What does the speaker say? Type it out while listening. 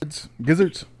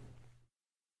gizzards.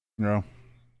 Yeah,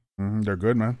 they're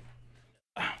good, man.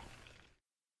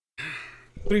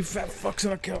 3 fat fucks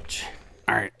on a couch.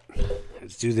 All right,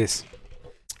 let's do this.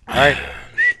 All right,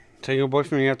 tell your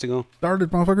boyfriend you have to go.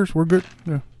 Started, motherfuckers. We're good.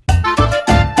 Yeah.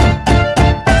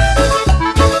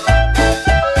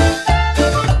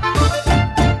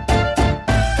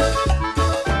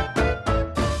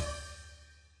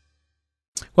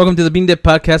 Welcome to the Bean Dip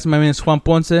Podcast. My name is Juan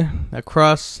Ponce.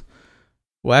 Across,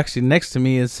 well, actually, next to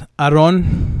me is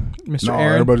Aaron, Mr. No,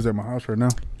 Aaron. everybody's at my house right now.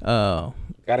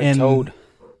 Got it towed.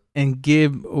 And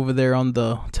Gib over there on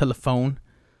the telephone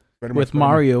with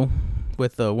Mario,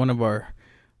 with one of our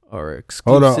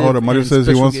exclusive. Hold on. Mario says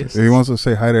he wants to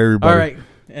say hi to everybody. All right.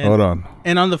 Hold on.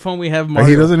 And on the phone we have Mario.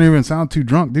 He doesn't even sound too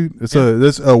drunk, dude. It's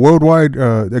a worldwide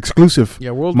exclusive.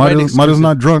 Yeah, worldwide exclusive. Mario's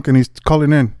not drunk and he's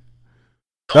calling in.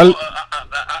 I'm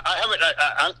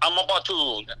about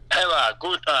to have a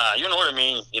good, you know what I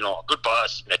mean, good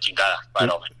buzz, la chingada,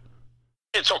 pero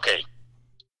it's okay.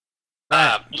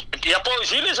 ¿Ya puedo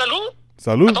decirle salud?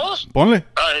 Salud. ¿A todos? Ponle.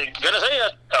 ¿Gonna say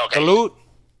it? Okay. Salud.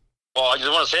 Well, I just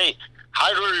want to say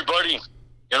hi to everybody.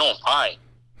 Hi.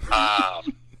 I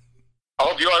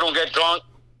hope you all don't get drunk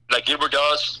like Gilbert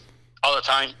does all the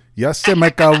time. Ya se me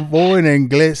acabó en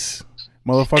inglés.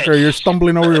 Motherfucker, you're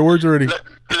stumbling over your words already. The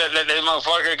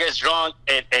motherfucker gets drunk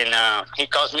and he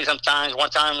calls me sometimes. One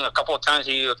time, a couple of times,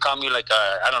 he called me like,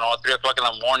 3 o'clock in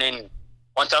the morning.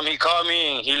 One time he called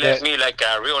me and he left me like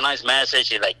a real nice message.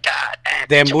 He's like, God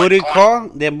damn.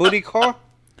 Them booty call?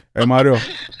 Hey, Mario,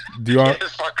 do you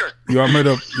want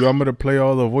me to play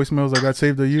all the voicemails I got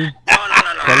saved of you?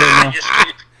 No.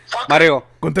 Mario.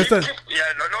 Contesta.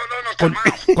 No.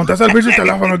 Contesta el pinche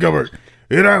teléfono, Gilbert.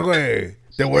 Mira, güey.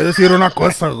 Te voy a decir una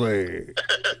cosa, güey.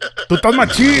 Tú estás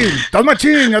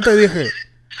machín, ya te dije.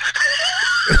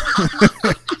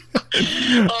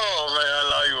 Oh, man, I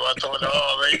love you. I told man.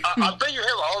 I bet you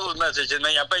have all those messages,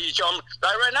 man. I bet you show them.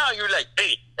 Like right now, you're like,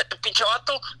 hey, este pinche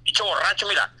vato, pinche borracho,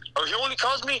 mira. Oh, he only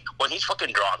calls me when he's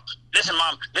fucking drunk. Listen,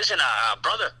 mom. Listen,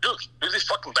 brother. Dude, this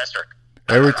fucking bastard.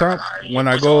 Every time when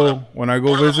I go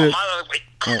visit,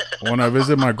 when I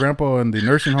visit my grandpa in the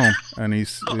nursing home, and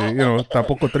he's está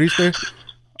poco triste,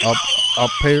 I'll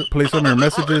play some of your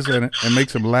messages, and it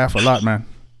makes him laugh a lot, man.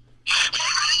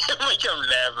 Make him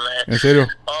laugh, man. En serio.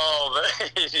 Oh, man.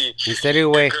 En serio,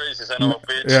 güey.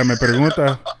 Yeah, me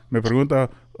pregunta,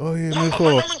 oye,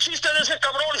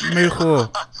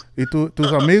 mijo, ¿y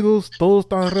tus amigos todos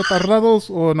están retardados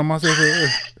o nomás ese?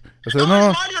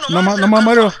 No,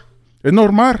 Mario. Es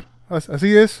normal.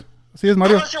 Así es,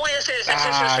 Mario.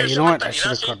 You know what? I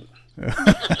should have called.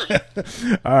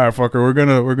 All right, fucker.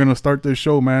 We're gonna start this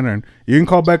show, man, and you can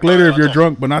call back later if you're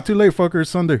drunk, but not too late, fucker. It's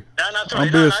Sunday.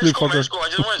 I'm be asleep, fucker. I just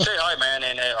want to say hi, man,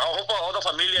 and I hope all the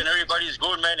familia and everybody is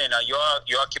good, man, and you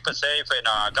all keep it safe,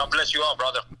 and God bless you all,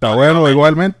 brother. Está bueno,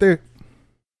 igualmente.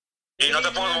 Y no te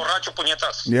pongas borracho,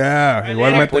 puñetas. Yeah,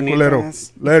 igualmente, culero.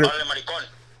 Later.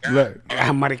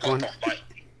 Maricón.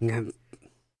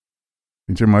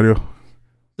 Pinche Mario.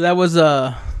 That was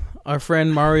our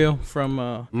friend Mario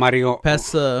from Mario.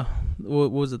 Past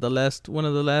what was it? One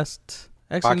of the last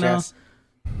actually podcast.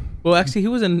 No. Well, actually, he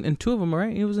was in 2 of them,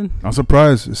 right? He was in. I'm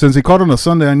surprised. Since he called on a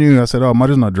Sunday, I knew. I said, "Oh,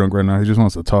 Mario's not drunk right now. He just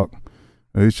wants to talk.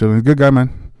 He's chilling. He's a good guy,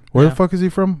 man. Where the fuck is he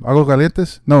from?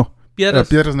 Aguascalientes? No. Piedras.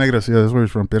 Piedras Negras. Yeah, that's where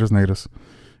he's from. Piedras Negras.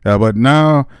 Yeah, but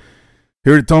now he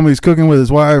already told me he's cooking with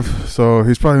his wife, so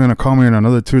he's probably gonna call me in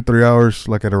another 2 or 3 hours,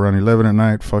 like at around 11 at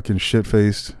night, fucking shit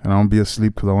faced, and I'm gonna be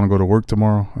asleep because I want to go to work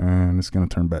tomorrow, and it's gonna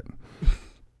turn bad.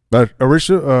 But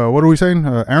Arisha, what are we saying?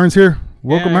 Aaron's here.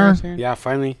 Welcome, Aaron. Yeah,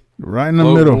 finally. Right in the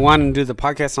middle. We wanted to do the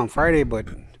podcast on Friday, but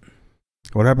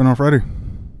What happened on Friday?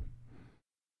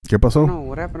 ¿Qué pasó? No,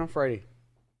 what happened on Friday?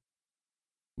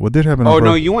 What did happen on Friday? Oh,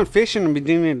 no, you went fishing and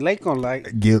been in Lake on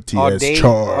like guilty all as day,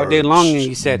 charged. all day long, and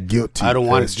you said, guilty I don't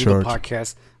want to do charged. the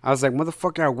podcast. I was like,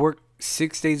 motherfucker, I work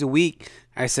 6 days a week.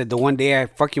 I said, the one day I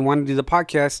fucking want to do the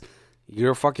podcast,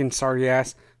 your fucking sorry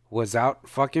ass was out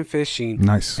fucking fishing.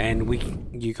 Nice. And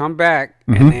you come back,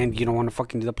 and then you don't want to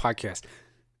fucking do the podcast.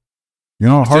 You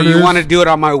know how hard it is? So you want to do it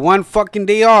on my one fucking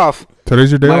day off.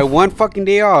 Today's your day My off? one fucking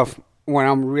day off when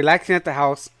I'm relaxing at the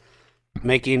house,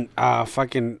 making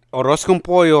fucking arroz con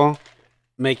pollo,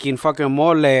 making fucking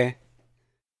mole,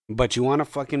 but you want to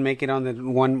fucking make it on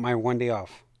my one day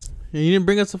off. You didn't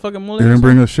bring us a fucking mole? You didn't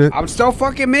bring us shit? I'm still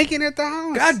fucking making it at the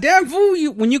house. Goddamn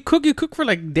fool! When you cook for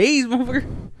like days, motherfucker.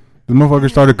 The motherfucker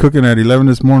started cooking at 11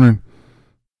 this morning.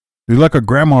 He's like a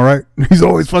grandma, right? He's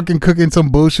always fucking cooking some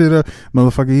bullshit.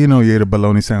 Motherfucker, you know you ate a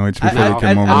bologna sandwich before you I've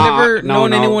came over. never No, known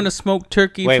no. anyone to smoke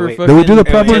turkey Wait, for wait. fucking... Did we do the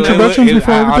proper introductions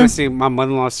before everything? Honestly, my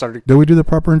mother-in-law started. Did we do the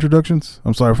proper introductions?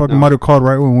 I'm sorry, I fucking No. might have called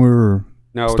right when we were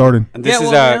No, starting. This Yeah,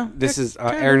 is well, yeah. this is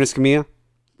Kinda. Aaron Escamilla,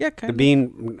 Yeah, the kind of.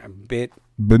 bean bit.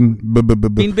 Been,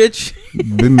 Bean bitch.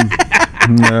 been,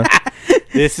 yeah.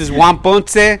 This is Juan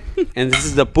Ponce, and this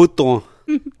is the puto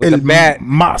with the bat.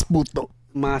 Más puto.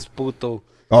 Mas puto.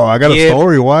 Oh, I got a Give-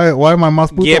 story. Why am I más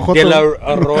puto? Give de Joto?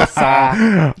 la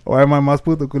rosa. Why am I más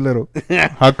puto, culero?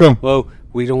 How come? Well,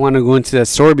 we don't want to go into that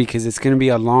story because it's gonna be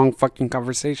a long fucking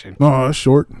conversation. No, it's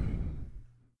short.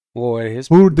 Well, it is.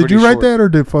 Who did pretty you write short. that, or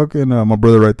did fucking my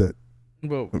brother write that?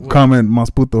 Whoa, whoa. Comment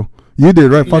más puto. You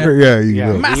did, right, fucker? Yeah, you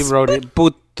Yeah, did. he wrote it.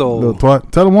 Puto. Little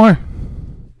twat. Tell him why.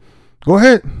 Go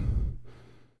ahead.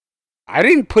 I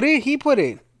didn't put it. He put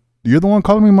it. You're the one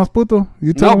calling me más puto.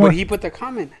 You tell No, him but why. he put the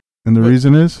comment. And the What?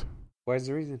 reason is? What's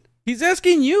the reason? He's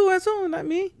asking you, asshole, not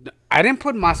me. I didn't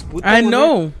put mas puto. I on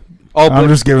know. it. Oh, I'm but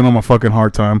just giving him a fucking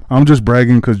hard time. I'm just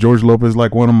bragging because George Lopez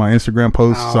like one of my Instagram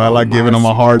posts, so I like giving him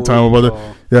a hard time about it.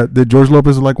 puto. Yeah, did George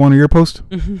Lopez like one of your posts?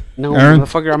 No, Aaron?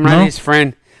 motherfucker, I'm not No? his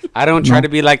friend. I don't try No? to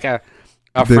be like a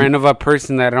Did- friend of a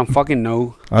person that I don't fucking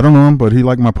know. I don't know him, but he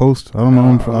liked my post. I don't know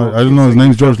him. I just know his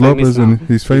name's George Lopez, and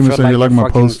he's famous, and he liked my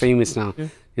post. Famous now. Yeah.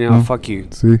 You know, No. fuck you.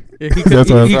 See? Yeah, he That's could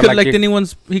why I he felt could like liked you're-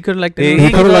 anyone's. He could liked He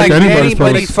anyone's. could've liked anybody's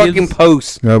anybody's post. fucking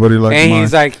post. Yeah, but he liked And mine.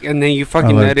 he's like, and then you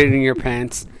fucking I like- nutted in your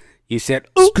pants. You said,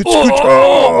 Scooch, scooch.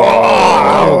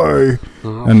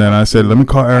 Oh. And then I said, let me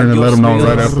call Aaron and let him know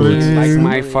right afterwards. Like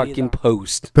my fucking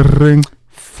post. Ring.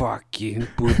 Fucking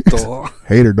puto.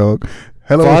 Hater, dog.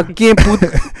 Hello. Fucking puto.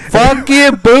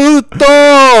 Fucking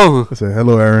puto. I said,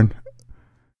 hello, Aaron.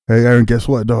 Hey, Aaron, guess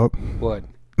what, dog? What?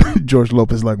 George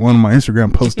Lopez like one of my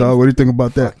Instagram posts, dog. What do you think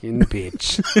about that? Fucking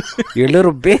bitch. You're a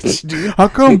little bitch, dude. How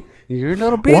come? You're a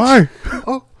little bitch. Why?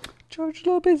 Oh, George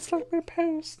Lopez like my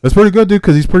post. That's pretty good, dude,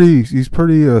 because he's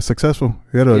pretty successful.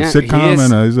 He had a Yeah, sitcom he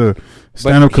is. and he's a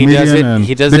stand-up But he does comedian. it- And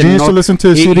he does did it you in used to or- listen to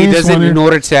his He CDs? does it when in you-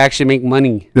 order to actually make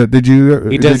money. Yeah, did you?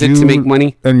 He does it to make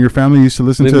money. And your family used to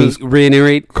listen Let to me his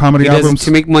reiterate. comedy He does it albums.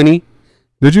 to make money.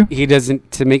 Did you? He doesn't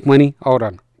to make money. Hold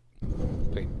on.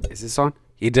 Wait, is this on?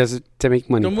 He does it to make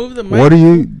money. Don't move the mic.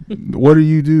 What do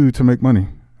you do to make money?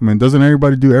 I mean, doesn't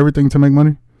everybody do everything to make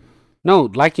money? No,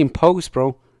 liking posts,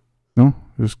 bro. No,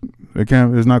 it's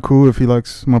not cool if he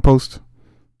likes my post.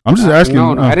 I'm just asking.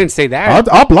 No, I didn't say that.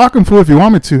 I'll block him, fool, if you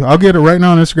want me to. I'll get it right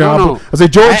now on Instagram. No. I say,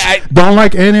 George, I- don't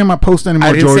like any of my posts anymore,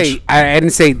 I didn't George. say. I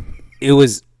didn't say it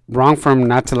was wrong for him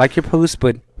not to like your post,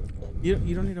 but You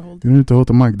don't need to hold. You need to hold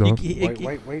the mic, dog.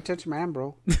 why you touch my hand,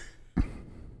 bro?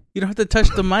 You don't have to touch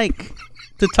the mic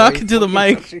to talk into the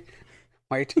mic.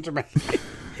 Why you touching my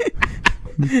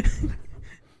hand?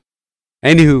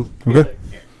 Anywho, Okay.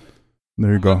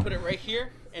 There you go. Put it right here,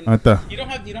 and Ahí está. you don't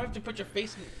have to put your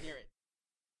face near it.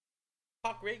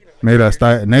 Talk regular. Mira,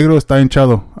 negro está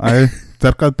hinchado. Ahí,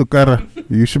 cerca de tu cara.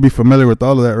 You should be familiar with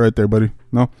all of that right there, buddy.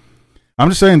 No? I'm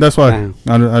just saying that's why.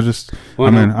 I just, Well,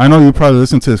 I mean, no. I know you probably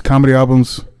listen to his comedy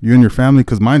albums, you and your family,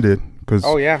 because mine did. Because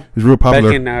oh yeah, he's real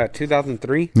popular. back in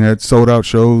 2003. He had sold out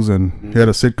shows and he had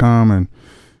a sitcom and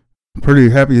pretty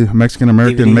happy Mexican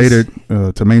American made it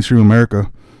to mainstream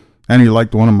America. And he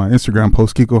liked one of my Instagram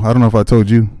posts, Kiko. I don't know if I told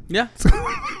you. Yeah.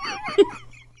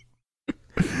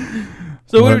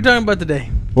 So what are we talking about today?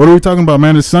 What are we talking about,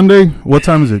 man? It's Sunday. What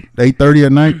time is it? 8:30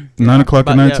 at night? 9 o'clock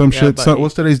at about- night? yeah, some yeah, shit. about So, eight.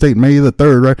 what's today's date? May the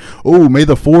 3rd, right? Oh, May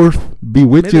the 4th be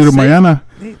with May you the to Mañana.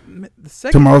 Hey, the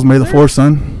second, Tomorrow's May the third? 4th,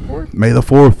 son. May the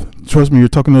 4th. Trust me, you're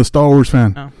talking to a Star Wars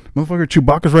fan. Oh. Motherfucker,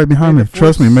 Chewbacca's right behind May me. the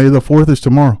Trust me, 4th. May the 4th is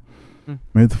tomorrow. Hmm.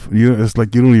 It's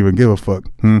like you don't even give a fuck.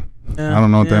 I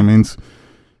don't know what that means.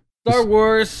 Star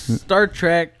Wars, Star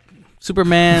Trek,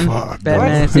 Superman, Fuck,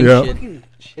 Batman, dog. same Yeah. shit.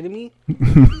 Shitting me?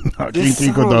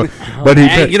 Kiko, dog. Oh,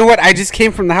 But You know what? I just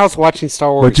came from the house watching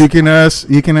Star Wars. But you can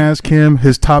ask him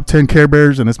his top 10 Care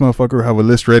Bears, and this motherfucker will have a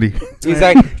list ready. He's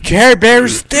like, Care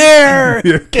Bears there.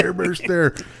 Yeah, Care Bears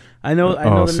there. I know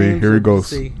Oh, the see, names. here he Let's goes.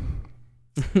 see.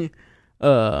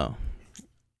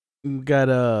 We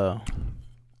got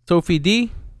Sophie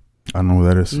D, I don't know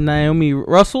what that is. Naomi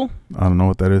Russell, I don't know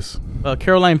what that is.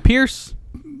 Caroline Pierce.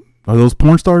 Are those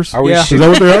porn stars? Are we Yeah. Is that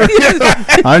what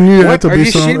they are? I knew it had What? to Are be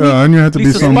you some. shitting me? I knew it had to be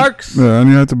Lisa some. Sparks. I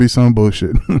knew it had to be some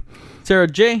bullshit. Sarah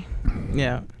J.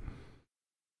 Yeah.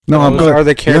 No, I'm Those good. are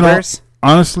the Care You know, Bears?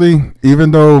 honestly, even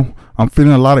though I'm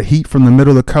feeling a lot of heat from the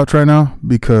middle of the couch right now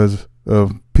because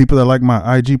of people that like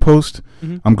my IG post,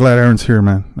 Mhm. I'm glad Aaron's here,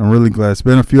 man. I'm really glad. It's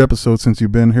been a few episodes since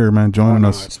you've been here, man, joining Oh, no,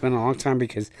 us it's been a long time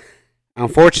because,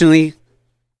 unfortunately,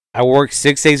 I work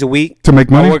 6 days a week. to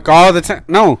make money. I work all the time.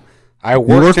 No, I You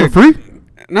work, work for free?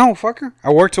 No, fucker.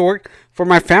 I work to work for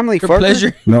my family. For fucker.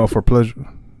 pleasure. No, for pleasure.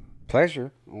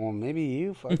 Pleasure. Well, maybe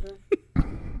you, fucker. I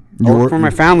You work for my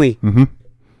family Mm-hmm.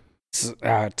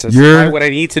 to supply what I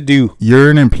need to do. You're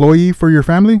an employee for your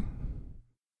family?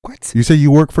 What? You say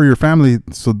you work for your family,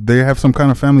 so they have some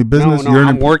kind of family business? No,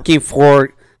 I'm working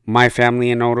for my family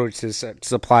in order to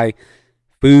supply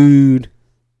food,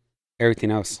 everything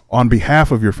else. on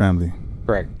behalf of your family.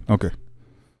 Correct. Okay.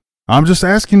 I'm just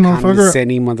asking, motherfucker.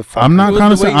 Condescending motherfucker. I'm not It was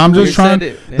condescending. the way I'm you just trying. said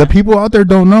it, yeah. The people out there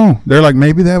don't know. They're like,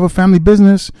 maybe they have a family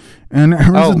business, and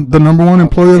Aaron's Oh. the number one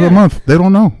employee of Yeah. the month. They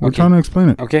don't know. We're Okay. trying to explain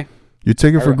it. Okay. You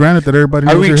take it for I- granted that everybody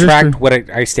I knows your retract history. what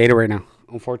I stated right now,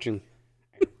 unfortunately.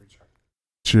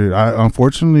 Shit,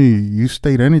 unfortunately, you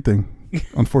state anything.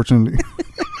 Unfortunately.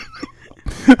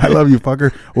 I love you,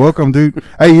 fucker. Welcome, dude.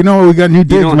 Hey, you know what? We got new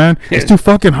digs, know- man. It's too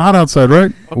fucking hot outside,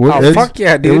 right? Oh, fuck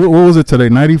yeah, dude. What was it today?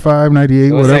 95, 98,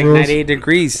 It was whatever. like it was. 98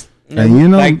 degrees. And you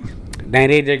know, Like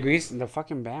 98 degrees in the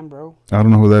fucking band, bro. I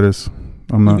don't know who that is.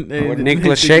 I'm not. What, Nick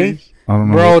Lachey? I don't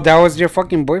know. Bro, that was your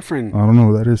fucking boyfriend. I don't know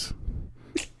who that is.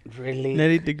 Really?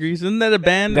 90 degrees. Isn't that a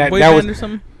band? That- Boy that band was- or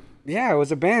something? Yeah, it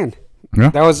was a band. Yeah.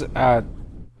 That was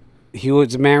he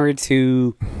was married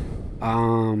to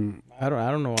I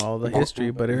don't know all the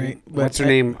history, but it ain't. But what's her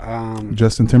name?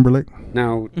 Justin Timberlake.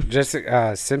 No,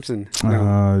 Jessica Simpson.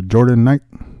 No, Jordan Knight.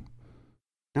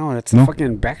 no, that's no. the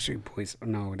fucking Backstreet Boys.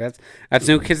 No, that's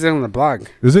New Kids on the Block.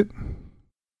 Is it?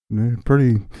 Yeah,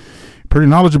 pretty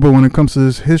knowledgeable when it comes to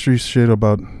this history shit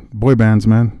about boy bands,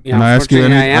 man. Yeah, and I ask you,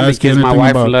 unfortunately, I am ask you because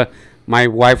anything my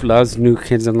wife loves New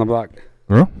Kids on the Block.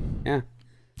 Girl? Yeah.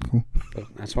 Cool. But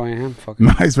that's why I am fucking.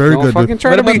 Nice, very Don't good. fucking Dude.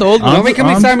 try What to about be. the old Don't ones? make me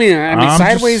I'm- sideways. I'm Be just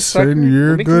sideways, sucker. saying you're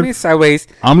Don't make good. me sideways.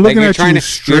 I'm looking you're at trying you to,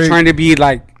 straight. You're trying to be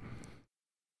like.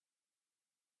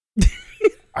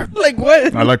 like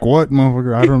what? I like what,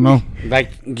 motherfucker? I don't know.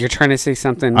 Like you're trying to say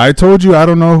something. I told you I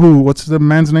don't know who. What's the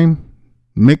man's name?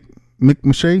 Mick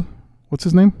Mache? What's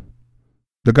his name?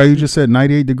 The guy you just said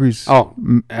 98 degrees. Oh,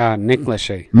 Nick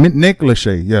Lachey. Nick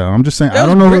Lachey. Yeah, I'm just saying. That I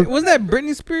don't was know. Wasn't that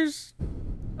Britney Spears'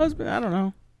 husband? I don't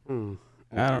know.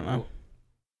 I don't know.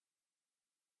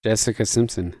 Jessica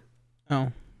Simpson.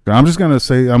 Oh, I'm just gonna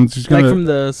say. I'm just like gonna. from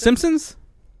The Simpsons.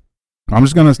 I'm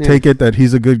just gonna Yeah. take it that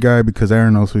he's a good guy because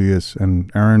Aaron knows who he is,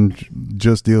 and Aaron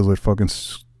just deals with fucking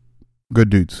good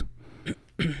dudes.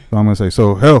 So I'm gonna say.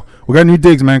 So hell, we got new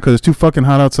digs, man, because it's too fucking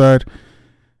hot outside.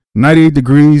 98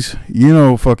 degrees. You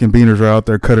know, fucking beaners are out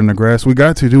there cutting the grass. We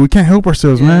got to, dude. We can't help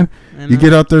ourselves, Yeah, man. I You know.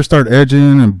 get out there, start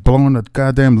edging and blowing the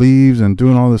goddamn leaves and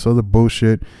doing all this other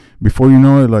bullshit. Before you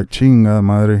know it, like, chinga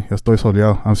madre, ya estoy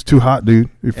soleado. I'm too hot, dude.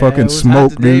 You Yeah, fucking it was hot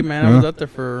smoke, today, dude. man. I was out there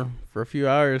for a few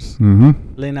hours Mm-hmm.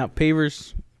 laying out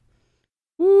pavers.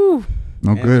 Woo.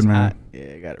 No it was good, man. hot.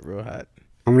 Yeah, I got it real hot.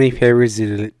 How many favors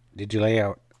did you lay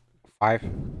out? 5.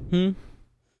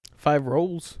 5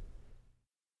 rolls.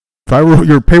 If I roll,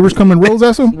 your papers come in rolls,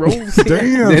 asshole? Rolls.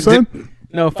 Damn, son.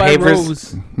 No, 5 Pavers.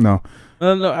 rolls. No.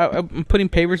 No. I'm putting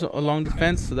pavers along the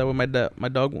fence so that way my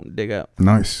dog won't dig out.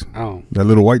 Nice. Oh, That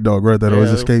little white dog, right? That Yeah,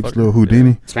 always little escapes. fucker. Little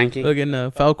Houdini. Spanky. Look in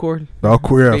Falcor.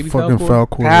 Falcor, yeah. Baby Fucking Falcor.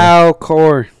 Falcor. Yeah.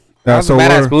 Falcor. That was so a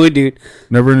badass we're movie, dude.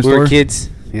 never in the We were store. kids.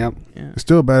 Yep. Yeah. It's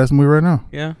still a badass movie right now.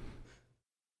 Yeah.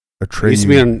 A It trade. used to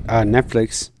be on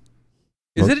Netflix.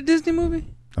 Is Look. it a Disney movie?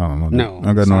 I don't know. dude. No.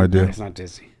 I got it's no not- idea. It's not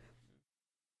Disney.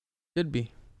 Should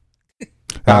be.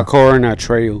 Falcor and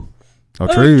Atreyu. I'll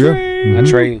trade you. Yeah. Mhm.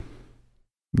 Atreyu.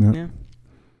 Yeah.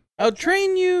 I'll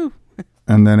train you.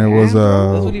 And then it was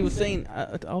That's what he was saying.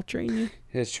 I'll train you.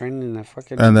 He was training the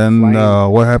fucking. and then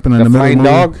flying- what happened in the the middle of the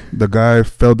flying movie? dog? The guy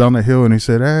fell down the hill and he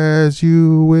said, "As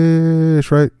you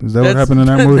wish." Right? Is that what happened in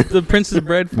that movie? The Princess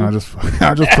Bride. No, I just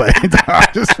played. I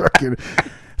just fucking.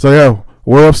 So yeah,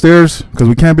 we're upstairs because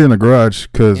we can't be in the garage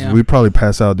because Yeah. we probably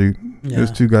pass out, dude. Yeah.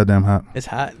 It's too goddamn hot. It's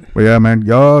hot. But yeah, man,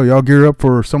 y'all gear up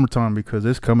for summertime because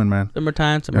it's coming, man.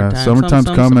 Summertime. Yeah, summertime's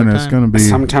coming. And it's gonna be.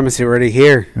 Sometimes it's already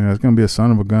here. Yeah, it's gonna be a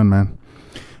son of a gun, man.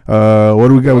 What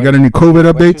do we got? We got any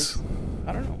COVID updates?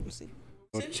 I don't know. We'll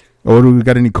see. Or do we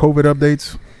got any COVID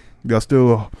updates? Y'all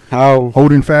still How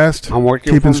holding fast, I'm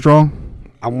working keeping from strong?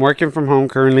 I'm working from home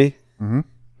currently Mm-hmm.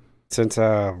 since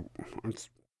it's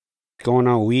going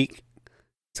on a week.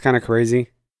 It's kind of crazy.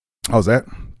 How's that?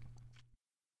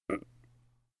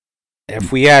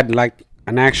 If we had like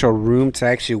an actual room to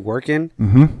actually work in,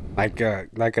 Mm-hmm.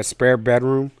 like a spare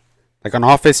bedroom, like an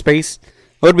office space,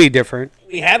 it would be different.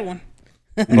 We had one.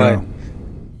 But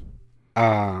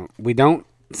we don't.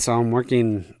 So I'm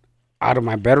working out of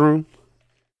my bedroom,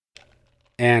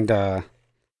 and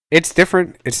it's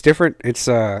different. It's different. It's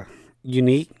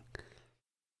unique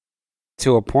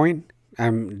to a point.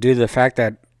 Due to the fact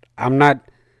that I'm not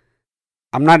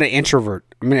an introvert.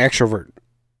 I'm an extrovert.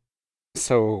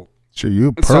 So Shit,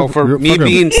 you a So for you're me fucking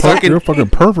being stuck in- you're a fucking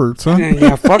pervert, son.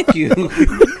 yeah, fuck you.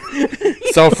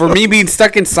 So for me being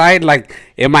stuck inside, like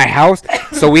in my house,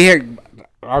 so we had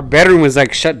our bedroom was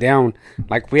like shut down.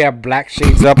 Like we have black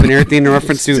shades up and everything in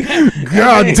reference to.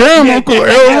 God damn, Uncle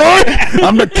Elroy!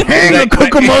 I'm the king of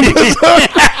Cucamonga.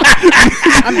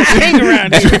 I'm the king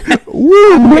around here.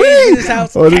 Woo wee! This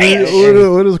house. What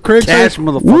does Craig say? Cash,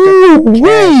 motherfucker. Woo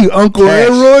wee, Uncle Cash.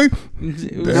 Elroy. No,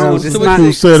 Damn, it's fool not. said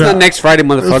It's I- not next Friday,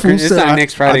 This fool motherfucker. It's said not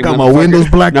next Friday. I got my motherfucker. windows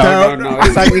blacked out. No,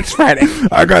 it's not next Friday.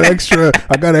 I got an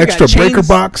extra chains. breaker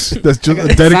box that's just It's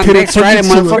not dedicated next Friday, to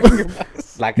the- motherfucker.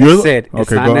 Like You're I the- said, it's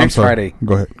okay, not go. I'm next sorry. Friday.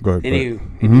 Go ahead. Anywho,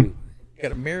 Mhm.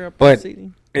 Got a mirror up But- on the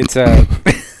seating. it's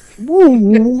Woo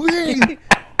wee.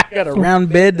 Got a round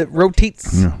bed that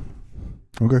rotates. Yeah.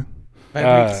 Okay.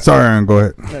 Vibrates. Sorry, Aaron. Go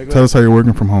ahead. No, go Tell us how you're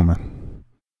working from home, man.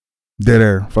 Dead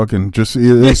air. Fucking just a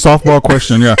softball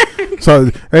question. Yeah.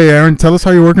 So, hey, Aaron, tell us how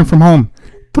you're working from home.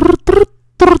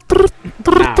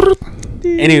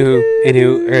 Anywho,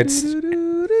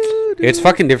 it's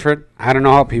fucking different. I don't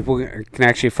know how people can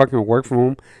actually fucking work from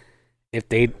home if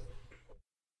they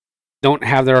don't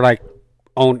have their like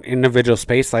own individual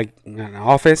space, like an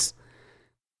office.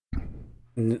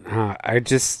 I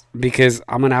just because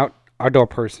I'm an outdoor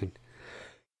person.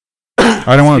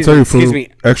 I didn't want to tell you, fool. Excuse me.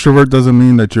 Extrovert doesn't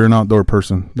mean that you're an outdoor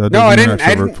person. That No, I doesn't mean didn't.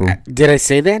 I extrovert, fool. didn't. Did I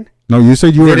say that? No, you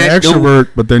said you were an Did I- no. extrovert,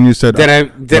 but then you said Did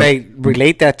I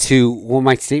relate that to what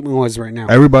my statement was right now?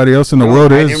 everybody else in the No,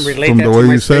 world I is didn't relate from that the to way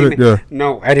my you said it. statement. Yeah.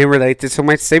 No, I didn't relate this to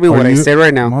my statement. Are What I you- said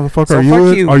right now, Motherfucker, So are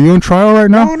fuck you. you in trial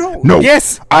right now? No.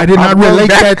 Yes, I did not I'm going relate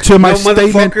back. that to my No,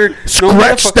 statement. motherfucker.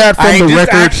 Scratch motherfucker. that from I the just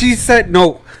record. actually said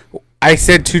no. I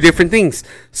said two different things.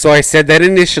 So I said that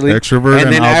initially. Extrovert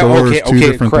and then outdoor is two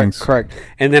different correct, things. Correct.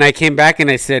 And then I came back and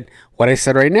I said what I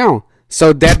said right now.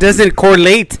 So that doesn't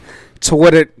correlate to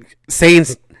what it saying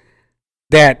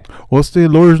that. What's the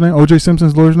lawyer's name? O.J.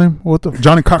 Simpson's lawyer's name? What the?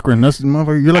 Johnny Cochran. That's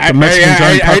motherfucker. You're like the Mexican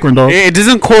Johnny Cochran, dog. It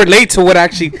doesn't correlate to what I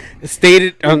actually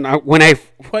stated when I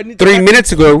What did 3 you-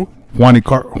 minutes ago. Juani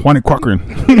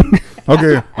Cochran.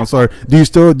 Okay, I'm sorry. Do you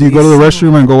go to the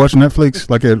restroom and go watch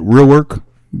Netflix like at real work?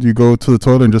 Do you go to the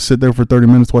toilet and just sit there for 30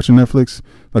 minutes watching Netflix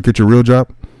like at your real job?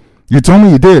 You told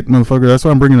me you did, motherfucker. That's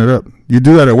why I'm bringing it up. You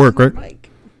do that at work, right?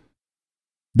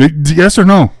 Yes or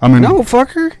no? I mean, No,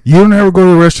 fucker. you don't ever go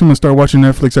to the restroom and start watching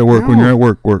Netflix at work when No. you're at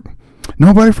work.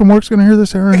 Nobody from work's gonna hear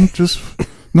this, Aaron. Just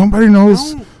nobody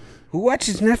knows. No. Who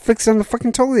watches Netflix on the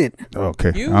fucking toilet?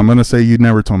 Okay, You? I'm gonna say you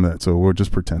never told me that, so we'll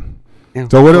just pretend. Yeah.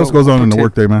 So what else Well, goes on in the pretend.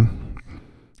 workday, man?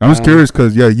 I'm just curious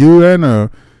because you and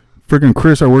freaking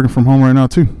Chris are working from home right now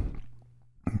too.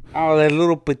 Oh, that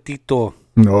little petito.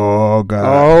 Oh God!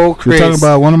 Oh, Chris. You're talking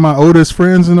about one of my oldest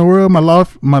friends in the world, my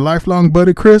lifelong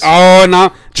buddy, Chris. Oh, no.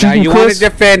 Now Cheating you want Chris? to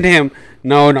defend him.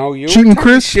 No. You Cheating talking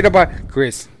Chris? shit about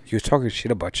Chris. You're talking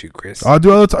shit about you, Chris. I'll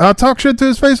do all the I talk shit to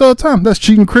his face all the time. That's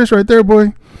cheating, Chris, right there,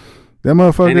 boy. That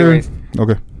motherfucker. Anyways.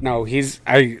 Okay. No,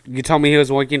 you told me he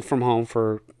was working from home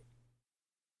for.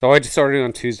 So I just started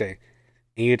on Tuesday.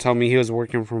 And you told me he was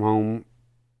working from home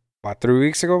about 3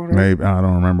 weeks ago? Right? Maybe I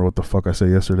don't remember what the fuck I said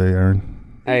yesterday,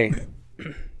 Aaron. Hey,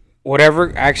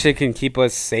 whatever actually can keep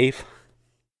us safe.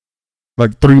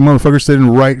 Like 3 motherfuckers sitting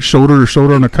right shoulder to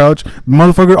shoulder on the couch.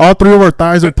 Motherfucker, all 3 of our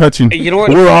thighs are touching. You know what?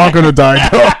 We're all gonna die.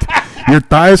 Your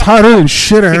thigh is hotter than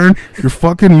shit, Aaron. You're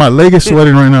fucking. My leg is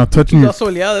sweating right now, touching your That's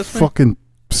soleado, that's fine. fucking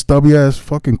stubby ass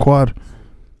fucking quad.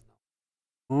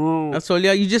 Oh. That's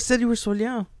soleado. You just said you were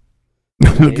soleado.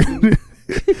 Look at it.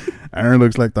 Aaron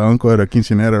looks like the uncle at a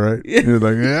quinceanera, right? Yeah. He's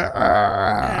like,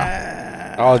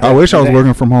 yeah. Oh, I wish I was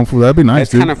working from home. That'd be nice,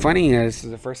 It's dude. kind of funny. This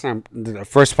is the first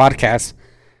podcast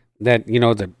that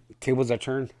the tables are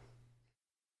turned.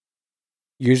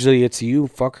 Usually it's you,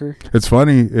 fucker. It's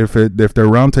funny if they're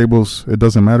round tables, it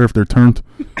doesn't matter if they're turned.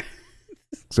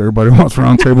 Because everybody wants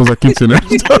round tables at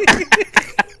quinceaneras.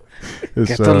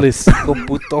 It's Catolico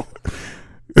puto.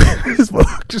 this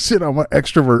motherfucker shit. I'm an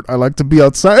extrovert. I like to be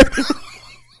outside.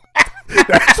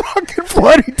 That's fucking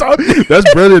funny, dog.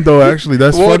 That's brilliant, though. Actually,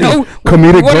 that's Well, funny. no,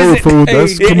 Comedic what is gold, it? fool. Hey,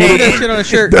 That's put that comedic. shit on a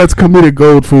shirt. That's comedic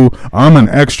gold, fool. I'm an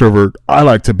extrovert. I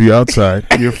like to be outside.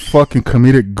 You're fucking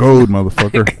comedic gold,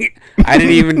 motherfucker. I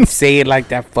didn't even say it like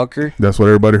that, fucker. That's what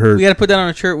everybody heard. We gotta put that on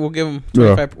a shirt. We'll give him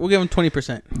 25. We'll give him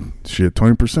 20%. Shit,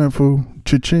 20%, fool.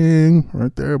 Cha-ching.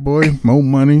 Right there, boy. More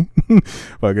money.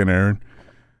 Fucking Aaron.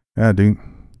 Yeah, dude.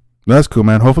 That's cool,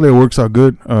 man. Hopefully it works out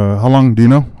good. How long, do you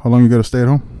know? How long you got to stay at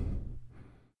home?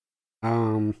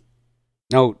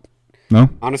 No. No?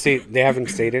 Honestly, they haven't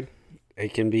stated.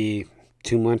 It can be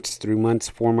 2 months, 3 months,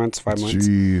 4 months, 5 months.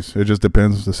 Jeez. It just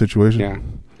depends on the situation. Yeah,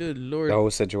 Good lord. the whole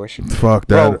situation. Fuck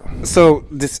that. Bro, so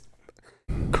this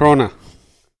Corona.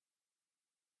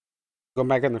 Go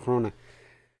back on the corona.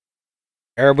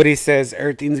 Everybody says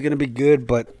everything's gonna be good,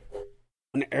 but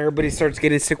when everybody starts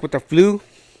getting sick with the flu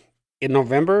in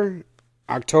November,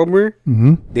 October,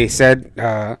 they said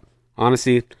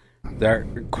honestly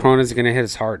that corona's gonna hit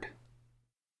us hard.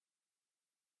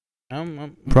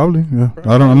 Probably, yeah.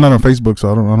 I'm not on Facebook,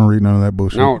 so I don't read none of that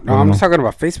bullshit. No, I'm not talking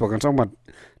about Facebook. I'm talking about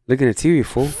looking at TV,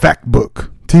 fool. Fact book.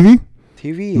 TV?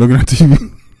 TV. Looking at TV.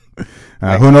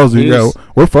 Who knows? Yeah,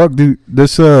 we're fucked, dude.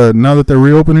 This now that they're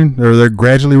reopening, or they're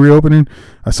gradually reopening,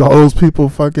 I saw those people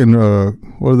fucking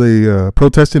what are they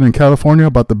protesting in California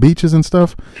about the beaches and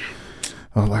stuff.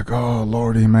 I was like, oh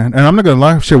lordy, man. And I'm not gonna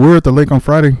lie, shit, we were at the lake on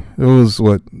Friday. It was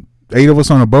 8 of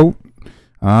us on a boat.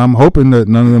 I'm hoping that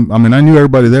none of them. I mean, I knew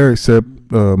everybody there except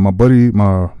my buddy,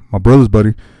 my brother's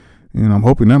buddy. You know, I'm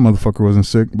hoping that motherfucker wasn't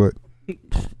sick. But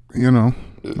you know,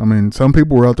 I mean, some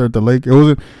people were out there at the lake. It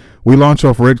wasn't. We launched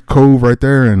off Red Cove right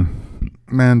there, and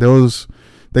man,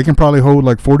 they can probably hold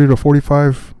like 40 to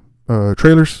 45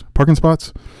 trailers, parking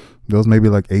spots. Those maybe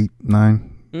like 8,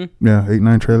 9. Yeah, 8,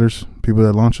 9 trailers. People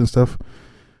that launch and stuff.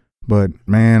 But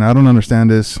man, I don't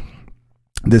understand this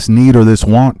need or this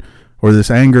want. Or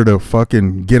this anger to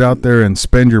fucking get out there and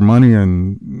spend your money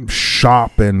and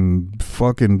shop and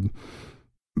fucking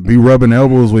be rubbing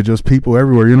elbows with just people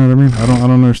everywhere. You know what I mean? I don't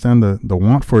understand the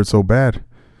want for it so bad.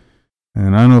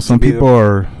 And I know some people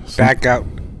are back out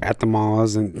at the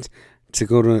malls and to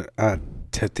go to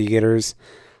theaters.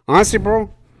 Honestly, bro,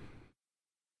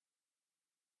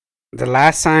 the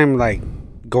last time like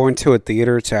going to a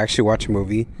theater to actually watch a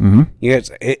movie, yeah,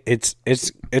 it's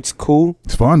cool.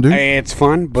 It's fun, dude. It's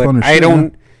fun, but I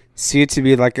don't see it to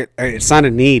be like it's not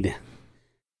a need.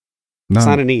 No, it's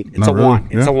not a need. It's a really.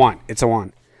 Want. It's a want. It's a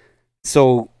want.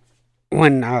 So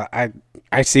when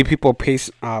I see people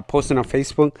posting on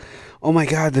Facebook, oh my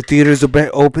God, the theaters are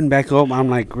open back up. I'm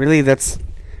like, really? That's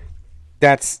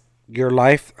your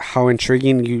life? How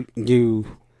intriguing you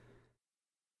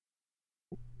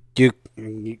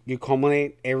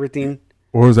culminate everything.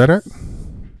 Where was that at?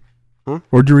 Huh?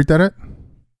 Where'd you read that at?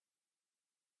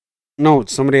 No,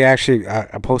 somebody actually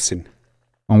posted.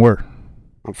 On where?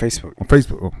 On Facebook. On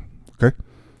Facebook. Oh, okay.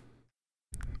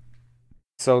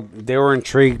 So they were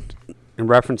intrigued in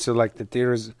reference to like the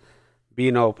theaters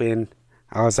being open.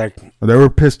 I was like, they were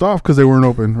pissed off because they weren't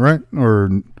open, right? Or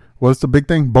what's the big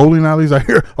thing? Bowling alleys. I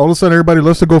hear all of a sudden everybody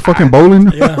loves to go fucking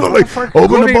bowling. Yeah. Like,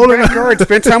 open the bowling alley.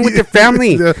 Spend time with your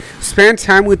family. Yeah. Spend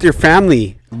time with your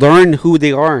family. Learn who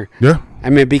they are. Yeah. I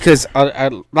mean, because a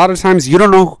lot of times you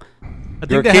don't know. I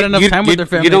think they had enough time with their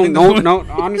family. You don't know. No,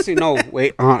 honestly, no.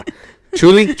 Wait.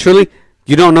 Truly,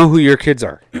 you don't know who your kids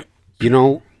are. You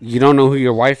don't know who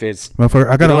your wife is. I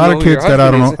got a lot of kids that I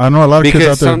don't know. I know a lot of kids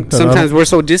out there. Because sometimes we're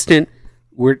so distant.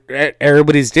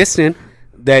 Everybody's distant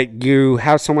that you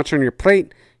have so much on your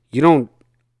plate. You don't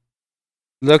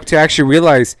look to actually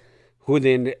realize who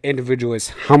the individual is,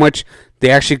 how much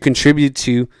they actually contribute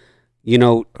to,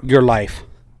 your life.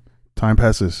 Time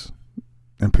passes,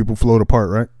 and people float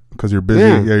apart, right? Because you're busy.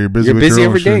 Yeah, you're busy with your own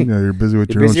every day. Shit. Yeah, you're busy with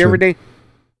your own shit. You're busy every day.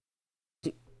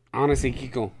 Honestly,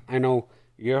 Kiko, I know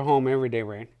you're home every day,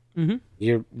 right? Mm-hmm.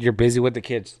 You're busy with the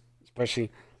kids, especially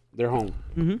they're home.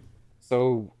 Mm-hmm.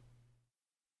 So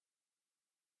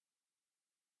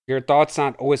your thoughts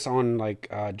not always on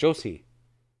like Josie.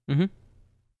 Mm-hmm.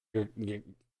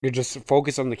 You're just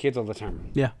focused on the kids all the time.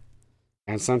 Yeah.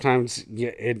 And sometimes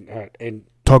it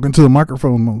talking to the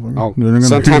microphone. Oh,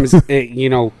 sometimes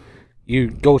you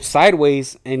go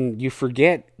sideways and you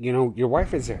forget your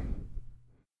wife is there.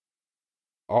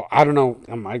 Oh, I don't know.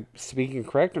 Am I speaking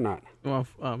correct or not? Well,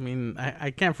 I mean,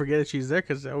 I can't forget that she's there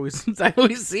because I always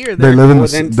see her there. They live in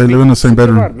the same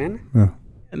bedroom. About, man. Yeah.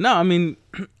 No, I mean,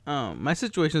 my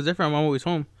situation is different. I'm always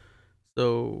home,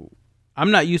 so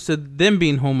I'm not used to them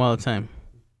being home all the time.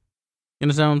 You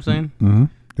understand what I'm saying? Mm-hmm.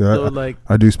 Yeah, so,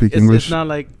 I do speak English. It's not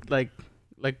like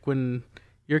when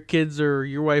your kids or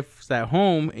your wife's at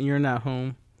home and you're not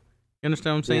home. You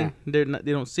understand what I'm saying? Yeah.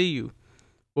 They don't see you.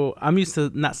 Well, I'm used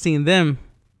to not seeing them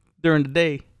during the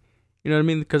day. You know what I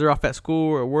mean? Because they're off at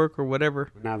school or work or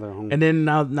whatever. Now they're home. And then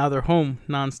now they're home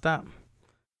nonstop.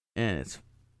 And it's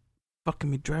fucking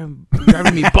me driving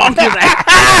me bonkers.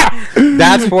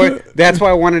 That's what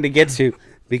I wanted to get to,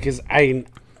 because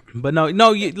But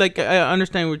no, you, like, I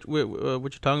understand what you're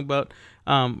talking about.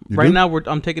 Right now,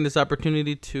 I'm taking this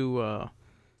opportunity to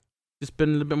spend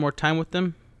a little bit more time with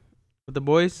them, with the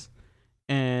boys,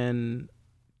 and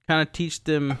kind of teach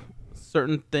them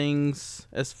certain things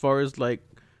as far as like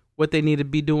what they need to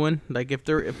be doing. Like if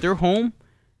they're home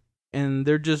and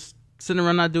they're just sitting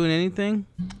around not doing anything,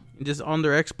 and just on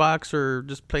their Xbox or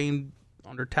just playing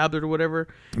on their tablet or whatever,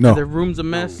 no, their room's a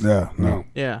mess. No.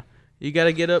 Yeah. You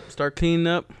gotta get up, start cleaning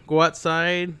up, go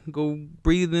outside, go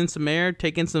breathe in some air,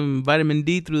 take in some vitamin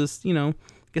D through this,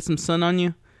 get some sun on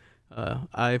you.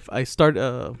 I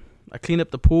cleaned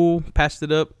up the pool, patched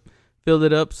it up, filled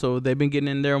it up, so they've been getting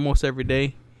in there almost every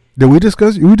day. Did we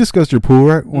discuss your pool,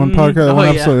 right? One podcast. Oh,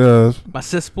 one yeah. episode, My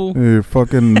cesspool. your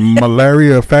fucking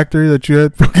malaria factory that you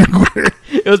had.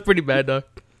 It was pretty bad, dog.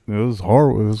 It was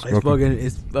horrible.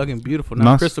 It's fucking beautiful now.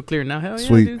 Nice. Crystal clear now. Hell yeah,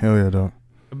 Sweet. dude. Hell yeah, dog.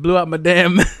 I blew out my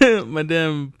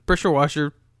damn pressure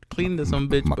washer, cleaned this some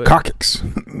bitch. My but coccyx.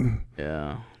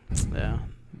 yeah.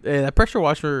 Hey, that pressure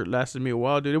washer lasted me a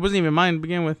while, dude. It wasn't even mine to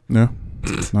begin with. Yeah.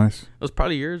 Nice. It was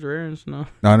probably yours or Aaron's. No,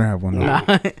 No, I didn't have one. No.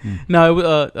 no. It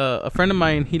was a friend of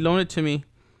mine. He loaned it to me.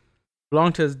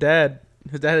 Belonged to his dad.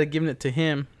 His dad had given it to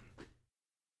him,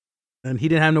 and he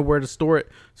didn't have nowhere to store it.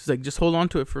 So he's like, "Just hold on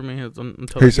to it for me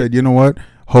until." He said, "You know what?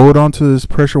 Hold on to this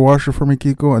pressure washer for me,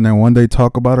 Kiko, and then one day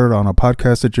talk about it on a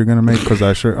podcast that you're gonna make because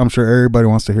I'm sure everybody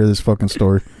wants to hear this fucking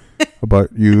story about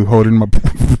you holding my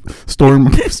storing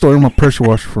my pressure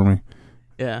washer for me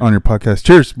Yeah. on your podcast.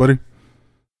 Cheers, buddy.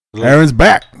 Aaron's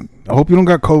back. I hope you don't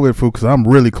got COVID, fool, because I'm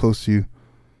really close to you.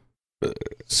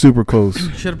 Super close.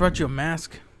 Should have brought you a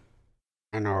mask.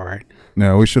 I know, right?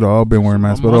 Yeah, we should have all been wearing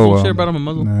masks, but Should well. have brought him a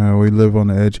muzzle. No, we live on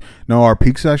the edge. No, our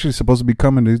peak's actually supposed to be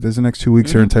coming. There's the next 2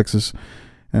 weeks here in Texas.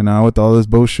 And now with all this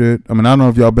bullshit, I mean, I don't know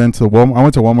if y'all been to Walmart. I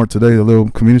went to Walmart today, the little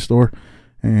convenience store,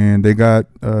 and they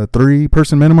got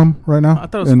 3-person minimum right now. I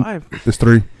thought it was 5. It's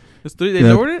 3. It's 3. They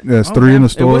Yeah, lowered it. yeah, it's 3 in the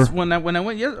store. It was when I went.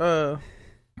 What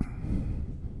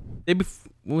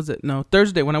was it? No,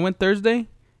 Thursday. When I went Thursday,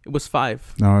 it was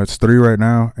 5. No, it's 3 right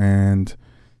now, and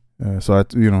so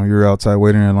you're outside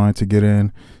waiting in line to get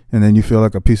in, and then you feel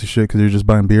like a piece of shit because you're just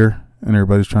buying beer, and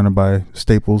everybody's trying to buy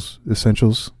staples,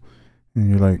 essentials, and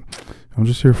you're like, I'm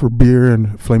just here for beer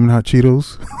and Flaming Hot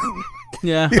Cheetos.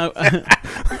 Yeah.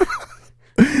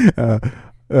 I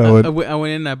went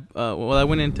in. I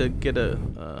went in to get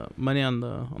money on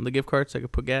the gift card so I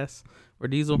could put gas or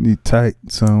diesel. You tight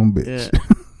son bitch. Yeah.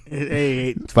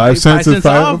 Hey, 5 cents is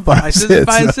off. 5 cents.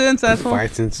 5 cents. That's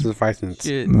 5 cents is 5 cents.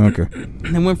 Shit. Okay.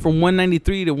 It went from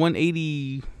 193 to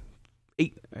 188.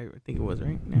 I think it was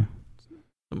right. Yeah,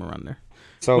 somewhere around there.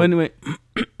 So well, anyway,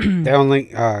 they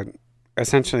only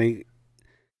essentially.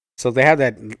 So they have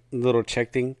that little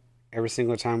check thing every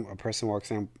single time a person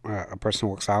walks in, a person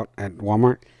walks out at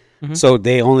Walmart. Mm-hmm. So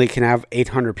they only can have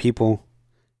 800 people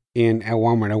at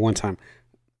Walmart at one time.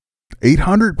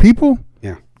 800 people?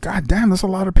 Yeah. God damn, that's a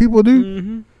lot of people, dude.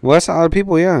 Mm-hmm. Well, that's a lot of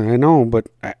people, yeah, I know. But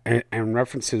in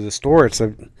reference to the store, it's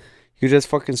a huge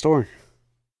fucking store.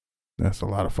 That's a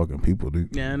lot of fucking people,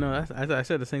 dude. Yeah, I know. I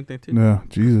said the same thing too. Yeah,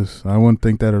 Jesus. I wouldn't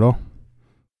think that at all.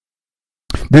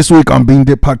 This week on Bean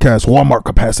Dip Podcast, Walmart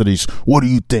capacities. What do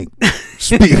you think?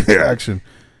 Speak action.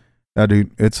 Yeah,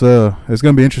 dude. It's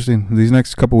gonna be interesting. These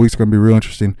next couple weeks are gonna be real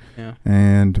interesting. Yeah.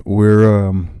 And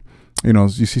we're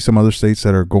you see some other states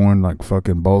that are going like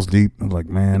fucking balls deep. I'm like,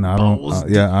 man, I don't know.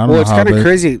 Well, it's kind of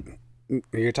crazy.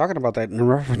 You're talking about that in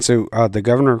reference to the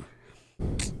governor.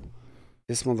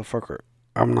 This motherfucker.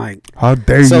 I'm like, how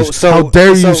dare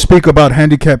you speak about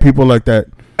handicapped people like that?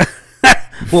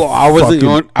 Well, I wasn't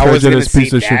going to say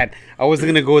that. I wasn't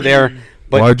going to go there.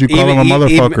 But why'd you call him a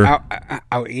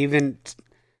motherfucker?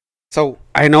 So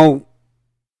I know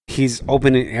he's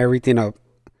opening everything up,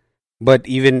 but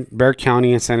even Bexar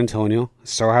County and San Antonio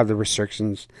still have the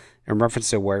restrictions in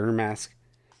reference to wearing a mask.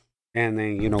 And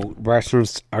then,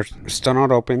 restaurants are still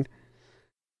not open.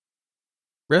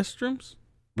 Restrooms?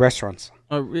 Restaurants.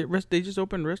 They just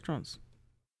opened restaurants.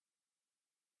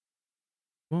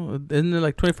 Well, isn't it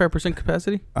like 25%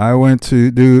 capacity? I went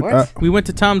to, dude. We went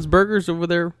to Tom's Burgers over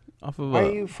there off of. Why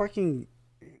are you fucking?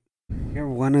 You're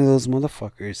one of those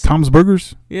motherfuckers. Tom's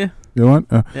Burgers? Yeah. You know what?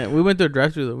 Yeah, we went to a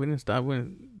drive-thru though. We didn't stop. We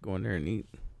didn't go in there and eat.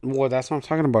 Well, that's what I'm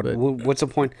talking about. But what's the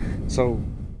point? So,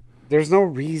 there's no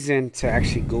reason to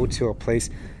actually go to a place.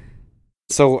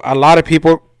 So, a lot of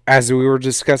people, as we were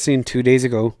discussing 2 days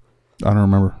ago. I don't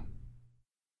remember.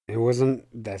 It wasn't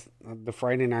the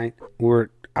Friday night. We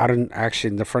were out in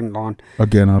the front lawn.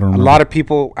 Again, I don't remember. A lot of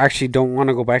people actually don't want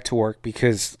to go back to work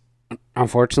because,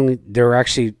 unfortunately, they're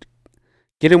actually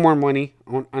getting more money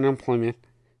on unemployment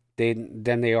than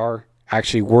they are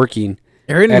actually working.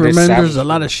 Aaron remembers a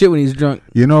lot of shit when he's drunk.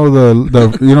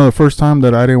 The first time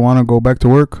that I didn't want to go back to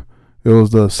work, it was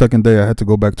the second day I had to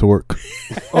go back to work.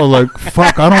 I was like,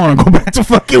 fuck, I don't want to go back to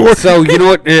fucking work. So, you know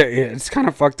what? It's kind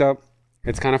of fucked up.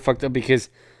 It's kind of fucked up because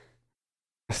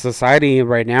society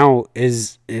right now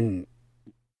is in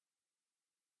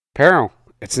peril.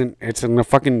 It's in a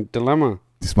fucking dilemma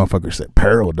This motherfucker said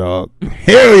peril, dog.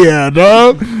 Hell yeah,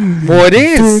 dog. Well, it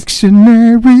is.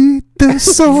 Dictionary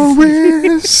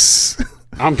thesaurus.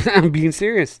 I'm being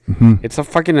serious. Mm-hmm. It's a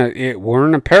fucking. We're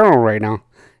in a peril right now.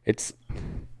 It's.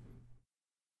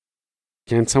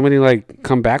 Can somebody like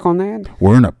come back on that?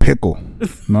 We're in a pickle,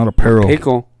 not a peril.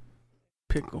 Pickle.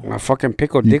 Pickle. A fucking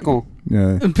pickle dickle.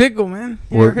 Yeah. Pickle, man.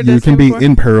 Or you can be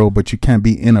in peril, but you can't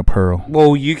be in a peril.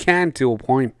 Well, you can to a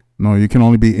point. No, you can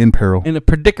only be in peril. In a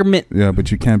predicament. Yeah,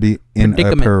 but you can't be in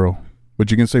a peril. But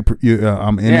you can say,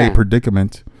 I'm in a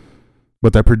predicament.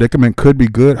 But that predicament could be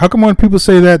good. How come when people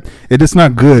say that, it is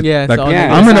not good? Yeah, like,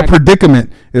 yeah, I'm in a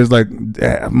predicament. It's like,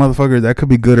 motherfucker, that could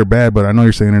be good or bad, but I know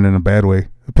you're saying it in a bad way.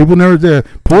 People never did.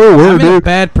 Poor word, I'm in dude. a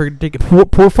bad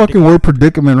predicament. Poor fucking word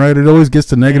predicament, right? It always gets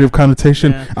the negative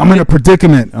connotation. Yeah. I'm in a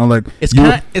predicament. I'm like, it's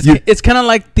kind of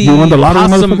like the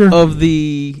possum of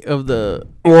the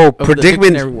Well,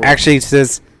 predicament actually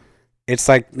says it's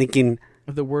like thinking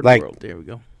of the word like, world. There we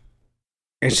go.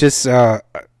 It's just a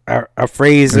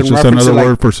phrase. It's just another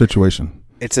word for situation.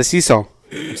 It's a seesaw.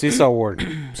 Seesaw word.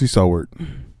 Seesaw word.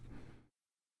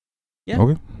 Yeah.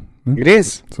 Okay. It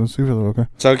is. So okay.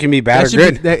 So it can be bad or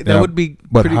good. That would be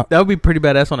that would be pretty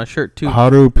badass on a shirt too.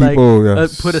 How do people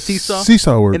put a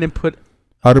seesaw word and then put?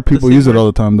 How do people use it all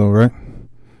the time though? Right?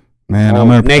 Man,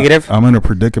 I'm in a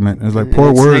predicament. It's like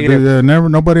poor word. Yeah,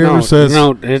 nobody ever says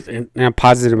in a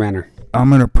positive manner.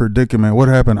 I'm in a predicament. What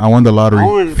happened? I won the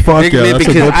lottery. Fuck yeah!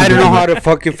 Because I don't know how to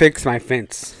fucking fix my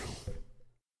fence.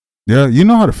 Yeah, you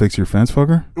know how to fix your fence,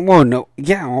 fucker. Well, no,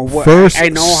 yeah. Well, First I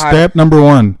know step number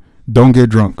 1: don't get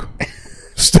drunk.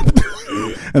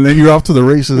 And then you're off to the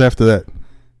races after that.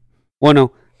 Well,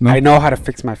 no, I know how to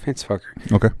fix my fence,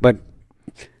 fucker. Okay, but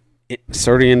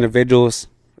certain individuals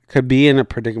could be in a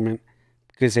predicament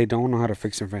because they don't know how to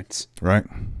fix their fence. Right,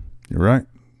 you're right.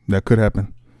 That could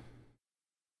happen.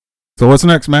 So what's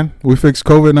next, man? We fixed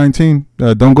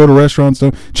COVID-19. Don't go to restaurants.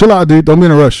 Don't chill out, dude. Don't be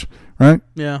in a rush, right?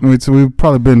 Yeah. So we've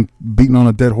probably been beating on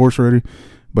a dead horse already,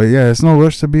 but yeah, it's no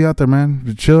rush to be out there,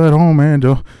 man. Chill at home, man.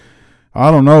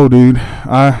 I don't know, dude.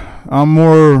 I'm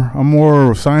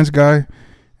more a science guy,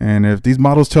 and if these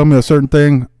models tell me a certain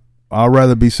thing, I'd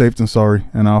rather be safe than sorry,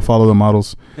 and I'll follow the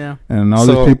models. Yeah. And all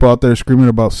these people out there screaming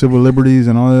about civil liberties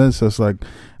and all this, so it's like,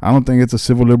 I don't think it's a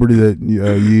civil liberty that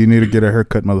you need to get a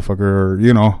haircut, motherfucker, or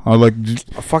I like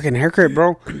a fucking haircut,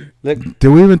 bro. Look, did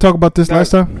we even talk about this last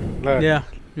time? Yeah,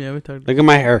 we talked. Look at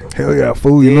my hair. Hell yeah,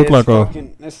 fool! You look like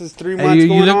this is 3 months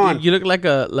going on. You look like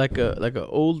a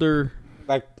older.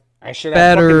 Like I should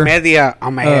have fucking media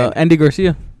on my head. Andy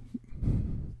Garcia.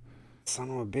 Son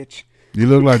of a bitch. You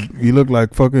look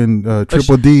like fucking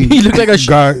Triple D. You look like a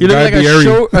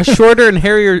shorter and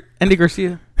hairier Andy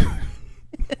Garcia.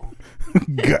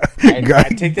 I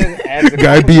take that as a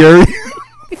Guy Fieri.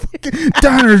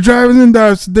 Diners, drivers, and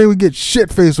diners. Today we get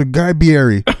shit faced with Guy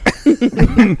Fieri.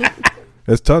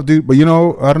 That's tough, dude. But I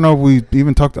don't know if we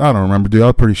even talked. I don't remember, dude. I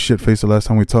was pretty shit faced the last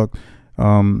time we talked.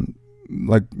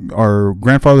 Like our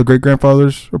grandfather, great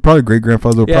grandfathers, or probably great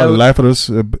grandfathers, will probably laugh at us.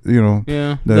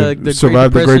 Yeah, that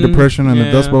survived the Great Depression and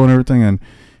the Dust Bowl and everything, and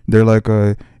they're like,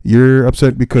 "You're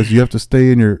upset because you have to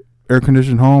stay in your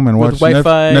air-conditioned home and watch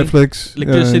Wi-Fi, Netflix,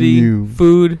 electricity,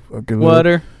 food,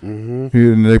 water." Mm-hmm.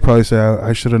 And they probably say,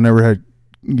 "I should have never had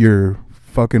your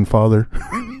fucking father."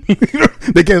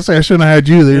 They can't say I shouldn't have had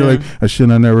you. They're like, "I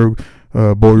shouldn't have never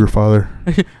bore your father."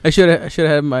 I should have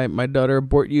had my daughter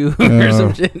abort you or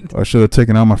some shit. I should have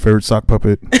taken out my favorite sock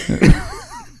puppet.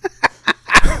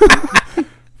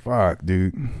 Fuck,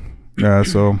 dude. Yeah,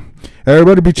 so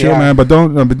everybody be chill, man, but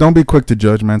don't be quick to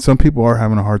judge, man. Some people are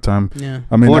having a hard time. Yeah.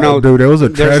 I mean, dude, there was a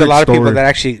tragic there's a lot story. of people that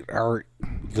actually are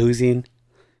losing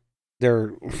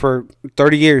their for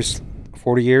 30 years,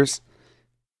 40 years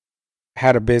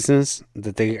had a business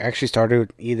that they actually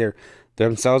started either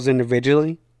themselves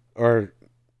individually or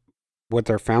with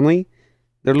their family.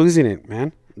 They're losing it,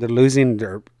 man. They're losing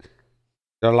their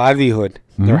livelihood,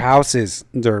 their houses,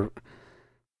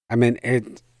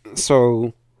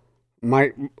 so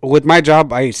with my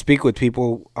job, I speak with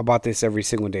people about this every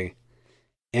single day,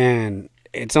 and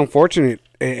it's unfortunate.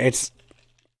 It's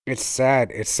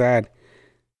sad. It's sad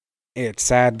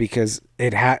because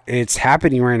it's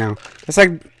happening right now.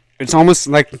 It's almost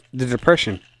like the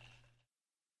Depression.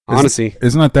 Honestly,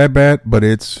 it's not that bad, but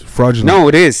it's fraudulent. No,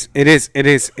 it is. It is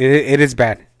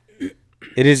bad.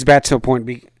 It is bad to a point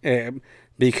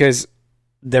because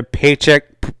the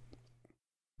paycheck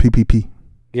PPP.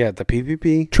 Yeah, the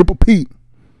PPP. Triple P.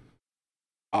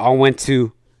 All went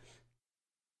to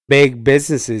big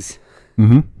businesses.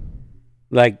 Mm-hmm.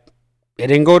 Like, it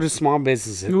didn't go to small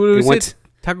businesses.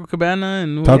 Taco Cabana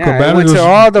and Taco Yeah, Cabana it went to just-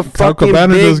 all the Taco fucking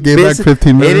Cabana big just gave back business.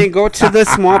 15 They million. didn't go to the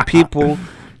small people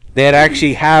that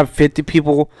actually have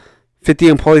 50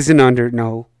 employees and under.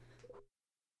 No.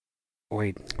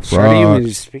 Wait. Should I Fraud. even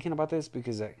be speaking about this?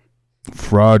 Because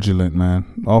Fraudulent, man.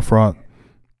 All fraud.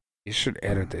 you should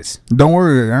edit this. Don't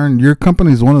worry, Aaron. Your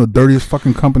company is one of the dirtiest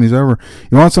fucking companies ever.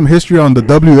 You want some history on the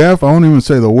WF? I won't even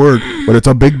say the word, but it's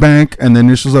a big bank, and the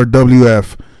initials are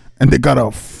WF, and they got a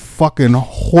fucking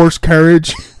horse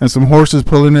carriage and some horses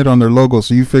pulling it on their logo.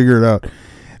 So you figure it out.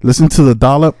 Listen to the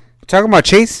dollop. Talking about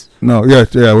Chase? No, yeah,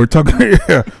 we're talking.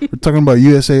 Yeah, we're talking about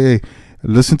USAA.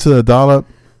 Listen to the dollop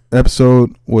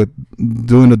episode with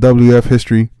doing the WF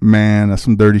history. Man, that's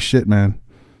some dirty shit, man.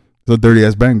 It's a dirty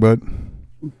ass bank, bud.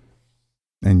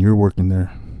 And you're working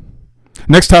there.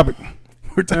 Next topic.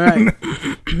 We're All right.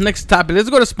 Next topic. Let's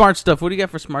go to smart stuff. What do you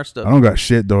got for smart stuff? I don't got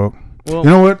shit, dog. Well, You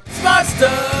know what? Smart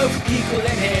stuff, Equal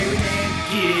and Harry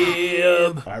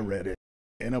and Gibb. I read it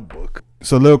in a book.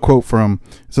 It's a little quote from.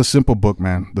 It's a simple book,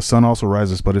 man. The Sun Also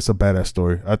Rises, but it's a badass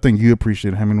story. I think you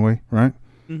appreciate Hemingway, right?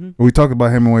 Mm-hmm. We talked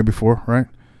about Hemingway before, right?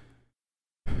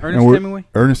 Ernest Hemingway?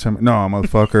 Ernest Hemingway. No,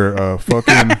 motherfucker.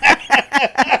 Fucking.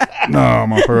 No,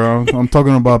 motherfucker. I'm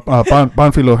talking about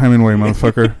Panfilo Hemingway,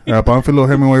 motherfucker. Yeah, Panfilo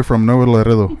Hemingway from Nuevo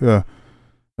Laredo. Yeah.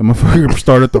 The motherfucker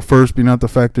started the first Pinata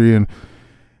factory, and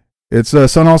it's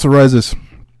Sun Also Rises.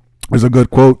 There's a good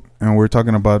quote, and we're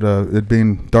talking about it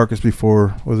being darkest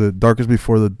before, was it darkest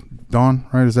before the dawn,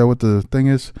 right? Is that what the thing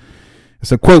is?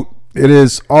 It's a quote. It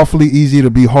is awfully easy to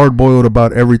be hard-boiled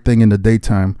about everything in the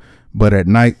daytime, but at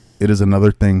night, it is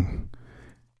another thing.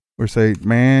 Or say,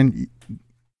 man,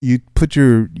 you got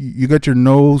your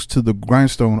nose to the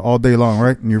grindstone all day long,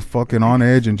 right? And you're fucking on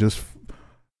edge and just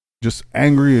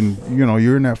angry, and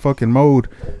you're in that fucking mode.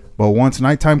 But once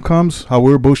nighttime comes, how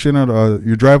we were bullshitting at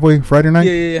your driveway Friday night,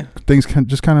 Yeah. things can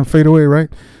just kind of fade away, right?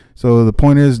 So the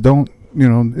point is, don't,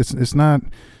 it's not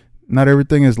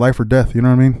everything is life or death. You know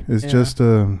what I mean? It's just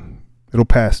it'll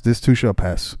pass. This too shall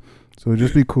pass. So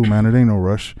just be cool, man. It ain't no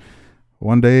rush.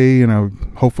 One day,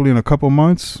 hopefully in a couple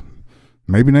months,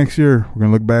 maybe next year, we're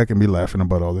gonna look back and be laughing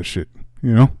about all this shit.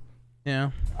 Yeah.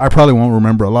 I probably won't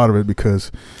remember a lot of it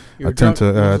because You're I tend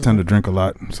drunk. to drink a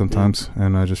lot sometimes,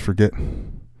 and I just forget.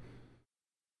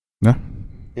 Yeah.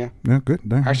 Yeah, good.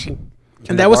 Damn. Actually,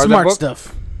 And that was borrow smart book?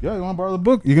 stuff. Yeah, you want to borrow the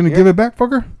book? You gonna Yeah. give it back,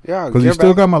 fucker? Yeah, Because you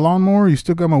still got my lawnmower, you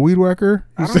still got my weed whacker.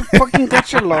 I don't fucking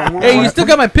got your lawnmower. Hey, you still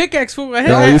got my pickaxe, fool. I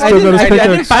Yeah, you still got his I didn't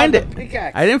pickaxe. find it.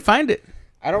 Pickaxe. I didn't find it.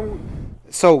 I don't.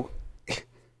 So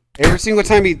every single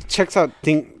time he checks out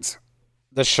things,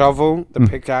 the shovel, the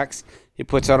pickaxe, he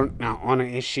puts out on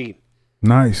a sheet.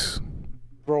 Nice.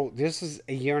 Bro, this is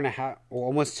a year and a half, or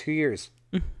almost 2 years.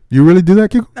 You really do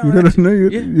that, Kiko? No, You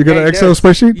got yeah. you got Yeah, an he Excel does.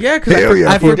 spreadsheet? Yeah, because Hell yeah,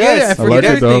 I fool. forget it. I I forget like it,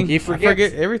 dog. everything. He I forgets.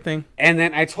 forget everything. And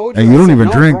then I told you, And you I don't said, even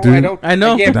 "No, drink, bro, dude." I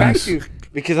know. I get back Nice. to you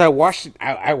because I washed it.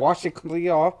 I washed it completely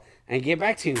off and get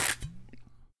back to you.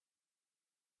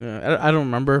 I don't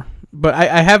remember, but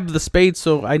I have the spade,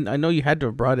 so I know you had to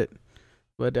have brought it.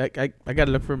 But I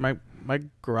gotta look for my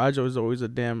garage. Was always a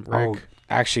damn wreck. Oh,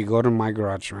 actually, go to my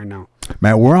garage right now.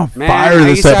 Man, we're on Man, fire I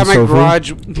this used to have episode. my fool.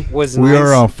 garage was We nice.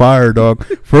 are on fire, dog.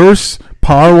 First,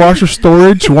 power washer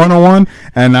storage 101,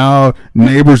 and now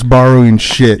neighbors borrowing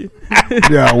shit.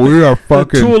 Yeah, we are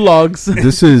fucking. Tool logs.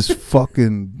 This is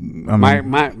fucking. I mean,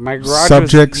 my garage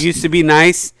subjects used to be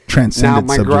nice. Now transcendent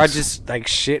my subjects. garage is like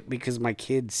shit because my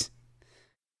kids,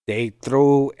 they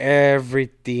throw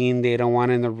everything they don't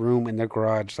want in the room in the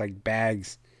garage, like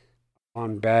bags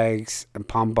and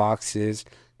palm boxes.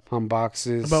 About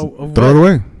Throw it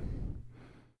away.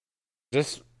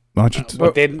 Just Why don't you?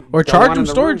 what they or don't charge want them in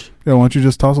the storage. room. Yeah, why don't you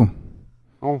just toss them?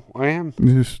 Oh, I am.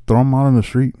 You just throw them out on the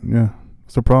street. Yeah,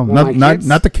 what's the problem? Well, my kids?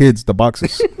 Not the kids, the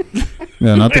boxes.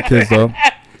 Yeah, not the kids though.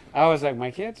 I was like,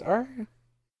 my kids are.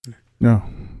 Yeah,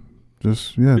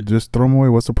 just throw them away.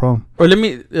 What's the problem? Or let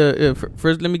me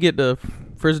first. Let me get the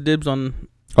first dibs on.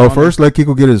 Oh, on first let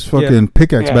Kiko get his fucking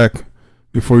pickaxe Yeah. back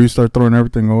before you start throwing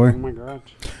everything Oh away. my garage.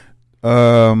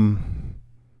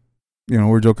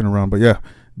 We're joking around, but yeah,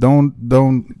 don't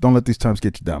let these times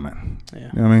get you down, man. Yeah.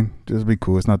 You know what I mean? Just be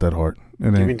cool. It's not that hard. It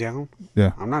Get me ain't. down.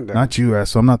 Yeah. I'm not down. Not you,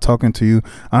 ass. So I'm not talking to you.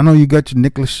 I know you got your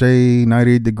Nick Lachey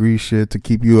 98-degree shit to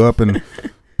keep you up and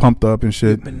pumped up and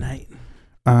shit. Good night.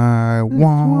 I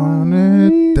want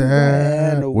it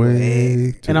that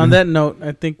way. And on that note,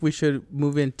 I think we should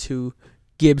move into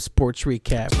Gibbs Sports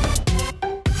Recap.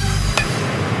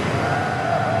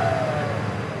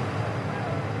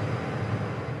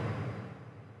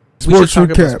 We should Sports talk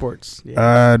about recap. sports.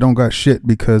 Yeah. I don't got shit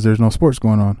because there's no sports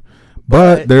going on.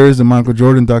 But there is a Michael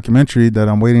Jordan documentary that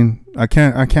I'm waiting. I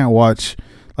can't watch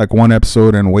like one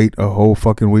episode and wait a whole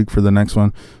fucking week for the next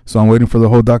one. So I'm waiting for the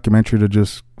whole documentary to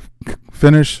just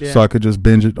finish so I could just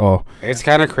binge it all. It's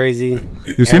kind of crazy.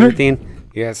 You seen it?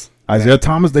 Yes. Isaiah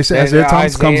Thomas. They say Isaiah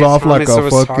Thomas comes off like a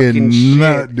fucking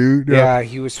nut, dude. Yeah,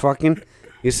 he was talking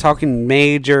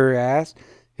major ass.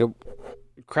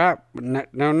 Crap.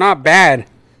 No, not bad,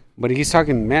 but he's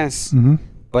talking mess. Mm-hmm.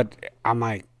 But I'm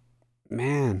like,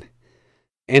 man.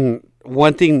 And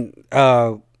one thing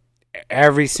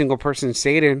every single person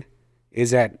stated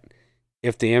is that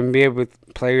if the NBA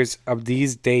with players of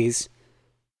these days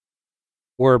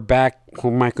were back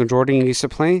when Michael Jordan used to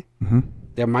play,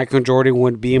 that Michael Jordan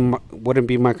wouldn't be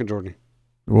Michael Jordan.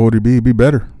 What would he be? He'd be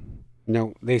better.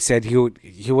 No, they said he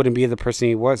wouldn't be the person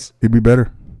he was. He'd be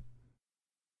better.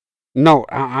 No,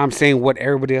 I'm saying what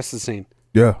everybody else is saying.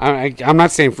 Yeah. I'm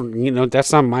not saying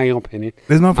that's not my opinion.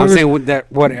 I'm saying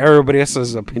what everybody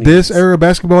else's opinion. This era of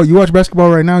basketball, you watch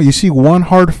basketball right now, you see one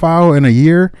hard foul in a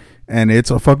year, and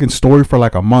it's a fucking story for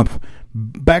like a month.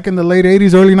 Back in the late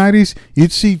 80s, early 90s,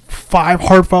 you'd see 5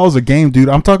 hard fouls a game, dude.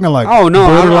 I'm talking like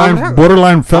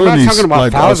borderline felonies. I'm not talking about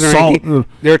like fouls assault. or anything.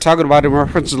 They're talking about in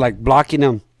reference to like blocking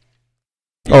them.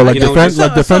 Oh, like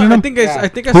defending them? I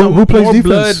think I saw who plays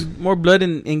defense? more blood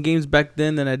in games back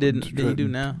then than you do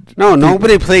now. No,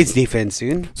 nobody plays defense,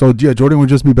 dude. So, yeah, Jordan would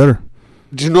just be better.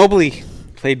 Ginobili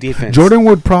played defense. Jordan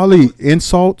would probably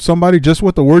insult somebody just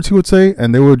with the words he would say,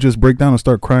 and they would just break down and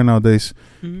start crying nowadays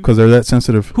because they're that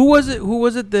sensitive. Who was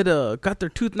it that got their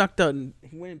tooth knocked out and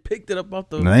he went and picked it up off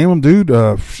the... Name him, dude.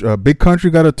 Big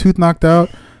Country got a tooth knocked out.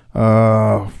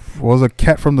 Was a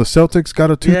cat from the Celtics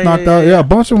got a tooth knocked out. Yeah, a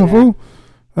bunch of them, fool.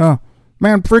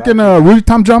 Man, freaking Rudy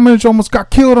Tomjanovich almost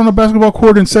got killed on a basketball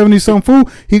court in 70-some fool.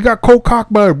 He got cold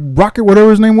cocked by Rocket,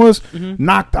 whatever his name was,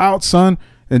 knocked out, son.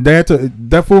 And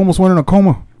that fool almost went in a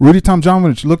coma. Rudy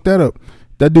Tomjanovich, look that up.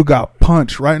 That dude got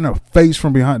punched right in the face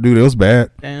from behind. Dude, it was bad.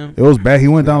 Damn. It was bad. He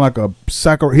went down like a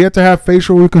sack. He had to have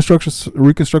facial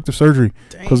reconstructive surgery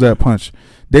because of that punch.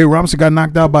 Dave Robinson got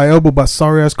knocked out by elbow by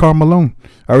sorry ass Karl Malone.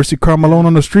 I ever see Karl Malone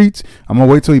on the streets, I'm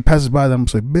gonna wait till he passes by them and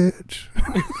say, bitch.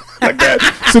 Like that.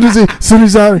 As soon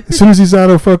as he's out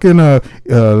of fucking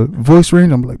voice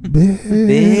range, I'm like, bitch.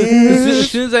 As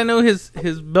soon as I know his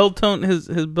bell tone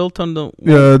don't.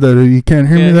 Yeah, that he can't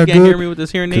hear me that he can't good. Hear me with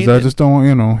his hearing aid. Because I just don't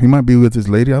want, he might be with his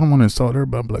lady. I don't want to insult her,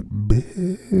 but I'm like,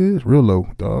 bitch, real low,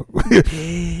 dog.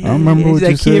 I remember what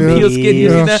you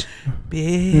said.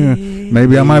 Yeah.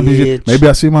 Maybe I might be. Maybe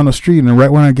I see him on the street, and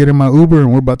right when I get in my Uber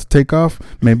and we're about to take off,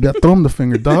 maybe I throw him the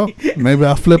finger, dog. Maybe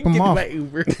I flip him off.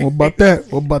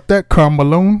 What about that, Karl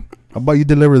Malone? How about you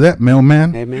deliver that,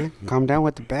 mailman? Hey man, calm down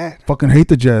with the bat. Fucking hate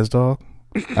the Jazz, dog.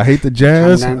 I hate the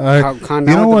Jazz. Calm down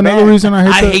you know what? Another reason I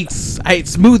hate I hate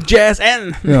smooth jazz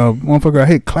and motherfucker. I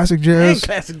hate classic jazz.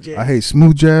 I hate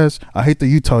smooth jazz. I hate the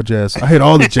Utah Jazz. I hate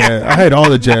all the jazz. I hate all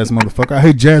the jazz, motherfucker. I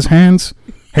hate jazz hands.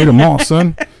 Hate them all,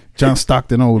 son. John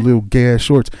Stockton, little gay ass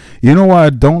shorts. You know why I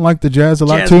don't like the Jazz a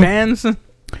lot too? Bands?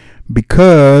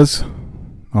 Because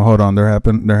hold on, they're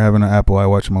having an Apple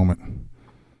iWatch moment.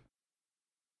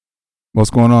 What's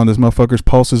going on? This motherfucker's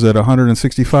pulse is at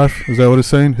 165. Is that what it's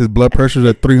saying? His blood pressure's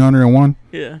at 301.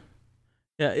 Yeah.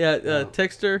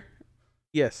 Texter.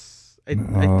 Yes, I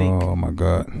think. Oh my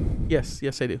God. Yes,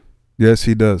 I do. Yes,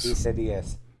 he does. He said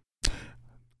yes.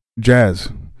 Jazz.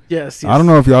 Yes. I don't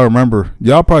know if y'all remember.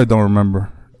 Y'all probably don't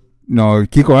remember. No,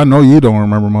 Kiko, I know you don't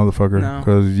remember, motherfucker,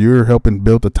 because you're helping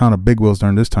build a ton of big wheels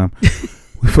during this time.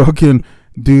 We fucking,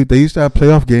 dude, they used to have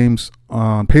playoff games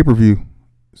on pay-per-view.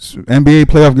 NBA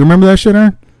playoff. You remember that shit,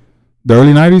 Aaron? The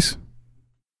early 90s?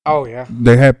 Oh, yeah.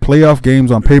 They had playoff games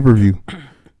on pay-per-view.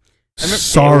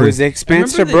 Sorry. It was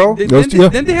expensive, bro.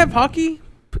 Didn't they have hockey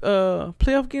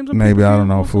playoff games on Maybe, pay-per-view? I don't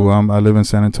know, fool. I live in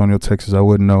San Antonio, Texas. I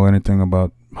wouldn't know anything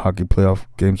about hockey playoff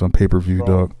games on pay-per-view,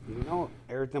 dog. You know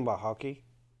everything about hockey?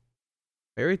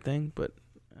 Everything, but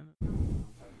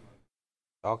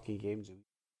hockey games.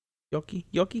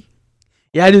 Yoki.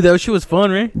 Yeah, dude, that shit was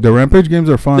fun, right? The Rampage games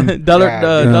are fun.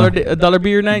 dollar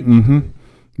beer night. Mm-hmm.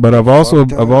 But I've also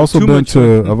been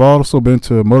to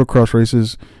motocross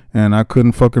races, and I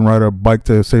couldn't fucking ride a bike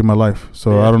to save my life.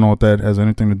 So I don't know what that has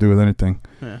anything to do with anything.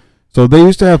 Yeah. So they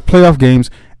used to have playoff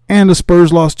games, and the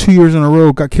Spurs lost 2 years in a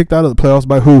row. Got kicked out of the playoffs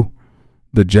by who?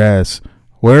 The Jazz.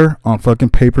 Where? On fucking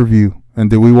pay-per-view. And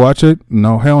did we watch it?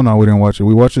 No, hell no, we didn't watch it.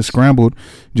 We watched it scrambled,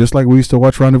 just like we used to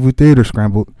watch Rendezvous Theater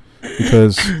scrambled,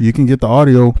 because you can get the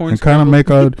audio and kind of make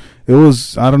out. It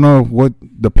was, I don't know what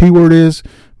the P word is,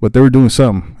 but they were doing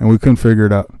something, and we couldn't figure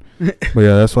it out. But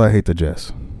yeah, that's why I hate the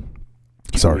Jazz.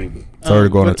 Sorry to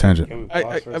go on a tangent.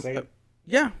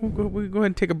 Yeah, we'll go ahead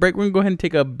and take a break. We're going to go ahead and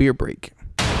take a beer break.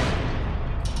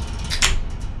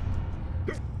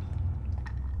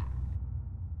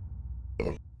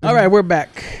 All right, we're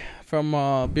back from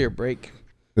beer break.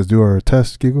 Let's do our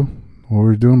test, Kiko. What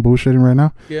we're doing, bullshitting right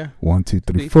now. Yeah. 1, 2,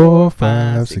 3, 4,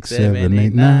 5, 6, 7,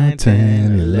 8, 9,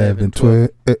 10, 11, 12.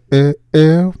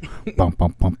 Bum, bum,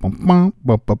 bum, bum, bum,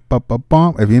 bum, bum, bum, bum,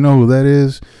 bum. If you know who that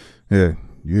is, yeah,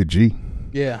 you're a G.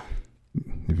 Yeah.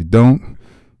 If you don't,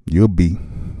 you'll be.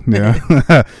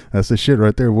 Yeah, that's the shit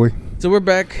right there, boy. So we're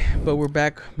back, but we're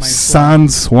back.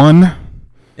 Sans one.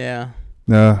 Yeah.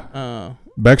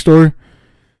 Backstory.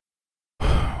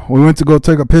 We went to go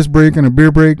take a piss break and a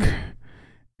beer break,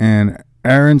 and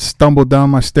Aaron stumbled down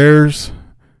my stairs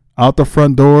out the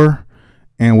front door,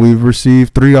 and we've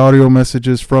received 3 audio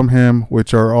messages from him,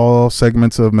 which are all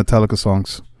segments of Metallica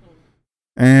songs.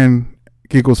 And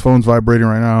Kiko's phone's vibrating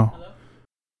right now.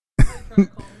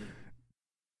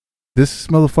 This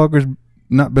motherfucker's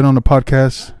not been on the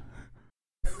podcast.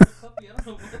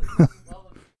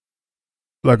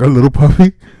 Like a little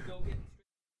puppy?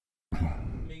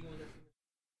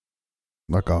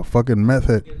 Like a fucking meth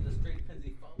head.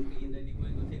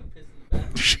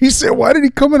 She said, why did he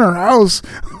come in our house?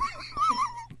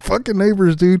 Fucking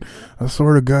neighbors, dude. I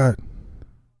swear to God.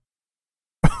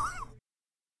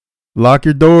 Lock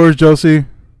your doors, Josie.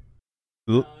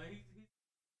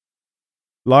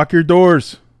 Lock your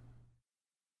doors.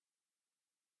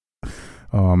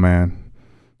 Oh, man.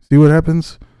 See what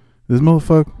happens? This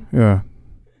motherfucker? Yeah.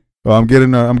 Oh, I'm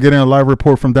getting a live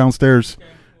report from downstairs.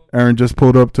 Aaron just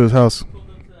pulled up to his house.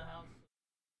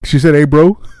 She said, hey,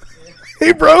 bro.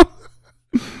 Hey, bro.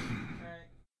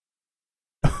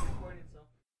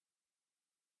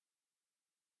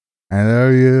 I know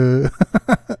you.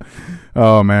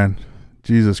 Oh, man.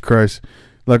 Jesus Christ.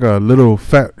 Like a little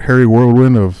fat, hairy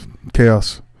whirlwind of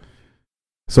chaos.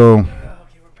 So,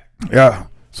 yeah.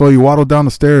 So you waddle down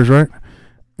the stairs, right?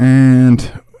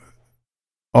 And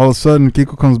all of a sudden,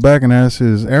 Kiko comes back and asks,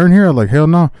 is Aaron here? I'm like, hell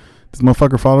no. This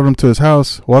motherfucker followed him to his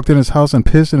house, walked in his house and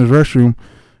pissed in his restroom,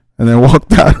 and then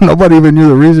walked out. Nobody even knew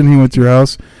the reason he went to your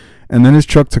house. And then his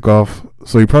truck took off.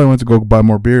 So he probably went to go buy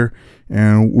more beer.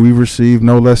 And we received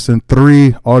no less than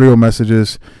 3 audio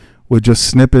messages with just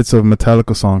snippets of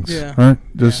Metallica songs. Yeah. Right?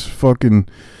 Just fucking.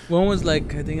 One was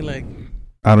like, I think like.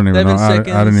 I don't even know.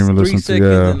 Seconds, I didn't even listen to it.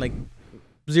 Yeah. And like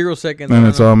 0 seconds. And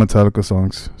it's all Metallica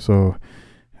songs. So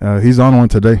he's on one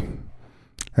today.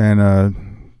 And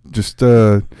just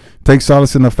take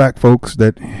solace in the fact, folks,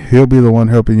 that he'll be the one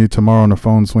helping you tomorrow on the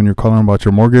phones when you're calling about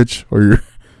your mortgage or your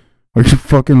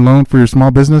fucking loan for your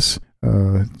small business.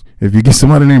 If you get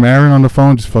somebody named Aaron on the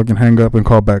phone, just fucking hang up and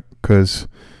call back because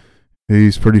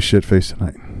he's pretty shit-faced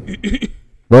tonight.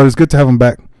 But it's good to have him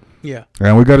back. Yeah.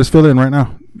 And we got his fill-in right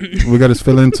now. We got his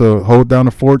fill-in to hold down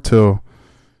the fort till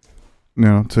he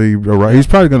arrives. He's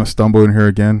probably going to stumble in here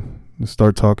again and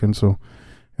start talking. So,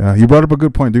 yeah, you brought up a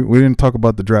good point, dude. We didn't talk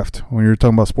about the draft when you were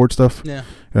talking about sports stuff. Yeah.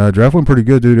 Draft went pretty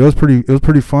good, dude. It was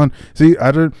pretty fun. See,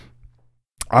 I don't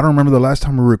remember the last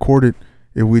time we recorded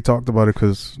if we talked about it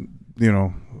because,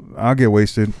 I'll get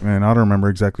wasted, and I don't remember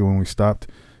exactly when we stopped.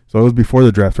 So it was before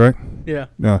the draft, right? Yeah.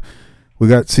 We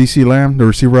got CeCe Lamb, the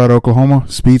receiver out of Oklahoma.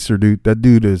 Speedster, dude. That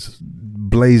dude is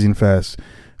blazing fast.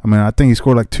 I mean, I think he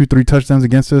scored like 2-3 touchdowns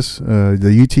against us,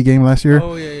 the UT game last year.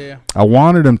 Oh, yeah. I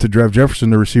wanted him to draft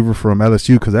Jefferson, the receiver from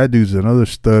LSU, because that dude's another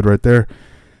stud right there.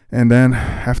 And then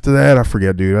after that, I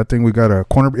forget, dude. I think we got a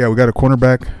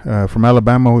cornerback from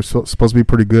Alabama who's supposed to be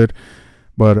pretty good.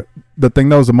 But the thing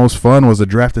that was the most fun was the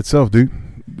draft itself, dude.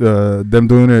 Them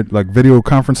doing it like video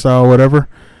conference style or whatever.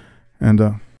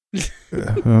 And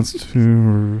that's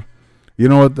too. You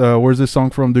know what? Where's this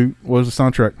song from, dude? What's the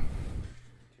soundtrack?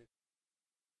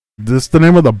 This the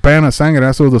name of the band that sang it.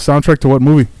 That's the soundtrack to what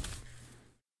movie?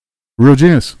 Real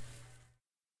Genius.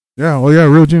 Yeah. Oh yeah,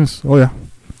 Real Genius. Oh yeah.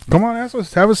 Come on,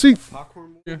 assholes. Have a seat.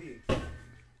 Popcorn movie.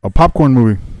 A popcorn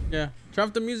movie. Yeah.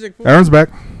 Drop the music. Fool. Aaron's back.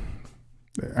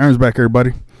 Aaron's back,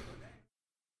 everybody.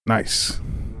 Nice.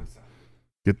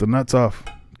 Get the nuts off.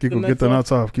 Kiko, get the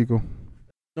nuts off, Kiko.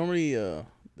 Normally, the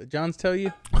Johns tell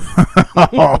you.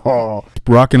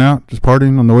 Rocking out, just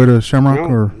partying on the way to Shamrock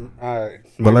or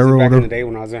Valero. Back in the day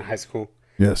when I was in high school.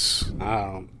 Yes.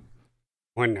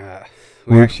 When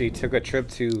we actually took a trip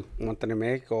to Monterrey,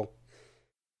 Mexico.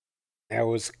 That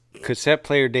was cassette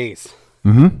player days.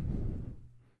 Mm-hmm.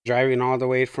 Driving all the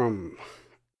way from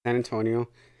San Antonio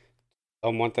to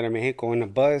Monterrey, Mexico in a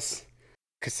bus.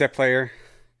 Cassette player.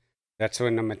 That's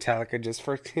when the Metallica just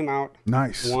first came out.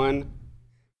 Nice. One.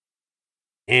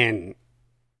 And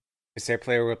cassette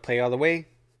player would play all the way.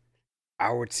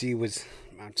 I would see was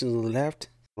mounted to the left.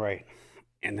 Right.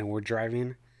 And then we're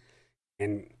driving.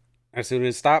 And as soon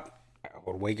as it stopped, I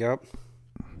would wake up,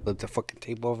 flip the fucking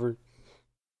tape over,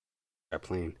 start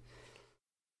playing.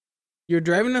 You're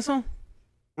driving that song?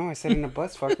 No, I said in the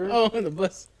bus, fucker. Oh, in the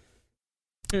bus.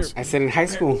 Here. I said in high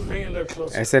school. Bring it a little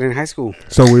closer. I said in high school.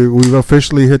 So we've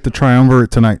officially hit the triumvirate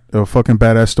tonight of fucking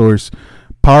badass stories.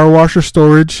 Power washer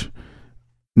storage,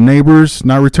 neighbors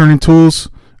not returning tools,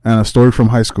 and a story from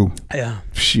high school. Yeah.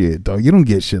 Shit, dog. You don't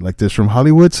get shit like this from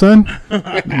Hollywood, son.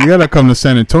 You gotta come to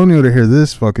San Antonio to hear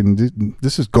this fucking...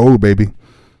 This is gold, baby.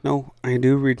 No, I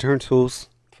do return tools,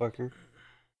 fucker.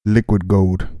 Liquid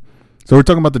gold. So we're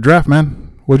talking about the draft,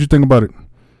 man. What'd you think about it?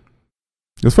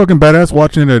 It's fucking badass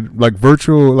watching it like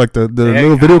virtual, like the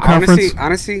little video conference.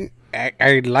 Honestly,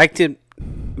 I liked it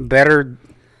better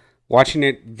watching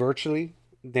it virtually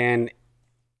than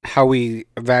how we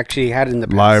have actually had it in the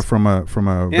past. Live from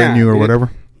a venue or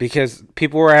whatever. Because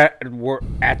people were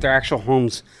at their actual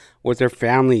homes with their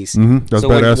families. Mm-hmm. That's so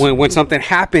badass. when something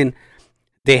happened,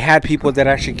 they had people that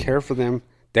actually care for them.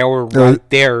 They were right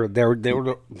there. They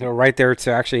were right there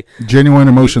to actually genuine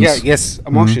emotions. Yeah, yes,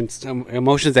 emotions,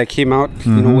 emotions that came out.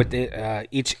 You know, with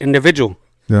each individual.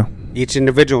 Yeah, each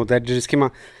individual that just came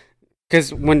out.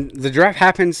 Because when the draft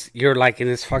happens, you're like in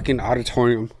this fucking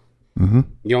auditorium. Mm-hmm.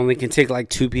 You only can take like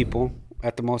 2 people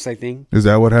at the most, I think. Is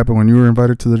that what happened when you were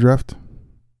invited to the draft?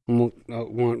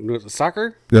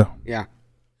 Soccer? Yeah. Yeah.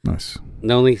 Nice.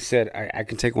 They only said I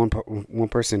can take one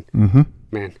person. Mm-hmm.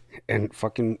 Man, and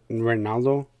fucking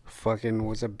Ronaldo fucking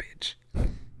was a bitch.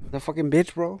 The fucking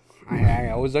bitch, bro.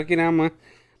 I was looking at him.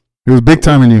 He was big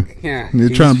timing you. Yeah. You're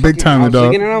trying to big time the dog. I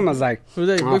was looking at him. I was like, Who's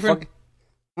that, your boyfriend?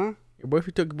 Huh? Your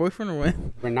boyfriend took your boyfriend or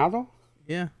what? Ronaldo?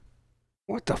 Yeah.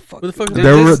 What the fuck? Who the fuck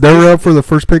is They were up for the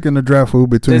first pick in the draft,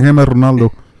 between him and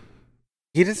Ronaldo.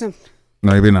 He doesn't.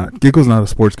 No, maybe not. Kiko's not a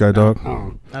sports guy, dog.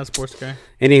 Oh. Not a sports guy.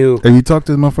 Anywho. If you talk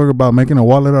to this motherfucker about making a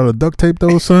wallet out of duct tape,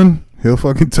 though, son, he'll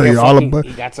fucking tell you all about.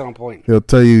 He got it on point. He'll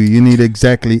tell you need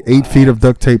exactly 8 feet of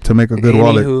duct tape to make a good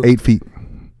wallet. 8 feet.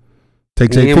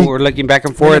 Takes 8 feet. We're looking back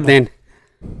and forth, then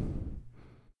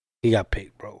he got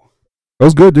picked, bro. That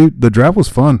was good, dude. The draft was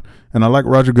fun. And I like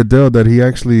Roger Goodell that he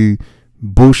actually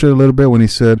bullshit a little bit when he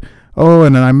said, oh,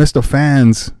 and then I missed the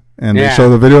fans. And they show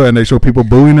the video and they show people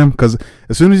booing him. Because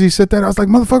as soon as he said that, I was like,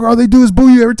 motherfucker, all they do is boo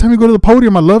you every time you go to the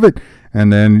podium. I love it.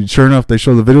 And then sure enough, they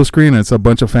show the video screen and it's a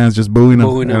bunch of fans just booing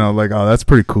him. And I was like, oh, that's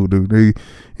pretty cool, dude. He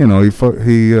you know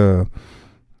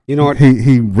what?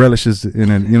 He relishes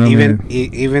in it. You know what I mean?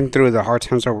 Even through the hard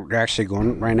times that we're actually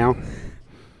going right now.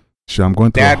 Shit, I'm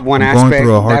going through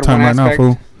a hard time right now,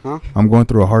 fool. Huh? I'm going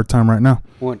through a hard time right now.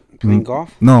 What? Playing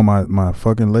golf? No, my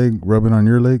fucking leg rubbing on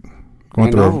your leg. I'm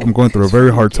going through a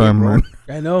very hard time, man.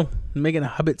 I know. I'm making a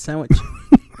Hobbit sandwich.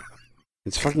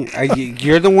 It's fucking.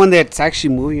 You're the one that's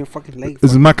actually moving your fucking leg.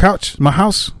 This is my couch, my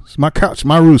house. It's my couch,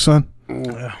 my roof, son.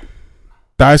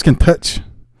 Thighs can touch.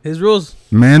 His rules.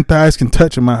 Man thighs can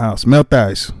touch in my house. Male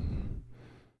thighs.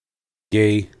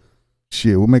 Gay.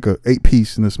 Shit, we'll make a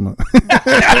 8-piece in this month.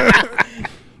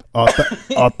 all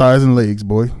thighs and legs,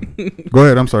 boy. Go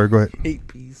ahead. I'm sorry. Go ahead.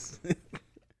 8-piece.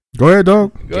 Go ahead,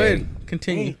 dog. Go ahead.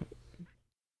 Continue.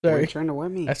 Sorry. Why are you trying to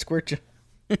wet me? I squirt you.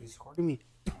 You squirted me.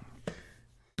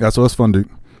 That's what's fun, dude.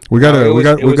 We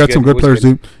got some good players,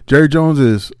 dude. Jerry Jones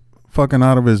is fucking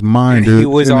out of his mind, dude. He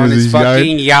was on his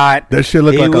fucking yacht. That shit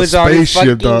looked like a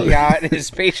spaceship, dog. His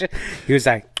spaceship. He was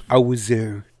like, I was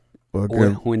there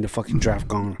when the fucking draft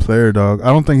gone. Player, dog. I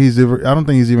don't think he's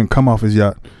even come off his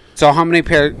yacht. So how many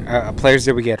players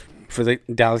did we get for the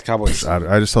Dallas Cowboys?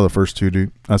 I just saw the first 2,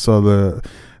 dude. I saw the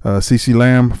CeeCee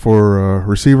Lamb for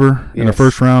receiver in the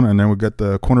first round, and then we got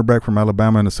the cornerback from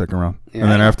Alabama in the second round. Yeah.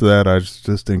 And then after that, I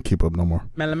just didn't keep up no more.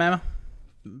 Alabama.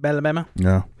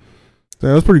 Yeah,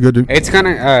 that was pretty good, dude. It's kind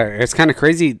of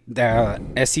crazy. The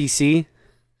SEC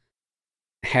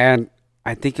had,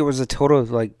 I think it was a total of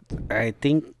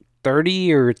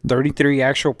 30 or 33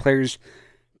 actual players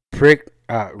picked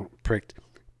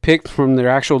from their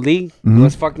actual league. Mm-hmm. It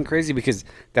was fucking crazy because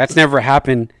that's never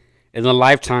happened in the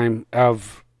lifetime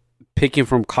of picking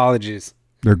from colleges.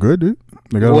 They're good, dude.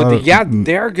 They got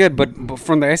they are good, but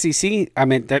from the SEC, I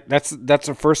mean that's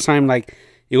the first time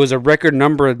it was a record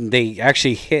number they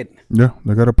actually hit. Yeah,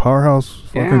 they got a powerhouse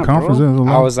fucking conference.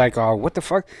 I was like, oh, what the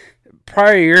fuck?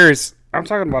 Prior years, I'm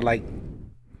talking about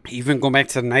even going back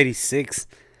to '96,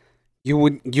 you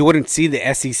wouldn't see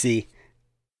the SEC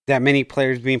that many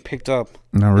players being picked up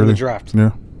in the draft.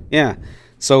 Yeah.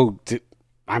 So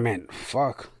I mean,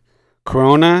 fuck.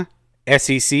 Corona,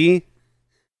 SEC.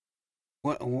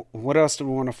 What else do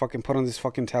we want to fucking put on this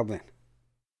fucking tablet?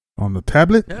 On the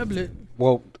tablet?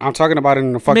 Well, I'm talking about it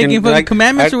in the fucking... Making fucking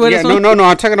commandments or what? Yeah, no.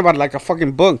 I'm talking about a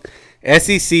fucking book.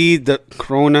 SEC, the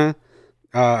Corona,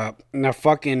 the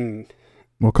fucking...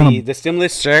 the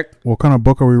stimulus check. What kind of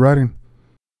book are we writing?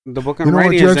 The book I'm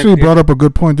writing is... You actually brought up a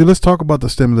good point. Dude, let's talk about the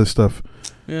stimulus stuff.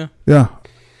 Yeah. Yeah.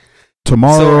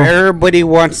 tomorrow. So everybody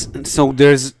wants. So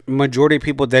there's majority of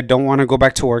people that don't want to go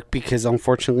back to work because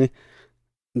unfortunately,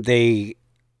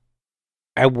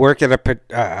 I work at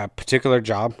a particular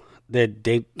job that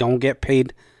they don't get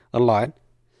paid a lot.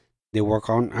 They work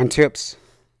on tips.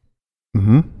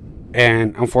 Mm-hmm.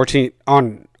 And unfortunately,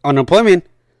 on unemployment,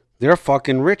 they're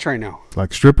fucking rich right now.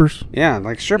 Like strippers. Yeah,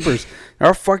 like strippers.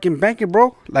 They're fucking banking,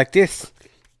 bro. Like this.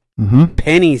 Mm-hmm.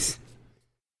 Pennies.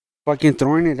 Fucking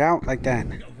throwing it out like that.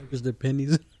 Because they're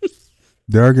pennies.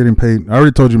 They are getting paid. I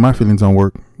already told you my feelings on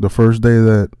work. The first day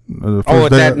that.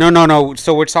 No.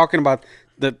 So we're talking about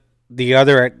the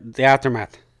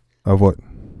aftermath. Of what?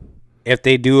 If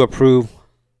they do approve.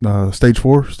 Stage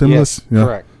 4 stimulus? Yes,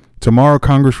 correct. Tomorrow,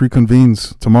 Congress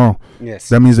reconvenes. Tomorrow. Yes.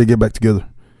 That means they get back together.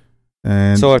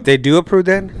 And so if they do approve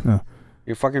that, yeah.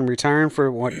 You're fucking retiring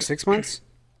for what, 6 months?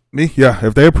 Me? Yeah.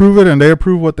 If they approve it and they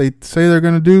approve what they say they're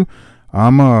gonna do,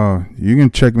 you can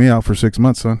check me out for 6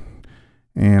 months, son.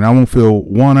 And I won't feel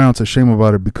 1 ounce of shame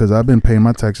about it because I've been paying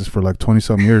my taxes for like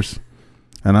 20-something years,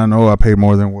 and I know I paid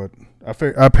more than what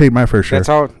I paid my fair share.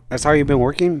 That's how you've been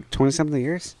working 20-something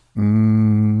years.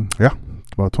 Yeah,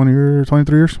 about 20 years,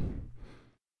 23 years,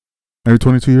 maybe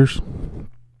 22 years.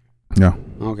 Yeah.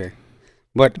 Okay.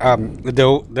 But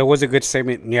there was a good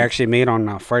statement you actually made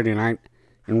on Friday night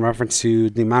in reference to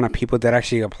the amount of people that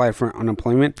actually applied for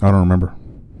unemployment. I don't remember.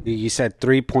 You said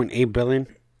 3.8 billion.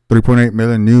 3.8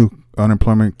 million new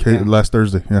unemployment last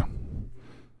Thursday. Yeah.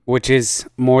 Which is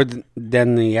more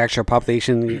than the actual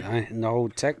population in the whole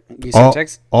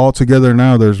Texas. All together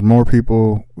now, there's more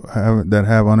people that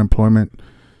have unemployment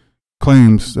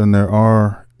claims than there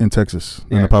are in Texas,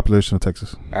 in the population of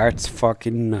Texas. That's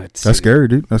fucking nuts. That's scary,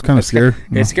 dude. That's kind of scary.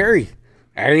 It's scary.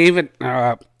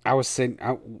 I was sitting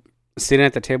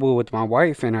at the table with my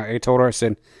wife, and I told her, I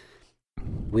said,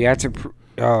 we had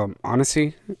to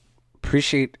honestly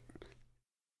appreciate.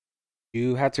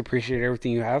 You have to appreciate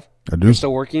everything you have. I do. You're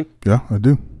still working. Yeah, I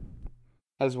do.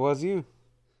 As well as you.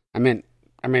 I meant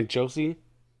Josie.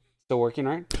 Still working,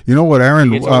 right? You know what,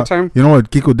 Aaron? You know what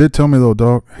Kiko did tell me though,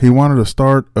 dog. He wanted to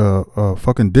start a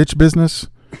fucking ditch business,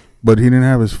 but he didn't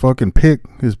have his fucking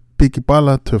his piqui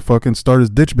pala to fucking start his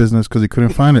ditch business because he couldn't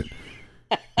find it.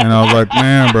 And I was like,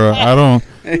 man, bro, I don't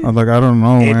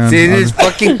know, man. It's in his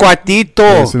fucking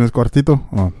cuartito. It's in his cuartito.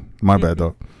 Oh, my bad,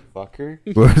 dog. Fucker.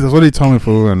 But that's what he told me,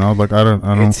 fool. And I was like, I don't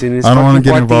want to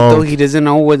get cuartito. involved. He doesn't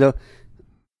know where the.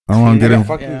 I don't want to get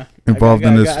involved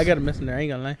in this. I got a mess in there. I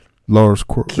ain't gonna lie. Lowers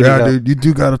court. Yeah, dude, you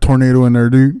do got a tornado in there,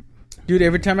 dude. Dude,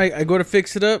 every time I go to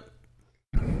fix it up,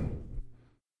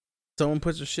 someone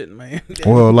puts their shit in my hand.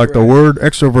 Well, like the word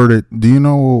extroverted. Do you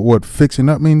know what fixing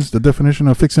up means? The definition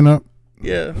of fixing up?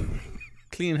 Yeah.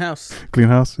 Clean house. Clean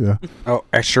house, yeah. Oh,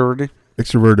 extroverted?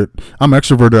 Extroverted. I'm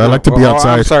extroverted. I like to be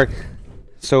outside. I'm sorry.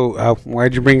 So,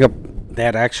 why'd you bring up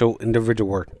that actual individual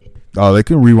word? Oh, they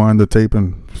can rewind the tape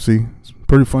and see. It's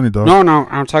pretty funny, dog. No.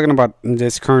 I'm talking about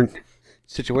this current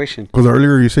situation. Because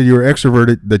earlier you said you were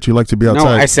extroverted, that you like to be outside.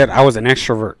 No, I said I was an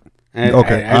extrovert.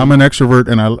 Okay, I'm an extrovert,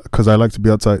 and because I like to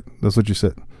be outside. That's what you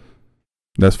said.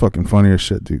 That's fucking funny as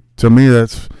shit, dude. To me,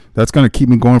 that's gonna keep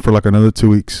me going for like another 2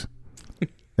 weeks.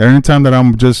 Anytime that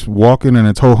I'm just walking and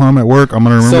it's ho hum at work, I'm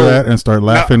gonna remember that and start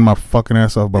laughing my fucking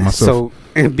ass off by myself.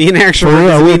 So being an extrovert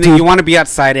doesn't mean that you want to be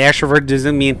outside. Extrovert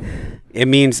doesn't mean it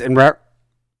means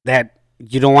that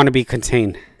you don't want to be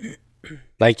contained.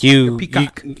 Like you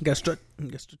got strut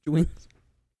your wings.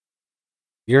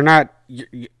 You're not.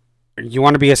 You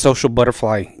want to be a social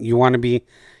butterfly. You want to be.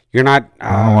 You're not.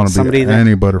 I don't want to be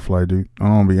any butterfly, dude. I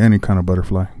don't want to be any kind of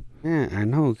butterfly. Yeah, I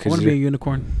know. I want to be a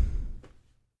unicorn.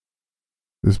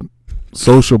 This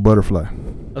social butterfly.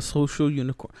 A social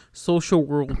unicorn. Social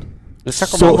world. Let's talk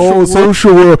about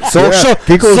social world. Social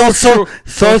world.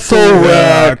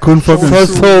 I couldn't fucking.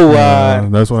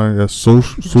 That's why. That's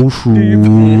social.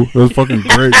 That's fucking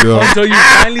great, yo. Until you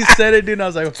finally said it, dude. I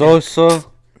was like, okay.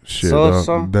 Shit,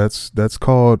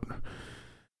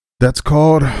 that's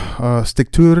called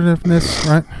stick to itiveness,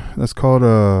 right? That's called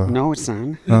no, it's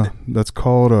not. That's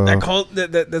called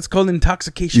that's called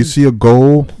intoxication. You see a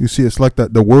goal. You see, it's like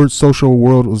that. The word social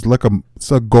world was like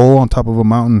it's a goal on top of a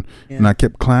mountain, and I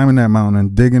kept climbing that mountain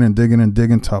and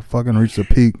digging till I fucking reached the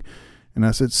peak. And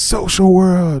I said, social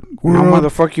world. No,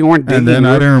 motherfucker, you weren't digging. And then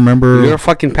I didn't remember. You were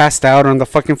fucking passed out on the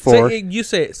fucking floor. You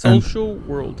say it. Social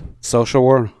world. Social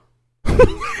world.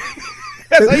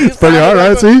 It's pretty hard,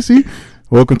 right? See?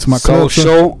 Welcome to my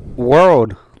social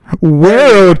world.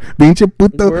 Pinche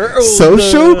puto.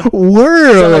 Social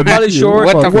world. What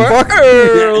the fuck?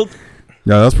 World.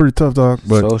 Yeah, that's pretty tough, dog.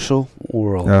 But social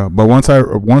world. Yeah, but once I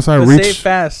reach. Say it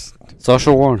fast.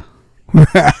 Social world.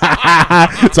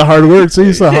 It's a hard word. See,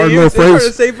 it's a hard little It's hard to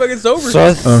phrase. say fucking sober.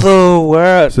 Social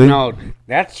world. See? No,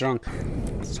 that's wrong.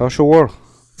 Social world.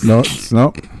 No.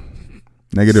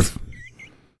 Negative.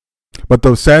 But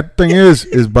the sad thing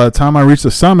is by the time I reached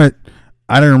the summit,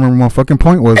 I didn't remember what my fucking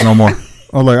point was no more.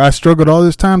 I was like, I struggled all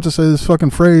this time to say this fucking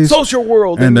phrase. Social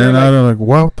world. And then I was like,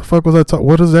 what the fuck was I talking?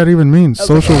 What does that even mean?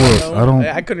 Social world.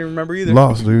 I couldn't even remember either.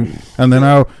 Lost, dude. And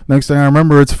then next thing I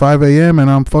remember, it's 5 a.m. and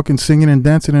I'm fucking singing and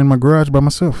dancing in my garage by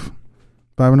myself.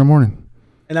 5 in the morning.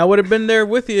 And I would have been there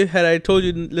with you had I told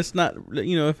you, let's not,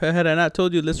 had I not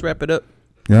told you, let's wrap it up.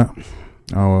 Yeah.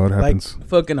 Oh, well, it happens. Like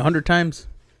fucking 100 times.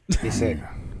 He said,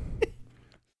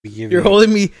 You're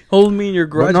holding me in your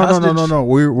garage hostage. No.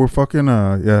 We're fucking,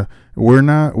 yeah. We're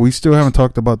not, we still haven't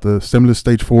talked about the stimulus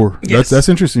stage 4. Yes. That's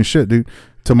interesting shit, dude.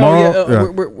 Tomorrow. Yeah.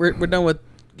 We're done with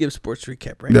Give Sports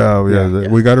Recap, right? Yeah.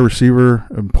 We got a receiver.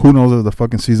 Who knows if the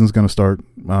fucking season's going to start?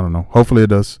 I don't know. Hopefully it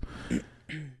does.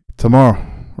 Tomorrow,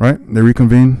 right? They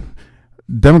reconvene.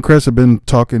 Democrats have been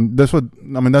talking. That's what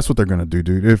they're going to do,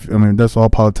 dude. That's all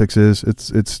politics is.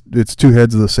 It's two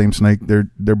heads of the same snake. They're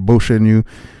bullshitting you.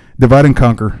 Divide and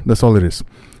conquer. That's all it is.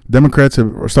 Democrats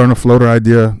are starting to float an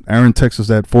idea. Aaron texts us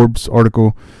that Forbes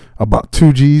article about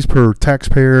 2 G's per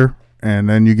taxpayer, and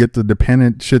then you get the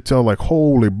dependent shit tell like,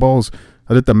 holy balls.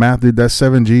 I did the math, dude. That's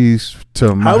 7 G's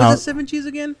to my house. How is it 7 G's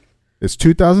again? It's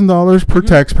 $2,000 per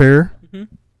taxpayer.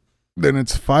 Mm-hmm. Then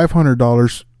it's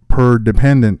 $500 per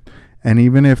dependent, and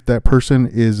even if that person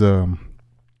is is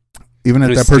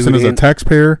a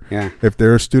taxpayer, if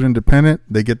they're a student dependent,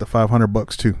 they get the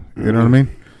 $500 too. You know what I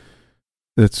mean?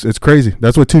 It's crazy.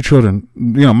 That's what 2 children.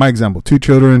 My example: 2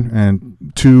 children and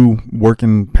 2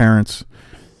 working parents.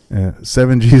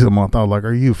 7 G's a month. I was like,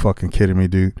 are you fucking kidding me,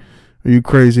 dude? Are you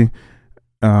crazy?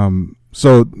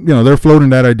 So they're floating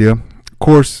that idea. Of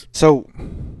course. So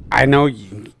I know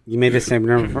you made the same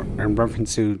in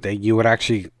reference to that you would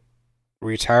actually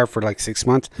retire for like 6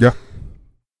 months. Yeah.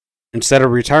 Instead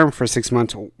of retiring for 6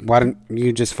 months, why don't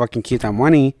you just fucking keep that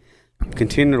money,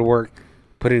 continue to work,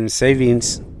 put it in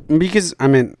savings? Because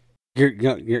you're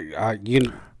doing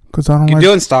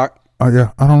stock.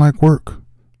 Yeah, I don't like work,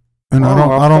 and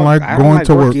I don't like going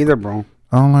to work either, bro.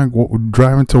 I don't like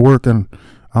driving to work, and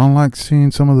I don't like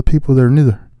seeing some of the people there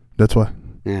neither. That's why.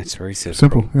 Yeah, it's racist.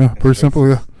 Simple, bro. yeah, pretty simple,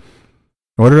 yeah.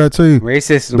 What did I tell you?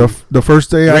 Racism. The first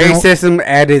day, racism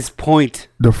at its point.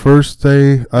 The first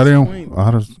day, I didn't.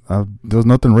 There's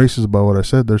nothing racist about what I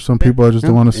said. There's some people I just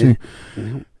don't want to see.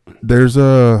 There's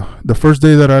the first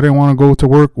day that I didn't want to go to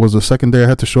work was the second day I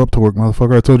had to show up to work,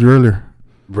 motherfucker. I told you earlier.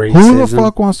 Racism. Who the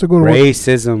fuck wants to go to work?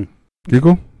 Racism.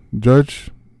 Kiko?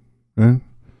 Judge? Yeah.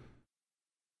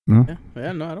 No?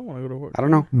 Yeah, no, I don't want to go to work. I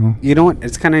don't know. No. You know what?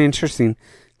 It's kind of interesting.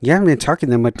 You haven't been talking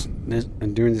that much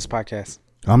during this podcast.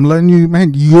 I'm letting you,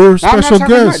 man. You're a special I'm not talking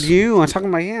guest. about you. I'm talking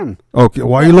about him. Okay,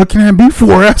 why are you looking at me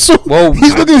for, asshole? Whoa,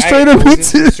 he's looking straight at me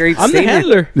too. I'm the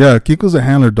handler. Yeah, Kiko's a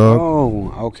handler, dog.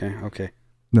 Oh, okay.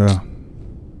 Yeah.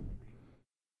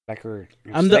 Like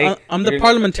I'm the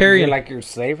parliamentarian. You're like your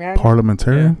slave handler?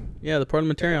 Parliamentarian? Yeah, the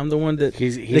parliamentarian. I'm the one that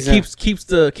he's keeps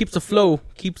the flow,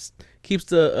 keeps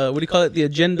the what do you call it? The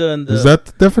agenda and the. Is that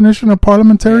the definition of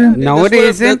parliamentarian? Yeah, no, it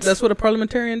isn't. That's what a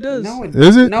parliamentarian does. No,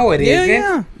 is it? No, it isn't.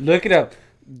 Yeah. Look it up.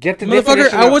 Get the motherfucker.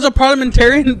 definition. I was a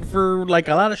parliamentarian for like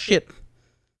a lot of shit.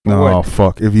 No,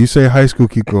 fuck. If you say high school,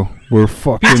 Kiko, we're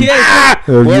fucking.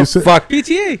 PTA. Fuck.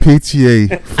 PTA.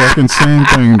 PTA. Fucking same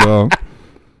thing, dog.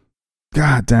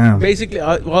 God damn. Basically,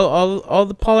 all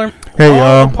the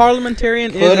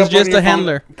parliamentarian is just a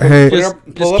handler. Hey, just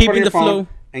keeping the flow.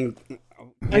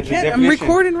 I can't. I'm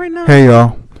recording right now. Hey,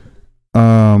 y'all.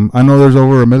 I know there's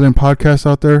over 1 million podcasts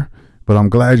out there, but I'm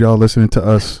glad y'all listening to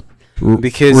us.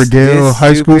 Because regale this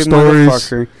high school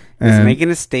stories is and making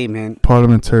a statement.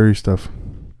 Parliamentary stuff.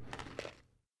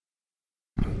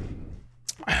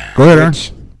 Go ahead, Aaron.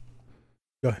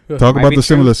 Go. Talk about the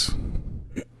stimulus.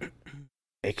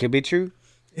 It could be true.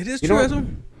 It is true.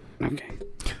 Okay.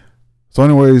 So,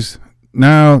 anyways,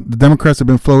 now the Democrats have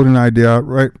been floating the idea out,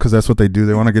 right? Because that's what they do.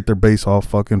 They want to get their base all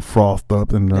fucking frothed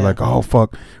up, and they're like, "Oh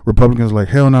fuck." Republicans are like,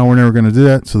 "Hell no, we're never going to do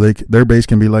that." So their base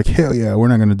can be like, "Hell yeah, we're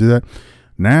not going to do that."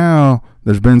 Now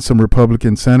there's been some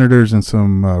Republican senators and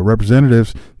some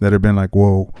representatives that have been like,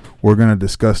 "Whoa, we're going to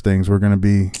discuss things. We're going to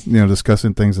be,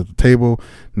 discussing things at the table."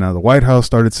 Now the White House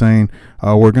started saying,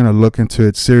 "We're going to look into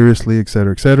it seriously, et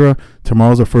cetera, et cetera."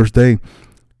 Tomorrow's the first day.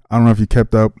 I don't know if you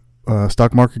kept up.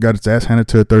 Stock market got its ass handed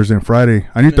to it Thursday and Friday.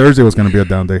 I knew Thursday was going to be a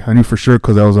down day. I knew for sure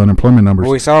because that was unemployment numbers.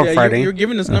 Well, we saw on Friday. You were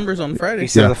giving us numbers on Friday. We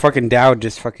saw the fucking Dow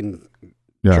just fucking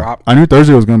drop. I knew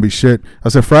Thursday was going to be shit. I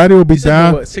said Friday will be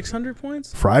down. What, 600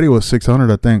 points? Friday was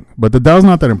 600, I think. But the Dow's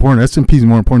not that important. S&P is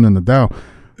more important than the Dow.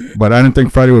 But I didn't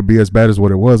think Friday would be as bad as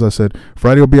what it was. I said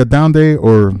Friday will be a down day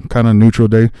or kind of neutral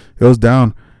day. It was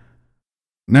down.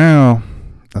 Now,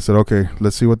 I said, okay,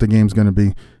 let's see what the game's going to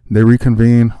be. They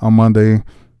reconvene on Monday.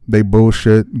 They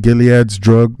bullshit. Gilead's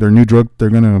drug, their new drug, they're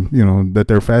going to, that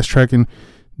they're fast tracking.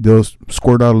 They'll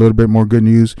squirt out a little bit more good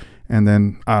news. And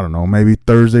then, I don't know, maybe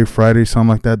Thursday, Friday, something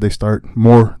like that, they start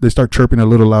chirping a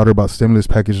little louder about stimulus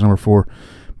package number 4.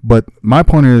 But my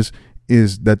point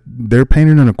is that they're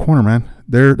painted in a corner, man.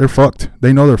 They're fucked.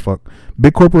 They know they're fucked.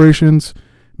 Big corporations,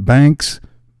 banks,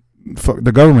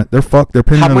 the government, they're fucked. They're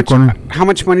painted in a corner. How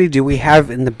much money do we have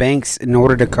in the banks in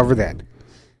order to cover that?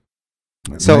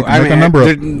 So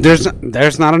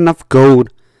there's not enough gold.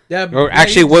 Yeah, or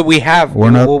actually, what we have,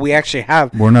 we're not on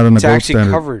the gold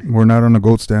standard. Cover. We're not on the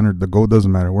gold standard. The gold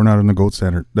doesn't matter. We're not on the gold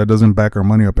standard. That doesn't back our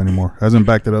money up anymore. Hasn't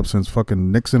backed it up since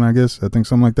fucking Nixon, I guess. I think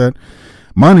something like that.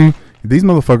 Money. These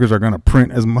motherfuckers are gonna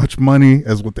print as much money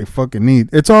as what they fucking need.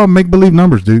 It's all make believe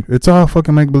numbers, dude. It's all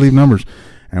fucking make believe numbers.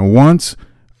 And once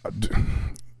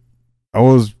I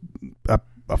was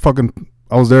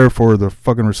there for the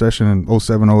fucking recession in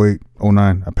 07, 08,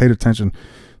 09. I paid attention.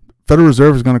 Federal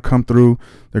Reserve is going to come through.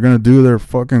 They're going to do their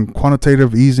fucking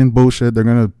quantitative easing bullshit. They're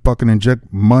going to fucking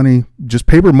inject money, just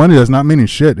paper money that's not meaning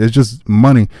shit. It's just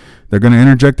money. They're going to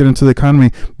interject it into the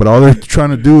economy. But all they're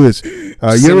trying to do is,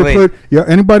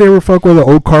 anybody ever fuck with an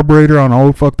old carburetor on an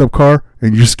old fucked up car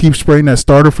and you just keep spraying that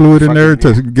starter fluid in there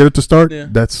to get it to start? Yeah.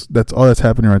 That's all that's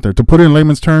happening right there. To put it in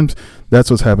layman's terms, that's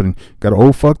what's happening. Got an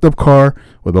old fucked up car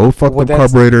with an old fucked up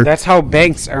carburetor. That's how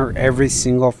banks are every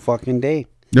single fucking day.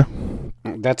 Yeah.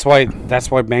 That's why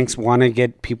banks want to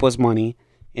get people's money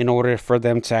in order for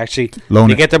them to actually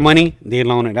get their money. They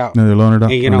loan it out. Yeah, they loan it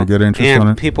out. And they get interest on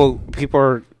it. People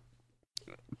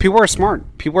are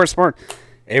smart. People are smart.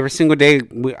 Every single day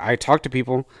I talk to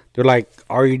people. They're like,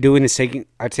 "All you're doing is taking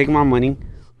my money,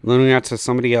 loaning it out to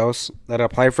somebody else that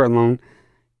applied for a loan,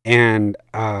 and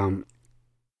how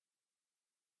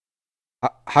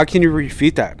can you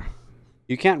refute that?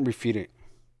 You can't refute it.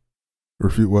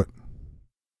 Refute what?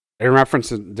 In reference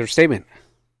to their statement.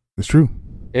 It's true.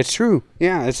 It's true.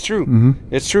 Yeah, it's true. Mm-hmm.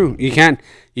 It's true. You can't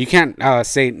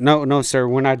say no, sir.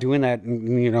 We're not doing that.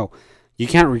 You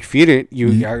can't refute it.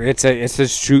 It's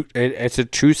a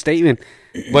true statement.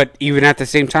 But even at the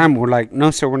same time, we're like,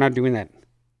 no, sir, we're not doing that.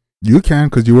 You can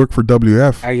because you work for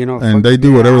WF, and they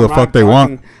do whatever the fuck they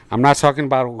want. I'm not talking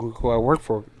about who I work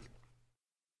for.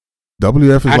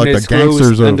 WF is like the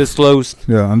gangsters of undisclosed.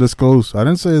 Yeah, undisclosed. I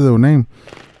didn't say their name.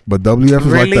 But WF is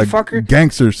really, like the fucker?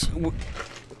 Gangsters.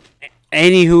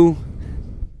 Anywho,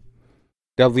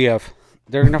 WF.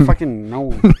 They're gonna fucking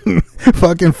know.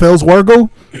 Fucking Fells Wargo?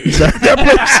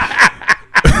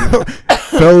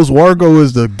 Fells Wargo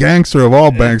is the gangster of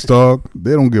all banks, dog.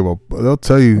 They don't give a... They'll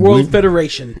tell you. World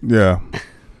Federation. Yeah.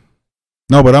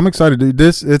 No, but I'm excited, dude.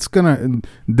 It's gonna...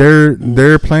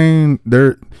 They're playing...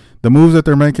 The moves that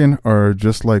they're making are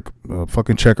just like a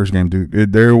fucking checkers game,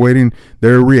 dude. They're waiting.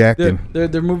 They're reacting.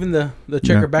 They're moving the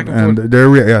checker back and forth.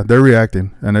 They're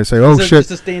reacting, and they say, "Oh shit!" Just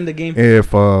to stay in the game. If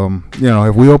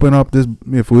if we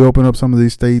open up some of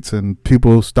these states and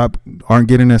people aren't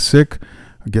getting as sick,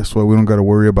 guess what? We don't got to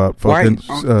worry about fucking.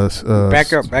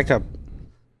 Back up.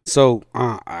 So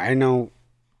I know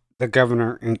the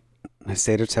governor in the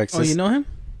state of Texas. Oh, you know him?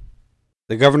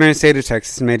 The governor in the state of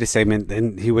Texas made a statement,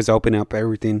 and he was opening up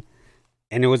everything.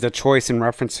 And it was a choice in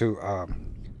reference to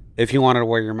if you wanted to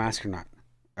wear your mask or not.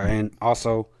 And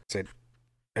also said,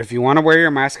 if you want to wear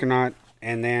your mask or not,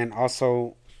 and then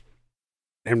also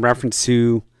in reference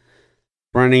to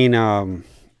running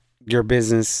your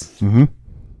business,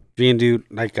 being do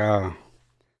like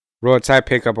roadside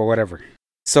pickup or whatever.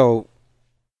 So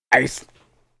I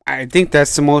think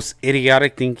that's the most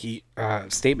idiotic thing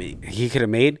statement he could have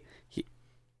made.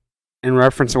 In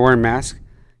reference to wearing mask,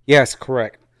 yes,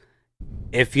 correct.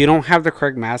 If you don't have the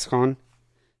correct mask on,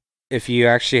 if you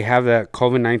actually have the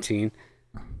COVID-19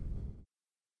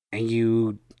 and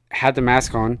you had the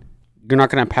mask on, you're not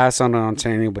going to pass on to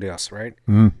anybody else, right?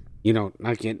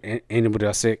 Not get anybody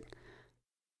else sick.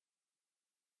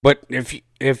 But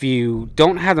if you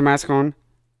don't have the mask on,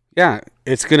 yeah,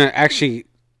 it's gonna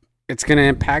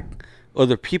impact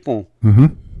other people,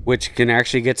 which can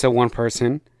actually get to one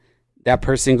person. That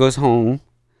person goes home,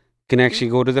 can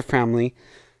actually go to the family,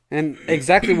 and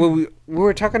exactly what we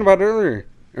were talking about earlier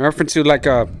in reference to like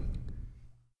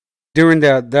during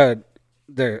the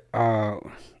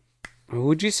what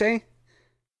would you say?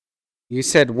 You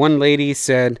said one lady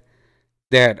said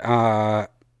that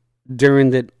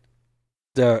during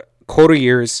the quarter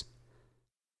years,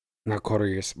 not quarter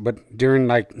years, but during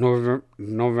like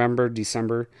November,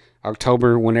 December,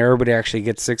 October, when everybody actually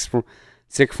gets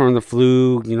sick from the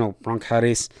flu,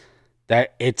 bronchitis,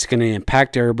 that it's gonna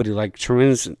impact everybody like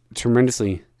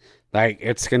tremendously. Like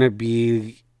it's gonna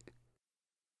be.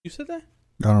 You said that?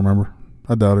 I don't remember.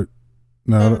 I doubt it.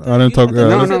 No, No, I didn't talk.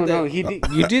 No.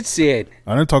 You did see it.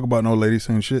 I didn't talk about no ladies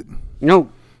saying shit. No.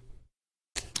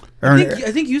 Aaron,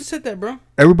 I think you said that, bro.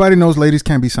 everybody knows ladies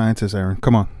can't be scientists. Aaron,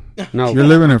 come on. No. You're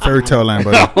living in fairy tale land,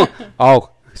 buddy. Oh,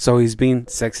 so he's being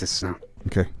sexist now.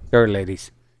 Okay. Sorry,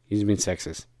 ladies. He's being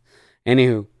sexist.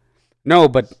 Anywho. No,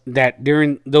 but that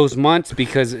during those months,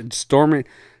 because it's storming.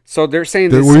 So they're saying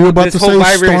this, Were you about this to whole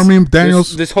say virus, Stormy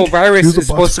Daniels? This whole virus He was is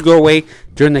about supposed to go away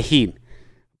during the heat.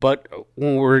 But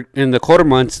when we're in the colder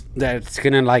months, that it's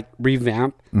going to like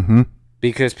revamp. Mm-hmm.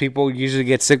 Because people usually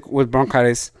get sick with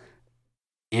bronchitis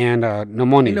and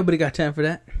pneumonia. Ain't nobody got time for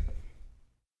that.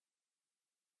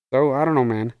 So, I don't know,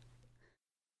 man.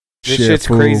 This Shit, shit's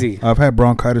fool. crazy. I've had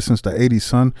bronchitis since the 80s,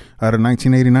 son. I had a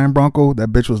 1989 Bronco. That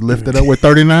bitch was lifted up with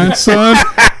 39, son.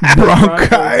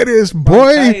 Bronchitis, boy.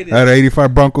 Bronchitis. I had an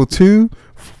 85 Bronco 2.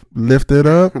 Lifted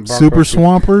up. Bronco Super 2.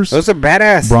 Swampers. Those are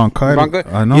badass. Bronchitis.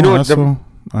 I know. You know what,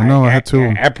 I had two of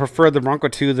them. I prefer the Bronco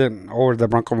 2 over the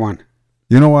Bronco 1.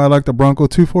 You know why I like the Bronco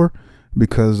 2 for?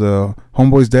 Because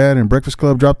Homeboy's dad in Breakfast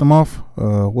Club dropped them off.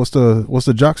 What's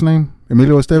the jock's name?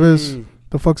 Emilio Estevez?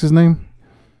 The fuck's his name?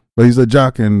 But he's a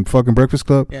jock in fucking Breakfast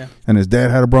Club. Yeah. And his dad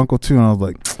had a Bronco 2, and I was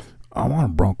like, I want a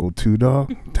Bronco 2,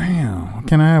 dog. Damn, why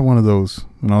can't I have one of those?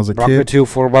 When I was a Bronco kid. 2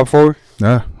 4x4?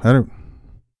 Yeah, had it.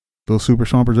 Those Super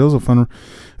Swampers. It was a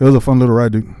fun little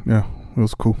ride, dude. Yeah, it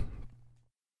was cool.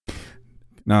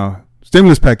 Now,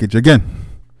 stimulus package again.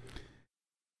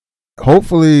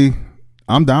 Hopefully,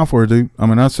 I'm down for it, dude. I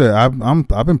mean, I said I've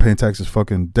been paying taxes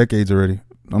fucking decades already.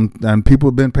 And people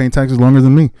have been paying taxes longer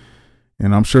than me,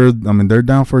 and I'm sure. I mean, they're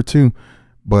down for it too.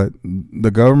 But the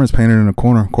government's painted in a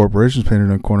corner. Corporations painted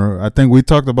in a corner. I think we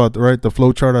talked about the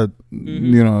flow chart.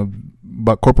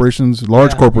 About corporations,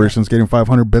 large corporations getting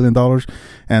 $500 billion,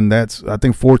 and that's I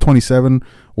think 427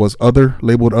 was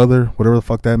labeled other, whatever the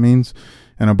fuck that means.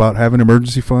 And about having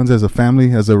emergency funds as a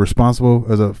family, as a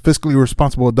fiscally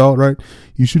responsible adult, right?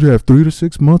 You should have 3 to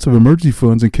 6 months of emergency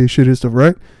funds in case shit hits stuff,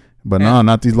 right? But no,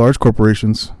 not these large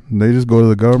corporations. They just go to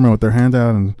the government with their hand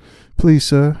out and, please,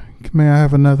 sir, may I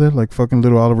have another? Like fucking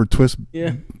little Oliver Twist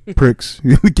pricks.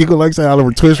 Kiko likes that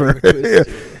Oliver Twist, right? Yeah.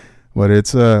 But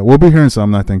it's we'll be hearing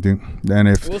something, I think, dude. And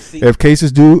if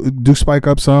cases do spike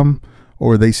up some,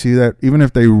 or they see that even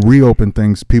if they reopen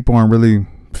things, people aren't really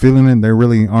feeling it, they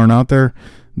really aren't out there,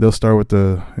 they'll start with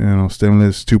the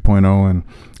stimulus 2.0, and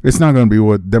it's not going to be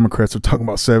what Democrats are talking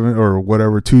about, 7 or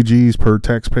whatever, 2 G's per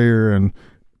taxpayer, and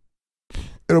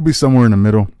it'll be somewhere in the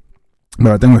middle.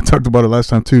 But I think we talked about it last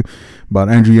time too, about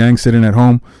Andrew Yang sitting at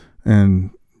home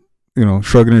and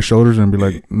shrugging his shoulders and be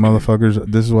like,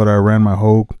 motherfuckers, this is what I ran my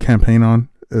whole campaign on,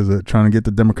 is trying to get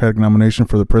the Democratic nomination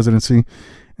for the presidency,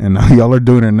 and now y'all are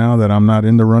doing it now that I'm not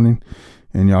in the running.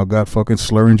 And y'all got fucking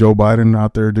slurring Joe Biden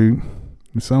out there, dude.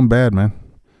 It's something bad, man.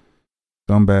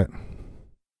 Something bad.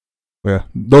 Yeah,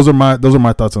 those are my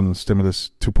thoughts on the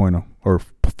stimulus 2.0 or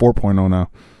 4.0 now.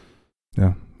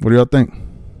 Yeah, what do y'all think?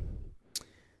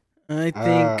 I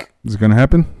think Is it gonna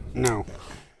happen? No.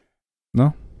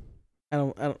 No. I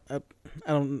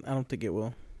don't think it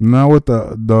will. Not with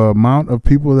the amount of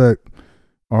people that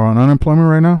are on unemployment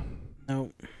right now.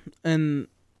 No, and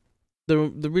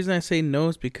the reason I say no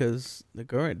is because the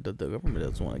government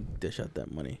doesn't want to dish out that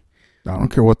money. I don't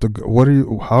care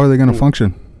how are they gonna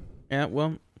function? Yeah,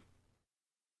 well,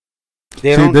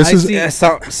 They See, don't. this I is-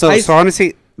 see, so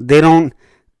honestly, they're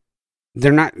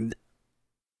not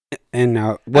in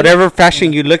whatever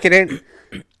fashion you look at it.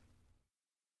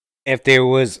 If it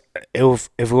was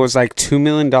like $2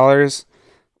 million,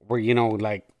 or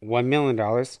like $1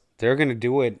 million, they're gonna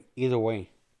do it either way.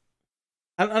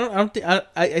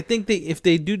 I think if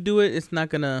they do it, it's not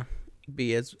gonna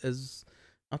be as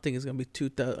I don't think it's gonna be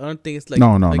 2,000. I don't think it's like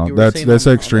No. you were saying That's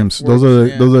on extremes. Forbes,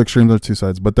 Those are extremes on two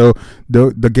sides. But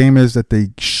the game is that they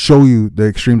show you the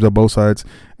extremes of both sides,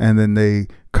 and then they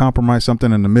compromise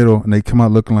something in the middle, and they come out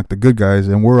looking like the good guys,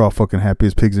 and we're all fucking happy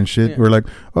as pigs and shit. Yeah. We're like,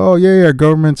 oh yeah,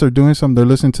 governments are doing something. They're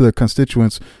listening to the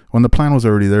constituents when the plan was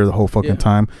already there the whole fucking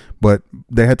time. But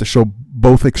they had to show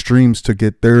both extremes to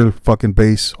get their fucking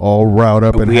base all riled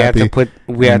up and We happy.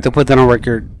 have to put that on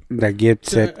record that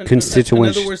gets at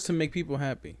constituents. In other words, to make people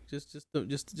happy, just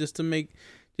to make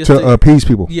to appease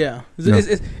people. Yeah, Yeah.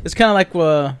 it's kind of like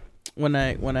when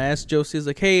I asked Josie, it's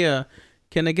like, hey,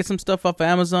 can I get some stuff off of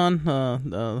Amazon?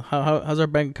 How's our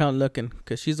bank account looking?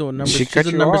 Because she's a She cut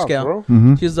numbers you off, gal. bro.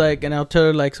 Mm-hmm. She's like, and I'll tell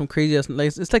her like some crazy ass, like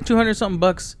it's like $200 something.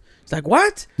 It's like,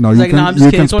 what? No, He's you like, can. no, I'm you just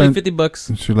kidding. can It's only spend.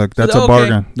 $50. She's like, that's She's a like, okay.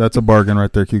 bargain. That's a bargain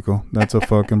right there, Kiko. That's a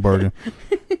fucking bargain.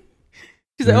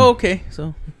 She's like, oh, okay.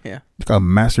 So, yeah. You got a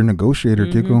master negotiator,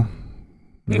 Mhm. Kiko.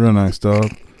 Real nice,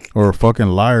 dog. Or a fucking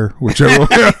liar, whichever.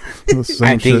 I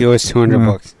think it was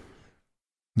 $200.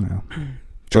 Yeah.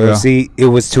 So Yeah. see, it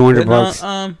was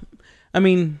 $200. I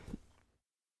mean,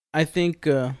 I think,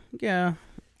 yeah.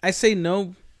 I say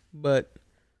no, but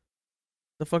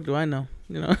the fuck do I know?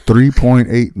 You know?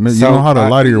 3.8 million. So, you know how to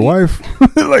lie to your wife?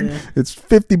 Like, Yeah. it's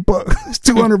 $50. It's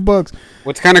 $200.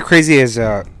 What's kind of crazy is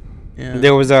Yeah.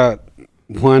 there was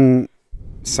one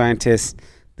scientist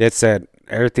that said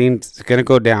everything's gonna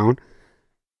go down,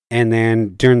 and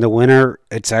then during the winter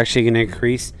it's actually gonna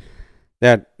increase.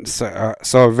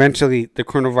 So eventually the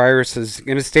coronavirus is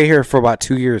gonna stay here for about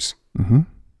 2 years. Mm-hmm.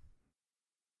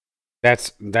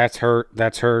 That's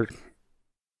her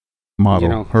Model. You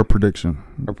know, her prediction.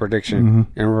 prediction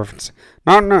Mm-hmm. in reference.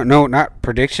 No, not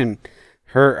prediction.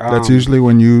 Her That's usually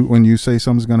when you say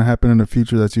something's going to happen in the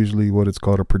future, that's usually what it's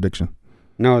called, a prediction.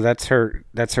 no. That's her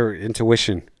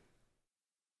intuition.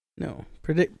 No.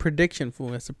 Prediction, fool.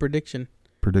 That's a prediction.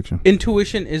 Prediction.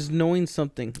 Intuition is knowing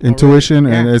something. Intuition,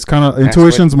 and Yeah. it's kind of, That's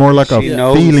intuition's more like a she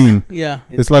knows. feeling. Already. Yeah.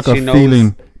 It's like a She knows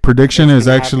feeling. Prediction it's is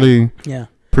gonna actually, Yeah.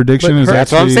 prediction But is her-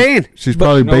 That's actually, what I'm saying. she's But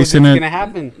probably Knows basing it's it. gonna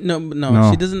happen. No,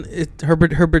 she doesn't.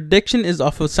 Her prediction is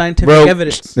off of scientific Bro,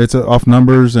 evidence. It's off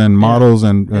numbers and models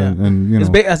and you know.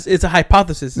 It's a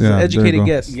hypothesis. It's Yeah, an there you educated go.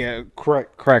 guess. Yeah,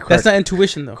 correct. That's not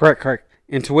intuition, though. correct.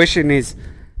 Intuition is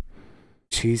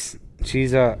she's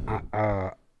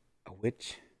a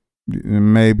witch.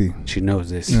 Maybe. She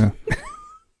knows this. Yeah.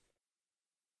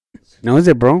 Knows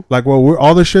it, bro. Like, well,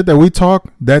 all the shit that we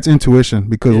talk, that's intuition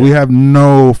because we have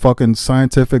no fucking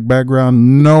scientific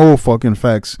background, no fucking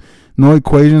facts, no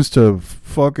equations to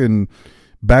fucking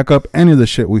back up any of the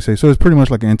shit we say. So it's pretty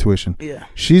much like an intuition. Yeah.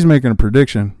 She's making a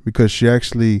prediction because she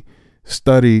actually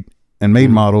studied and made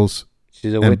Mhm. models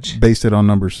She's a and witch. based it on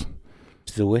numbers.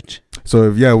 She's a witch.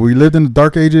 So if we lived in the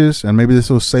dark ages and maybe this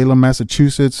was Salem,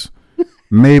 Massachusetts,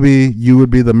 maybe you would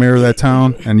be the mayor of that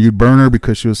town and you'd burn her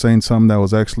because she was saying something that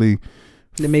was actually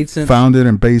It made sense. founded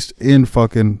and based in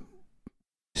fucking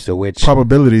She's a witch.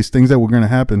 probabilities, things that were going to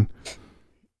happen.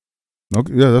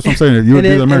 Okay, yeah, that's what I'm saying. You would be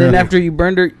the and mayor. then after you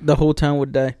burned her, the whole town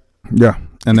would die. Yeah,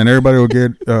 and then everybody would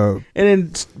get And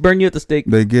then burn you at the stake.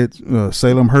 they get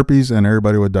Salem herpes, and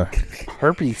everybody would die.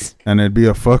 Herpes. And it'd be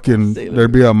a fucking Salem.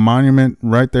 there'd be a monument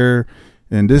right there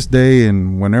in this day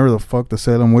and whenever the fuck the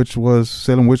Salem witch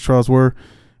trials were.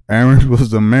 Aaron was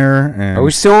the mayor, and Are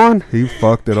we still on? he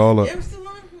fucked it all up. Yeah, we're still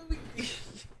on.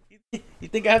 You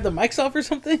think I have the mics off or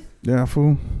something? Yeah,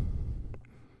 fool.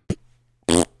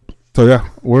 So yeah,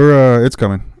 we're it's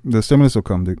coming. The stimulus will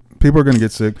come, dude. People are gonna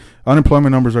get sick.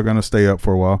 Unemployment numbers are gonna stay up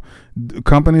for a while.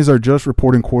 Companies are just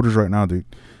reporting quarters right now, dude.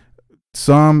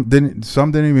 Some didn't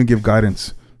even give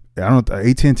guidance. I don't.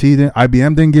 AT&T didn't.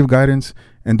 IBM didn't give guidance.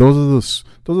 And those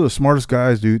are the smartest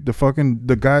guys, dude.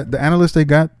 The analysts they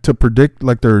got to predict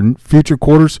like their future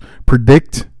quarters.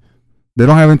 Predict. They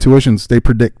don't have intuitions. They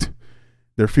predict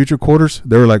their future quarters.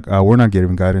 They were like, we're not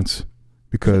giving guidance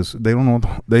because they don't know.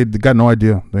 They got no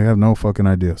idea. They have no fucking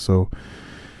idea. So,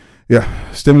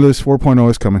 yeah, stimulus 4.0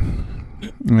 is coming.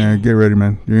 Man, get ready,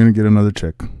 man. You're gonna get another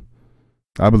check.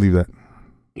 I believe that.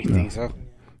 You think so?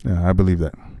 Yeah, I believe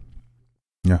that.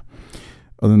 Yeah.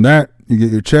 Other than that, you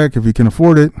get your check if you can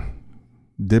afford it.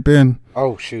 Dip in.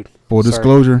 Oh shoot. Full Sorry.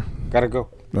 disclosure. Gotta go.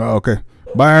 Oh, okay.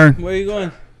 Bye, Aaron. Where are you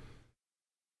going?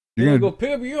 You're You gonna gonna go pick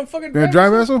up your fucking You gonna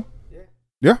drive vessel?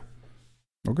 Yeah.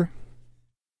 Okay.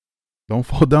 Don't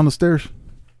fall down the stairs.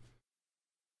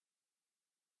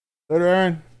 Later,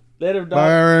 Aaron. Later, dog.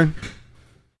 Bye, Aaron.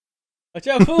 Watch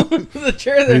out, fool. The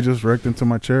chair there. He just wrecked into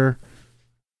my chair.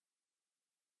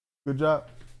 Good job.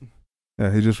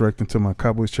 Yeah, he just wrecked into my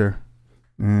Cowboys chair.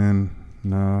 And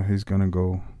now he's gonna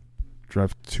go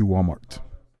drive to Walmart.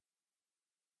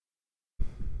 Is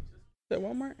that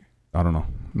Walmart? I don't know.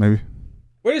 Maybe.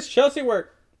 Where does Chelsea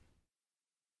work?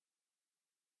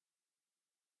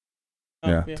 Oh,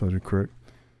 Yeah, told you correct.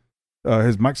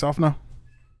 His mic's off now?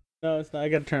 No, it's not. I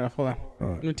gotta turn it off. Hold on. All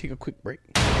right. Let me take a quick break.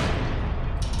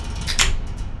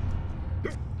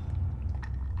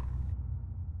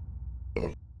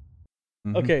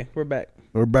 Mhm. Okay, we're back.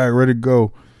 We're back, ready to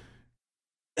go.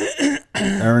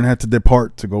 Aaron had to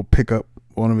depart to go pick up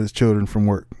one of his children from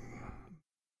work.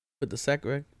 Put the sack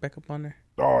back up on there.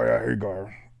 Oh, yeah, here you go,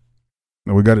 Aaron.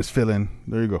 No, we got his fill in.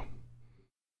 There you go.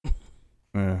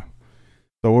 Yeah.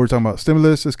 So what we're talking about,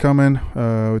 stimulus is coming.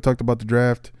 We talked about the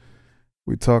draft.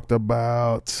 We talked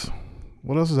about,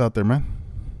 what else is out there, man?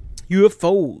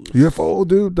 UFO,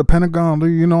 dude. The Pentagon,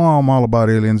 dude. You know I'm all about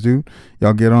aliens, dude.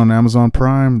 Y'all get on Amazon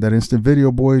Prime, that instant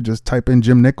video, boy. Just type in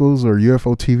Jim Nichols or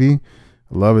UFO TV.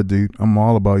 I love it, dude. I'm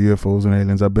all about UFOs and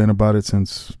aliens. I've been about it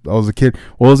since I was a kid.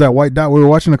 What was that white dot we were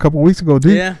watching a couple weeks ago,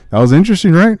 dude? Yeah. That was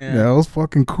interesting, right? Yeah. That was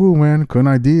fucking cool, man. Couldn't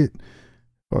ID it.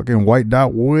 Fucking white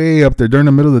dot way up there during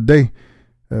the middle of the day.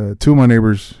 Two of my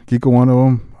neighbors, Kiko, one of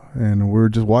them, and we were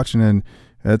just watching and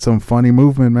had some funny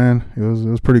movement, man. It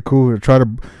was pretty cool. I tried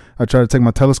to take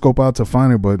my telescope out to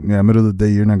find it, but yeah, middle of the day,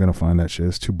 you're not gonna find that shit.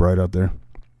 It's too bright out there.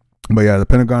 But yeah, the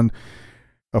Pentagon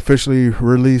officially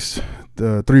released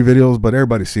the 3 videos, but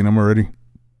everybody's seen them already.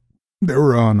 They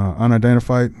were on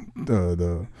Unidentified,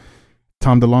 the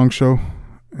Tom DeLonge show,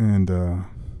 and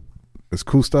it's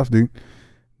cool stuff, dude.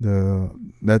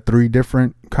 That 3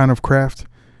 different kind of craft,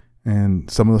 and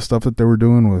some of the stuff that they were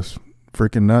doing was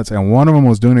freaking nuts. And one of them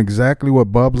was doing exactly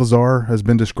what Bob Lazar has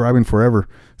been describing forever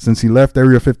since he left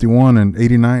Area 51 in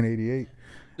 89, 88.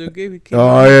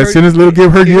 Oh yeah, seen his little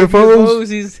Give Her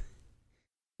UFOs.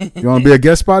 You want to be a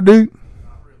guest spot, dude?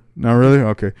 Not really?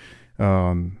 Okay.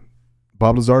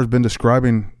 Bob Lazar's been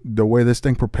describing the way this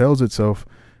thing propels itself.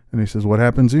 And he says, what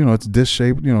happens, it's disc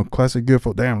shaped, classic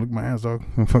UFO. Damn, look at my hands, dog.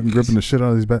 I'm fucking gripping the shit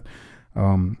out of these bats.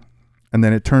 And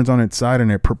then it turns on its side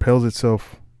and it propels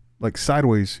itself like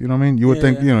sideways. You know what I mean? You would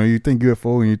think, you think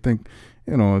UFO and you think,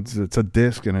 it's a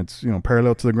disc and it's,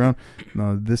 parallel to the ground.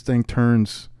 No, this thing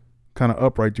turns kind of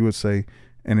upright, you would say,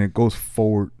 and it goes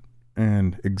forward.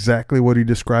 And exactly what he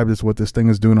described is what this thing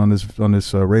is doing on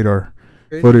this radar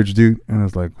footage, dude. And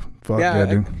it's like, fuck yeah,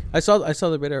 dude. I saw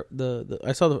the radar.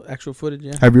 I saw the actual footage.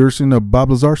 Yeah. Have you ever seen the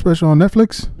Bob Lazar special on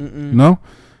Netflix? Mm-mm. No.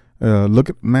 Look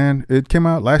at, man, it came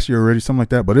out last year already, something like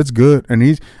that. But it's good. And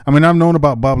I've known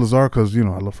about Bob Lazar because I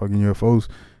love fucking UFOs,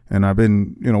 and I've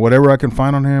been whatever I can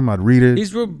find on him, I'd read it.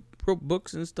 He's wrote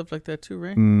books and stuff like that too,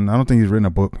 right? I don't think he's written a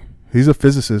book. He's a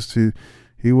physicist. He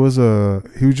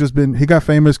got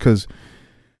famous because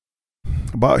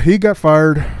he got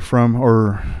fired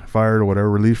or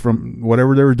whatever, released from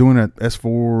whatever they were doing at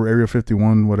S4, Area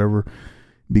 51, whatever,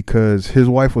 because his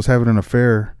wife was having an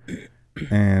affair.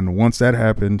 And once that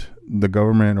happened, the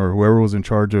government or whoever was in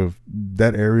charge of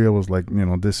that area was like,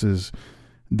 this is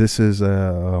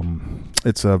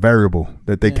it's a variable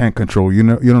that they can't control. You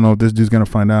don't know if this dude's gonna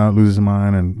find out, lose his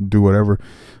mind, and do whatever.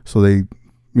 So they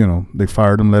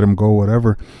fired him, let him go,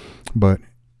 whatever. But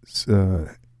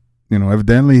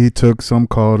evidently he took some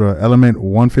called element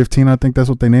 115, I think that's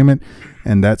what they name it,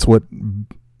 and that's what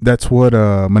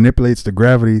manipulates the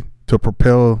gravity to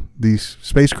propel these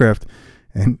spacecraft.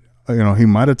 And he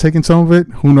might have taken some of it.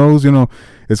 Who knows?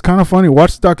 It's kind of funny.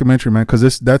 Watch the documentary, man,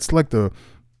 because that's the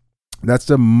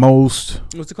most.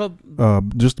 What's it called?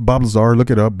 Just Bob Lazar. Look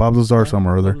it up. Bob Lazar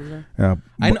somewhere or other. Yeah.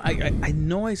 I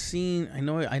know I've seen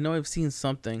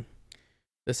something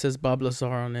that says Bob Lazar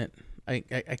on it. I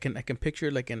can picture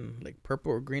it like in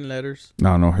purple or green letters.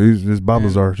 No, he's Bob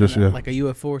Lazar. Just like a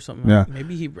UFO or something. Yeah.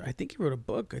 Maybe I think he wrote a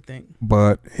book. I think.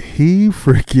 But he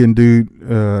freaking dude.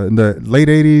 In the late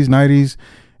 80s, 90s.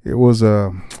 It was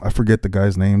I forget the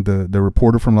guy's name, the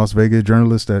reporter from Las Vegas,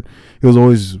 journalist that he was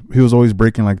always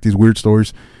breaking like these weird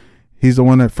stories. He's the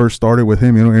one that first started with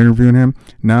him, interviewing him.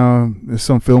 Now there's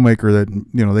some filmmaker that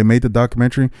they made the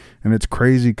documentary, and it's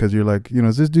crazy because you're like,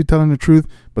 is this dude telling the truth?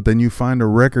 But then you find the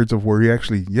records of where he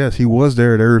actually, yes, he was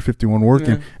there at Area 51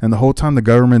 working, and the whole time the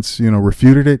government's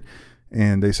refuted it,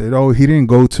 and they said, oh, he didn't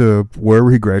go to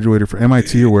wherever he graduated from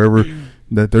MIT or wherever.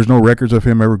 That there's no records of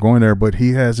him ever going there, but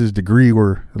he has his degree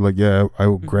where I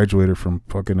graduated from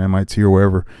fucking MIT or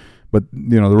wherever, but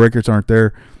the records aren't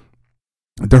there.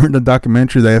 During the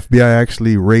documentary, the FBI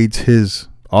actually raids his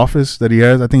office that he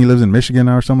has. I think he lives in Michigan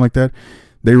now or something like that.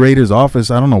 They raid his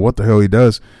office. I don't know what the hell he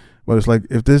does, but it's like,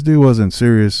 if this dude wasn't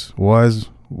serious, why is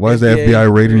the FBI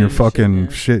raiding your fucking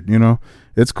shit?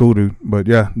 It's cool, dude. But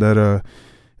yeah, that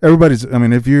everybody's.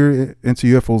 If you're into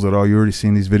UFOs at all, you already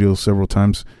seen these videos several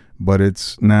times. But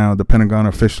it's now the Pentagon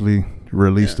officially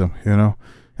released them, and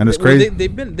it's crazy.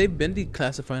 They've been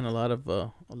declassifying a lot of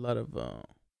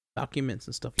documents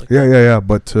and stuff like that. Yeah.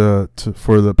 But for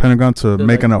the Pentagon to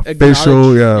make an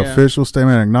official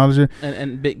statement and acknowledge it,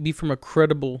 and be from a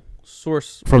credible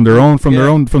source from the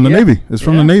Navy. It's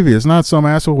from the Navy. It's not some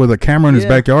asshole with a camera in his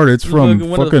backyard. It's from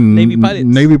fucking Navy pilots.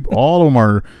 Navy. All of them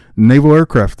are naval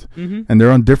aircraft, and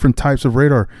they're on different types of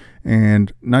radar.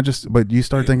 And not just, but you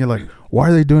start thinking like, why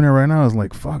are they doing it right now? It's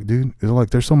like, fuck, dude. It's like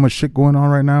there's so much shit going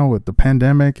on right now with the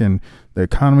pandemic and the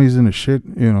economy's in the shit.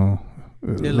 They're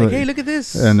like, hey, look at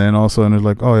this. And then all of a sudden it's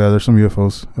like, oh yeah, there's some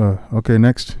UFOs. Okay,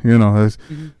 next.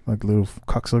 Like little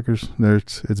cocksuckers.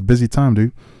 It's busy time,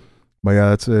 dude. But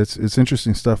yeah, it's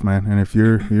interesting stuff, man. And if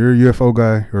you're a UFO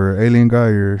guy or alien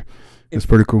guy, it's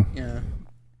pretty cool. Yeah.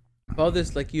 If all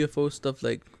this like UFO stuff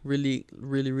like really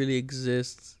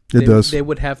exists, It does. They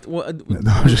would have to. Well,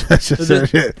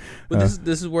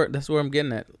 This is where I'm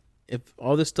getting at. If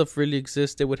all this stuff really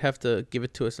exists, they would have to give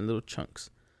it to us in little chunks.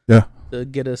 Yeah. To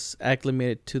get us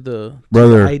acclimated to the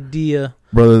idea.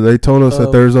 Brother, they told us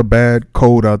that there's a bad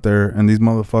code out there, and these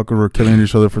motherfuckers were killing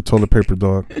each other for toilet paper,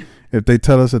 dog. If they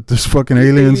tell us that there's fucking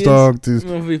aliens, dog, dude,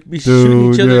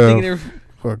 shooting each other, thinking they're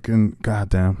fucking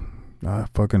goddamn. I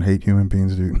fucking hate human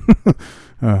beings, dude.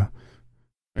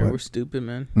 we're stupid,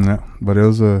 man. Yeah, but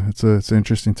it's an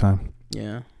interesting time.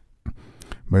 Yeah.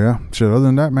 But yeah, shit. Other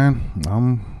than that, man,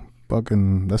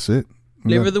 that's it.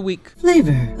 Flavor of the week.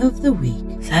 Flavor of the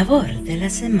week. Sabor de la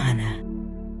semana.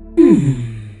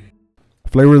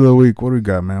 Flavor of the week. What do we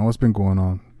got, man? What's been going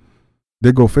on?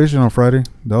 Did go fishing on Friday.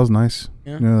 That was nice.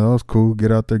 Yeah, that was cool.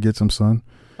 Get out there, get some sun.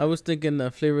 I was thinking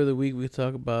flavor of the week. We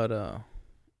talk about all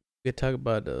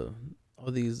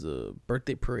these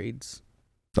birthday parades.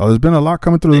 Oh, there's been a lot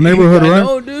coming through the neighborhood, right? I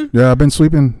know, dude. Yeah, I've been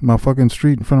sweeping my fucking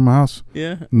street in front of my house.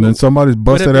 Yeah. And then somebody's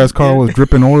busted ass car was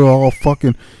dripping oil all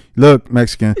fucking. Look,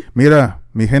 Mexican. Mira,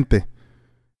 mi gente.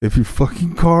 If your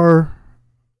fucking car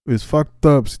is fucked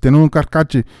up, si tiene un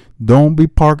carcache, don't be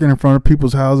parking in front of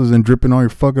people's houses and dripping all your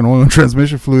fucking oil and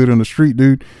transmission fluid on the street,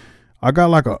 dude. I got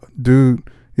like a dude.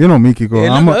 You know me, Kiko.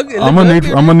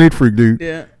 I'm a neat freak, dude.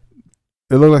 Yeah.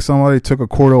 It looked like somebody took a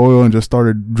quart of oil and just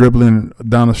started dribbling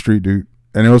down the street, dude.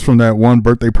 And it was from that one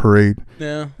birthday parade.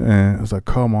 Yeah. And it was like,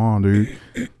 come on, dude.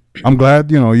 I'm glad,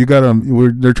 you gotta.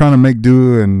 They're trying to make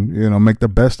do and make the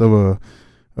best of a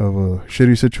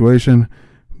shitty situation.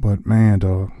 But man,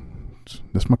 dog,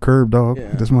 that's my curb, dog.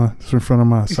 Yeah. That's in front of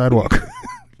my sidewalk.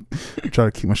 Try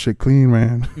to keep my shit clean,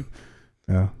 man.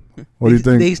 Yeah. What do you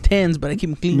think? These 10s, but I keep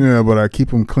them clean. Yeah, but I keep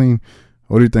them clean.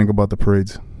 What do you think about the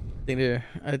parades? I think they're.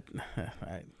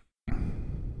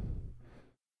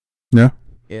 Yeah.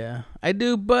 Yeah, I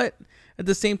do, but at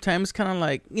the same time, it's kind of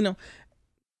like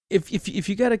if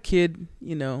you got a kid,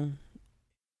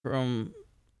 from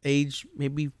age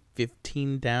maybe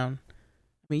 15 down.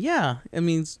 I mean, yeah, it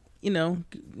means when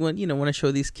I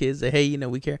show these kids that hey,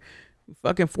 we care.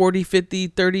 Fucking 40, 50,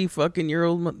 30 fucking year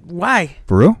old. Why?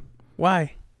 For real?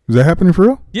 Why? Is that happening for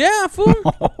real? Yeah, fool.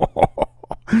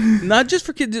 Not just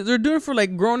for kids. They're doing it for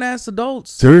like grown ass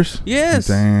adults. Serious? Yes.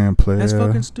 Damn, player. That's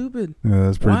fucking stupid. Yeah,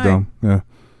 that's pretty dumb. Yeah.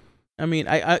 I mean,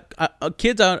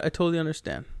 kids out. I totally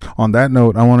understand. On that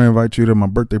note, I want to invite you to my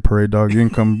birthday parade, dog. You can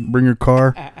come. Bring your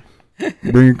car.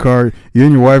 Bring your car. You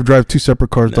and your wife drive 2 separate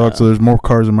cars, dog. So there's more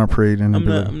cars in my parade. And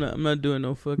I'm not doing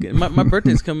no fucking. My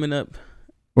birthday's coming up.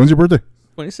 When's your birthday?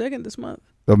 22nd this month.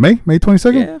 Of May? May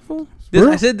 22nd? Yeah, fool.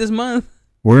 I said this month.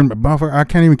 I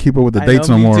can't even keep up with the dates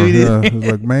no more. Yeah, it's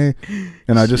like May,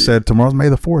 and I just said tomorrow's May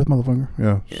the 4th, motherfucker.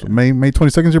 Yeah. So May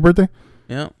 22nd is your birthday.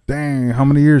 Yeah. Dang, how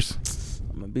many years?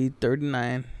 I'm gonna be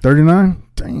 39. 39?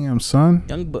 Damn, son.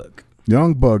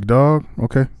 Young buck, dog.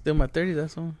 Okay. Still my 30s.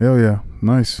 That's all. Hell yeah,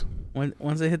 nice.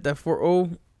 Once I hit that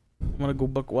 4-0, I'm gonna go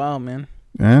buck wild, man.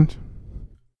 And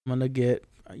I'm gonna get.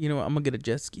 I'm gonna get a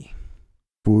jet ski.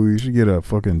 Boy, you should get a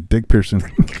fucking dick piercing.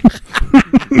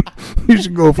 You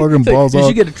should go fucking balls off. You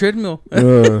should get a treadmill.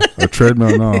 A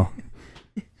treadmill, no.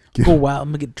 Go wild. I'm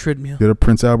gonna get a treadmill. Get a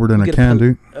Prince Albert and a can,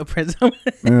 dude. A Prince Albert.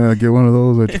 Yeah, get one of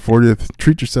those at your 40th.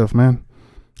 Treat yourself, man.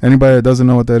 Anybody that doesn't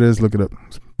know what that is, look it up.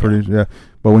 It's pretty, yeah.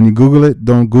 But when you Google it,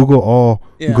 don't Google all.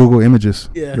 Yeah. Google images.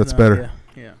 Yeah, that's better.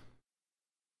 Yeah.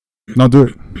 No, do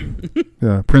it.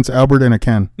 Yeah, Prince Albert and a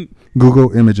can.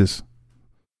 Google images.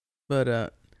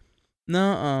 But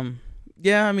no,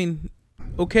 yeah. I mean,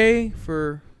 okay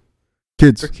for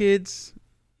kids. For kids,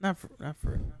 not for.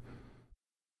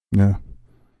 Yeah.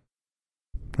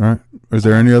 All right. Is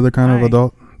there any other kind of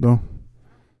adult though?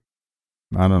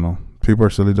 I don't know. People are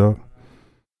silly, dog.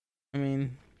 I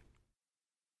mean,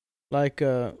 like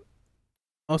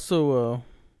also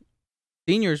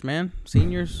seniors, man.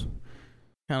 Seniors,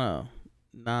 kind of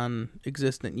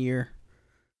non-existent year.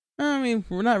 I mean,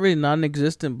 we're not really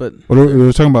non-existent, but what are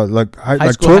we talking about? Like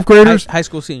like school, 12th graders, high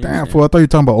school seniors. Damn, fool! I thought you were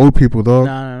talking about old people, dog.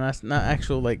 No, that's not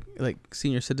actual like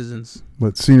senior citizens.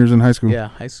 But seniors in high school. Yeah,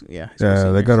 high school. Yeah,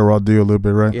 they got a raw deal a little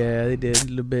bit, right? Yeah, they did a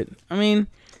little bit. I mean,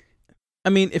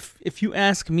 if you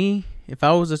ask me, if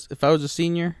I was a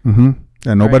senior, and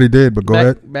nobody did, but go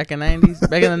ahead. Back in the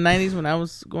 90s when I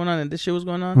was going on and this shit was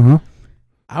going on,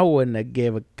 I wouldn't have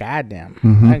gave a goddamn.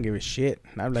 I didn't give a shit.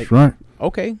 I'm like, right.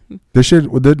 Okay. This shit,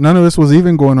 none of this was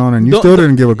even going on, and you still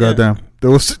didn't give a goddamn. There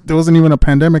wasn't even a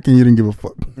pandemic, and you didn't give a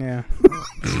fuck. Yeah.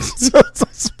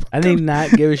 I did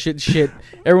not give a shit.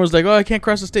 Everyone's like, "Oh, I can't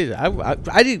cross the stage."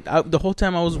 I did. The whole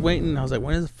time I was waiting, I was like,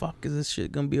 "When the fuck is this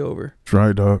shit gonna be over?" That's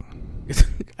right, dog.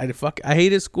 I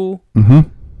hated school. Mm-hmm.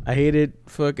 I hated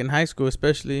fucking high school,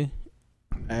 especially.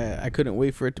 I couldn't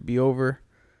wait for it to be over,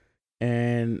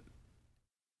 and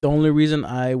the only reason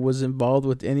I was involved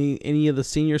with any of the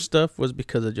senior stuff was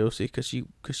because of Josie, because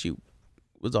she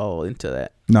was all into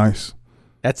that. Nice.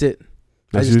 That's it.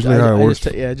 That's usually how it works.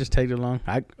 I just tagged along.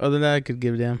 Other than that, I could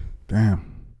give a damn. Damn.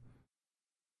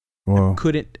 Well,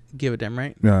 couldn't give a damn,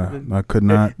 right? Yeah, I could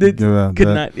not give a could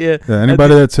not. Yeah.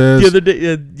 Anybody that says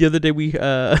the other day we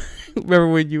remember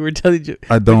when you were telling you?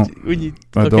 I don't.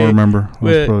 I don't remember. I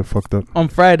was probably fucked up. On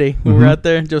Friday, when we were out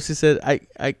there, Josie said, "I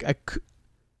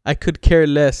could care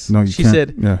less." No, you she can't.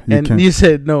 said, yeah, you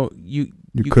said no. You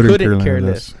couldn't care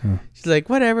less. Yeah. She's like,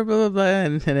 whatever, blah blah blah,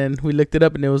 and then we looked it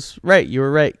up, and it was right. You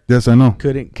were right. Yes, I know.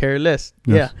 Couldn't care less.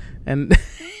 Yes. Yeah, and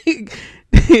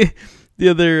the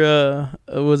other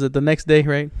was it the next day,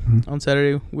 right? Mm-hmm. On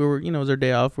Saturday, we were, it was our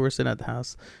day off. We were sitting at the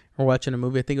house. We're watching a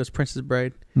movie. I think it was Princess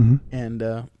Bride. Mm-hmm. And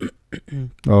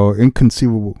oh,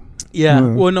 inconceivable. Yeah.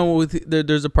 Well, no,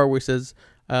 there's a part where he says,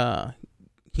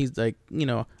 he's like,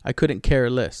 I couldn't care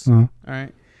less. Uh-huh. All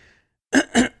right.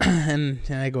 and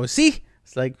I go, see,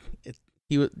 it's like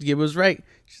he was right.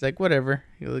 She's like, whatever.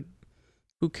 You're like,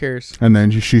 who cares? And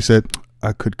then she said,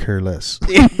 I could care less.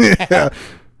 Yeah.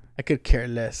 I could care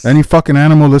less. Any fucking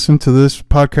animal listen to this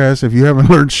podcast if you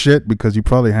haven't learned shit, because you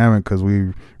probably haven't, because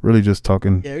we really just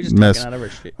talking we're just mess. Talking out of our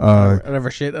shit. Out of our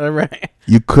shit.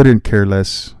 You couldn't care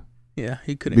less. Yeah,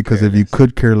 he couldn't. Because if you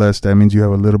could care less, that means you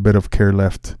have a little bit of care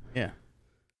left. Yeah.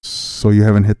 So you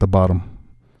haven't hit the bottom.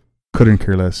 Couldn't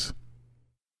care less.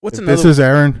 What's if another? This is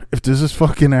Aaron. If this is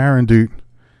fucking Aaron, dude,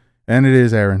 and it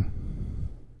is Aaron.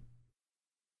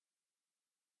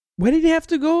 Where did he have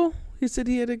to go? He said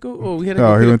he had to go. Oh, we had to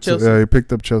go. He went to, he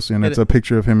picked up Chelsea, and it's a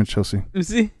picture of him and Chelsea. You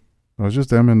see? It was just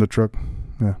them in the truck.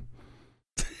 Yeah.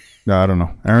 No, I don't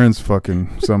know. Aaron's fucking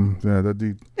that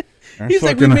dude. Aaron's He's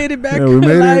like, we made it back. Yeah, we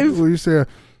made it. Well, you say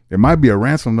it might be a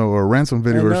ransom though, or a ransom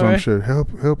video or some right? shit.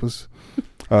 Help us.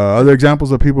 Other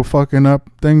examples of people fucking up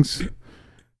things.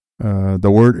 The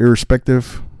word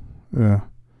irrespective. Yeah.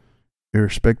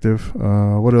 Irrespective.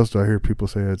 What else do I hear people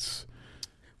say? It's.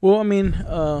 Well, I mean,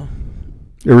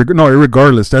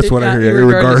 irregardless. That's what I hear.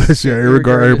 Irregardless. Yeah,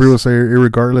 irregardless. People say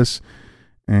irregardless,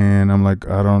 and I'm like,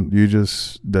 you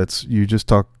just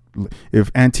talk.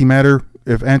 If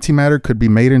antimatter could be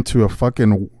made into a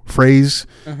fucking phrase,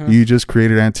 you just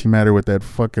created antimatter with that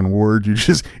fucking word. You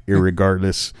just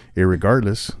irregardless,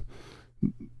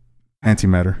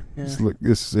 antimatter. Yeah.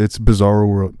 It's bizarre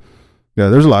world. Yeah,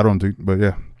 there's a lot of them, dude. But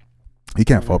yeah, you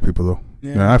can't fault people though.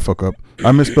 Yeah, I fuck up.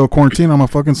 I misspelled quarantine on my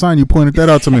fucking sign. You pointed that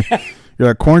out to me. You're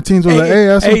like, quarantines was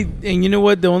and you know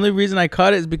what? The only reason I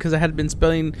caught it is because I had been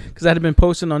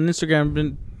posting on Instagram,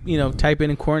 been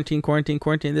typing in quarantine,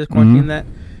 this, quarantine, that.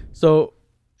 So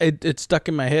it stuck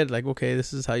in my head. Like, okay,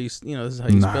 this is how you spell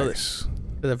it. Because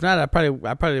if not, I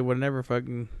probably would never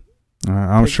fucking.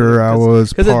 I'm sure I was,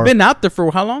 because it's been out there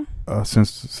for how long?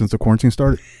 Since the quarantine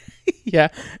started. Yeah,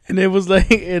 and it was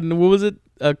like, and what was it?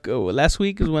 Last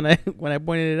week is when I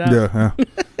pointed it out. Yeah.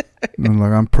 And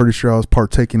like, I'm pretty sure I was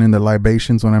partaking in the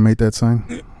libations when I made that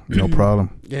sign. No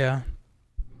problem. Yeah.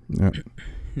 Yeah.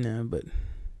 No, but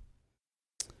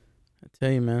I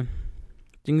tell you, man,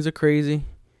 things are crazy.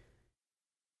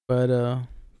 But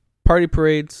party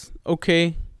parades,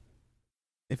 okay.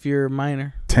 If you're a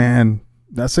minor. 10.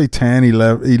 I say 10,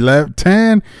 11,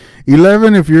 10,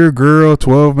 11 if you're a girl,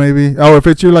 12 maybe. Oh, if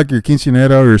it's your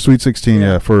quinceañera or your sweet 16,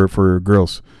 yeah, for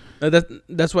girls.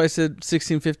 That's why I said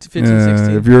 16, 15,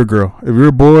 16. If you're a girl. If you're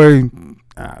a boy,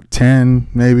 10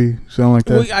 maybe, something like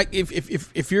that. Well,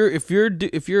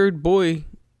 if you're a boy,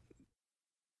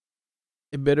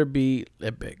 it better be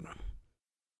epic.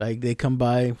 Like they come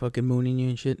by fucking mooning you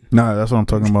and shit. Nah, that's what I'm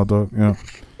talking about, dog. Yeah.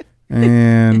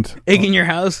 And egg in your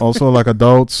house. Also, like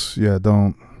adults, I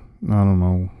don't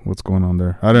know what's going on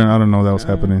there. I didn't know that was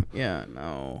happening. Yeah,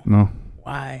 no.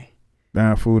 Why?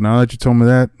 Damn, fool. Now that you told me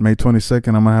that, May 22nd,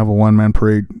 I'm gonna have a one-man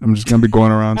parade. I'm just gonna be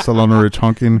going around Solana Ridge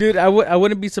honking. Dude, I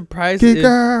wouldn't be surprised.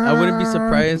 I wouldn't be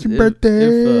surprised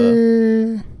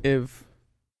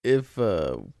if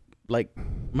like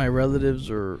my relatives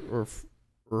or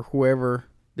whoever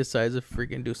decides to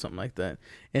freaking do something like that.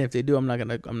 And if they do, I'm not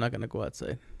gonna go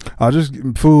outside. I just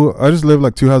live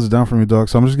like 2 houses down from you, dog.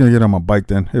 So I'm just gonna get on my bike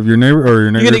then. If your neighbor,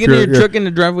 you're gonna get in your truck in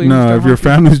the driveway. No, if your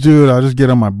family's do it, I'll just get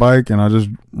on my bike and I'll just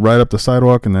ride up the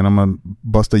sidewalk and then I'm gonna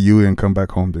bust a U and come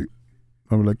back home, dude.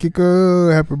 I'll be like,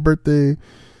 Kiko, happy birthday,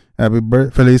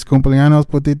 feliz cumpleaños,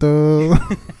 potito.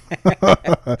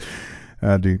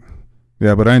 Dude.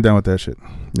 Yeah, but I ain't down with that shit.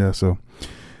 Yeah, so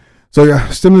yeah,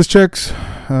 stimulus checks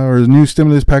or his new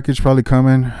stimulus package probably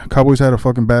coming. Cowboys had a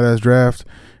fucking badass draft.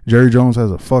 Jerry Jones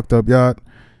has a fucked up yacht.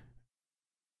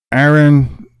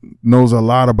 Aaron knows a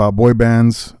lot about boy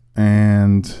bands,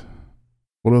 and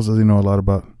what else does he know a lot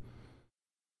about?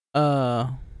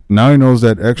 Now he knows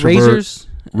that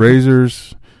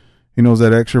razors. He knows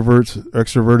that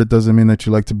extroverted doesn't mean that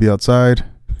you like to be outside.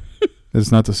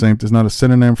 It's not the same. It's not a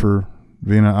synonym for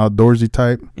being an outdoorsy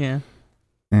type. Yeah.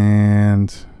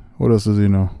 And what else does he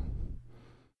know?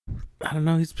 I don't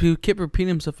know. He kept repeating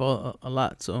himself a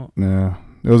lot. So yeah,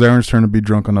 it was Aaron's turn to be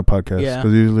drunk on the podcast. Yeah.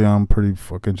 Because usually I'm pretty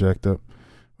fucking jacked up.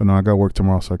 But no, I got work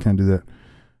tomorrow, so I can't do that.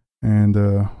 And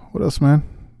what else, man?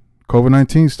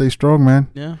 COVID-19, stay strong, man.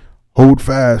 Yeah. Hold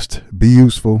fast. Be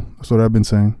useful. That's what I've been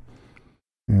saying.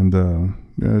 And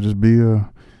yeah, just be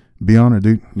on it,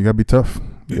 dude. You gotta be tough.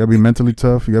 You gotta be mentally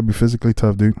tough. You gotta be physically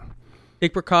tough, dude.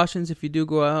 Take precautions if you do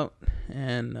go out,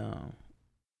 and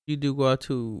you do go out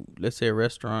to, let's say, a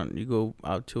restaurant. You go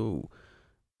out to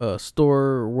a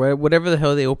store, or whatever the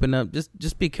hell they open up.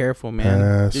 Just be careful,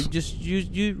 man. Yes. Just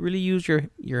really use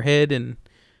your head, and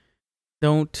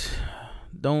don't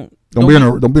be in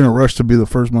a rush to be the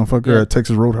first motherfucker at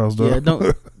Texas Roadhouse, though.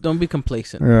 Yeah, don't be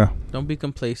complacent. Yeah. Don't be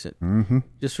complacent. Mm-hmm.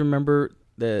 Just remember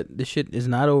that this shit is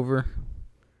not over.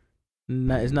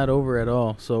 It's not over at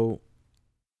all. So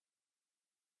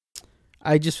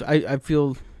I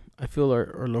feel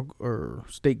our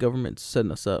state government's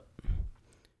setting us up.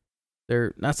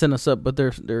 They're not setting us up, but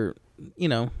they're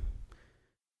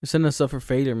setting us up for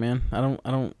failure, man. I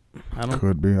don't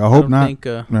could be. I hope not.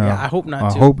 I hope not.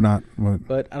 I hope not.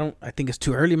 But I think it's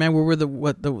too early, man. We were the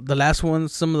last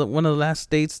ones. One of the last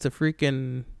states to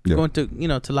freaking go into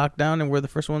to lockdown, and we're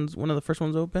one of the first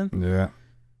ones open. Yeah.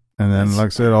 And then, like I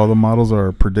said, all the models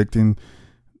are predicting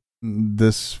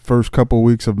this first couple of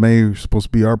weeks of May is supposed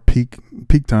to be our peak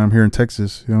time here in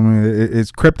Texas. You know what I mean?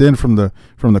 It's crept in from the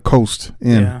coast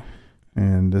in,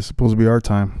 and it's supposed to be our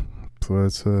time. So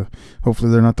it's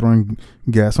hopefully they're not throwing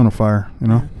gas on a fire, you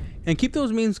know. And keep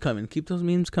those memes coming.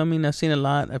 I've seen a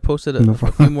lot. I posted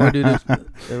a few more, dude.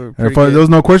 There was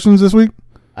no questions this week.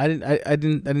 I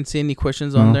didn't see any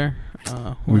questions on there.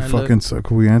 We fucking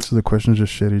suck. We answer the questions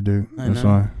just shitty, dude. That's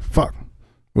why. Fuck.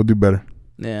 We'll do better.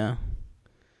 Yeah.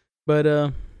 But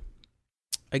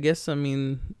I guess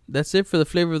that's it for the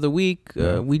flavor of the week.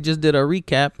 We just did our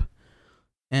recap,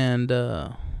 and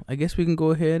I guess we can go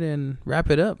ahead and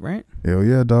wrap it up, right? Hell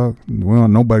yeah, dog. We don't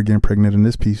want nobody getting pregnant in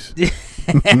this piece.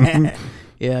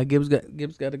 Yeah, Gibbs got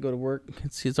to go to work.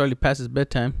 It's already past his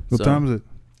bedtime. What time is it?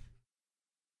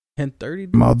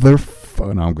 10:30.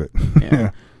 Motherfucker, no, I'm good.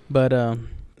 Yeah. But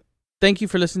thank you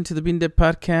for listening to the Bean Dip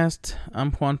Podcast.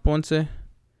 I'm Juan Ponce.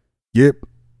 Yep.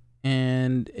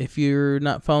 And if you're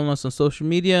not following us on social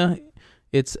media,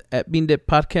 it's at Bean Dip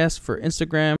Podcast for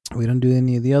Instagram. We don't do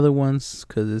any of the other ones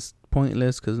because it's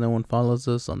pointless because no one follows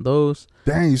us on those.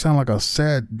 Dang, you sound like a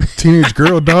sad teenage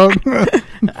girl, dog.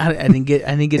 I didn't get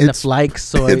enough likes,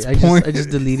 so I just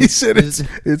deleted. He said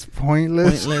it's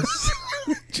pointless.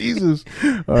 Jesus.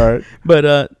 All right.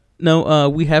 But no,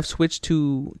 we have switched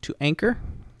to Anchor.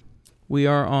 We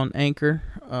are on Anchor.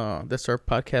 That's our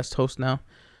podcast host now.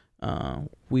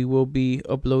 We will be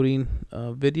uploading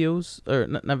videos, or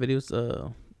not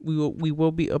videos. We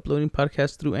will be uploading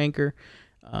podcasts through Anchor.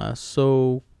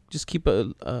 So just keep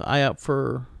an eye out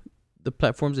for the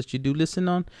platforms that you do listen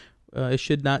on. It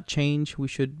should not change. We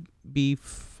should be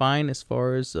fine as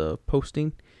far as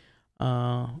posting.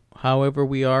 However,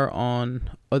 we are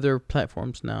on other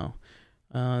platforms now.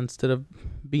 Instead of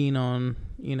being on,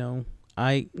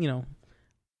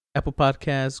 Apple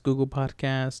Podcasts, Google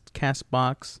Podcasts,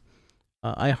 Castbox,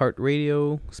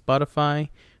 iHeartRadio, Spotify.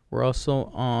 We're also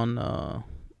on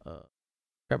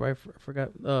I forgot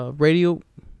Radio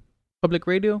Public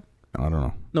Radio. I don't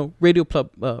know. No, Radio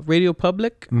Public.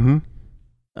 Mm-hmm.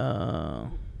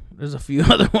 There's a few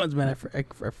other ones, man. I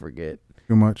forget.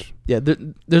 Too much. Yeah,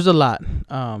 there's a lot.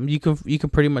 You can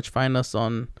pretty much find us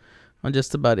on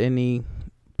just about any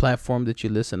platform that you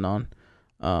listen on.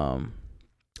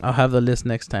 I'll have the list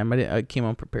next time. I came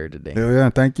unprepared today. Yeah,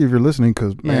 thank you for listening,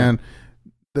 because man,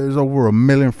 there's over 1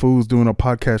 million fools doing a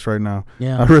podcast right now.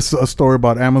 Yeah, I read a story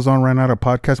about Amazon ran out of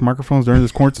podcast microphones during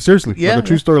this quarantine. Seriously, like a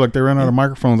true story. Like they ran out of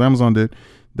microphones. Amazon did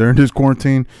during this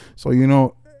quarantine.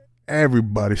 So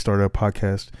everybody started a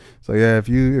podcast. So yeah, if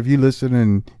you listen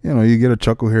and you get a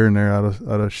chuckle here and there out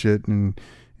of shit, and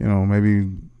maybe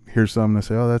hear something and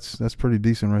say, oh, that's pretty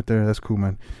decent right there. That's cool,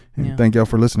 man. And thank y'all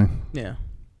for listening. Yeah.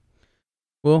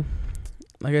 Well,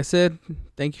 like I said,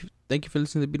 thank you for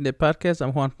listening to the Beat That Podcast.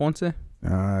 I'm Juan Ponce.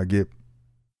 Gip.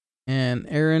 And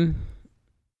Aaron.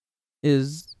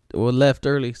 left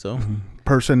early, so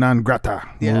Person non grata.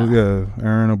 Yeah.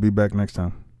 Aaron will be back next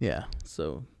time. yeah.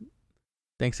 So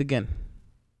thanks again.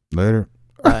 Later.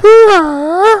 Bye.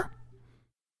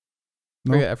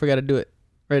 No. I forgot to do it.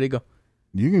 Ready to go.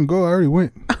 You can go. I already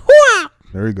went.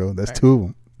 There you go. That's 2 of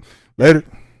them. Later.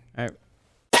 All right.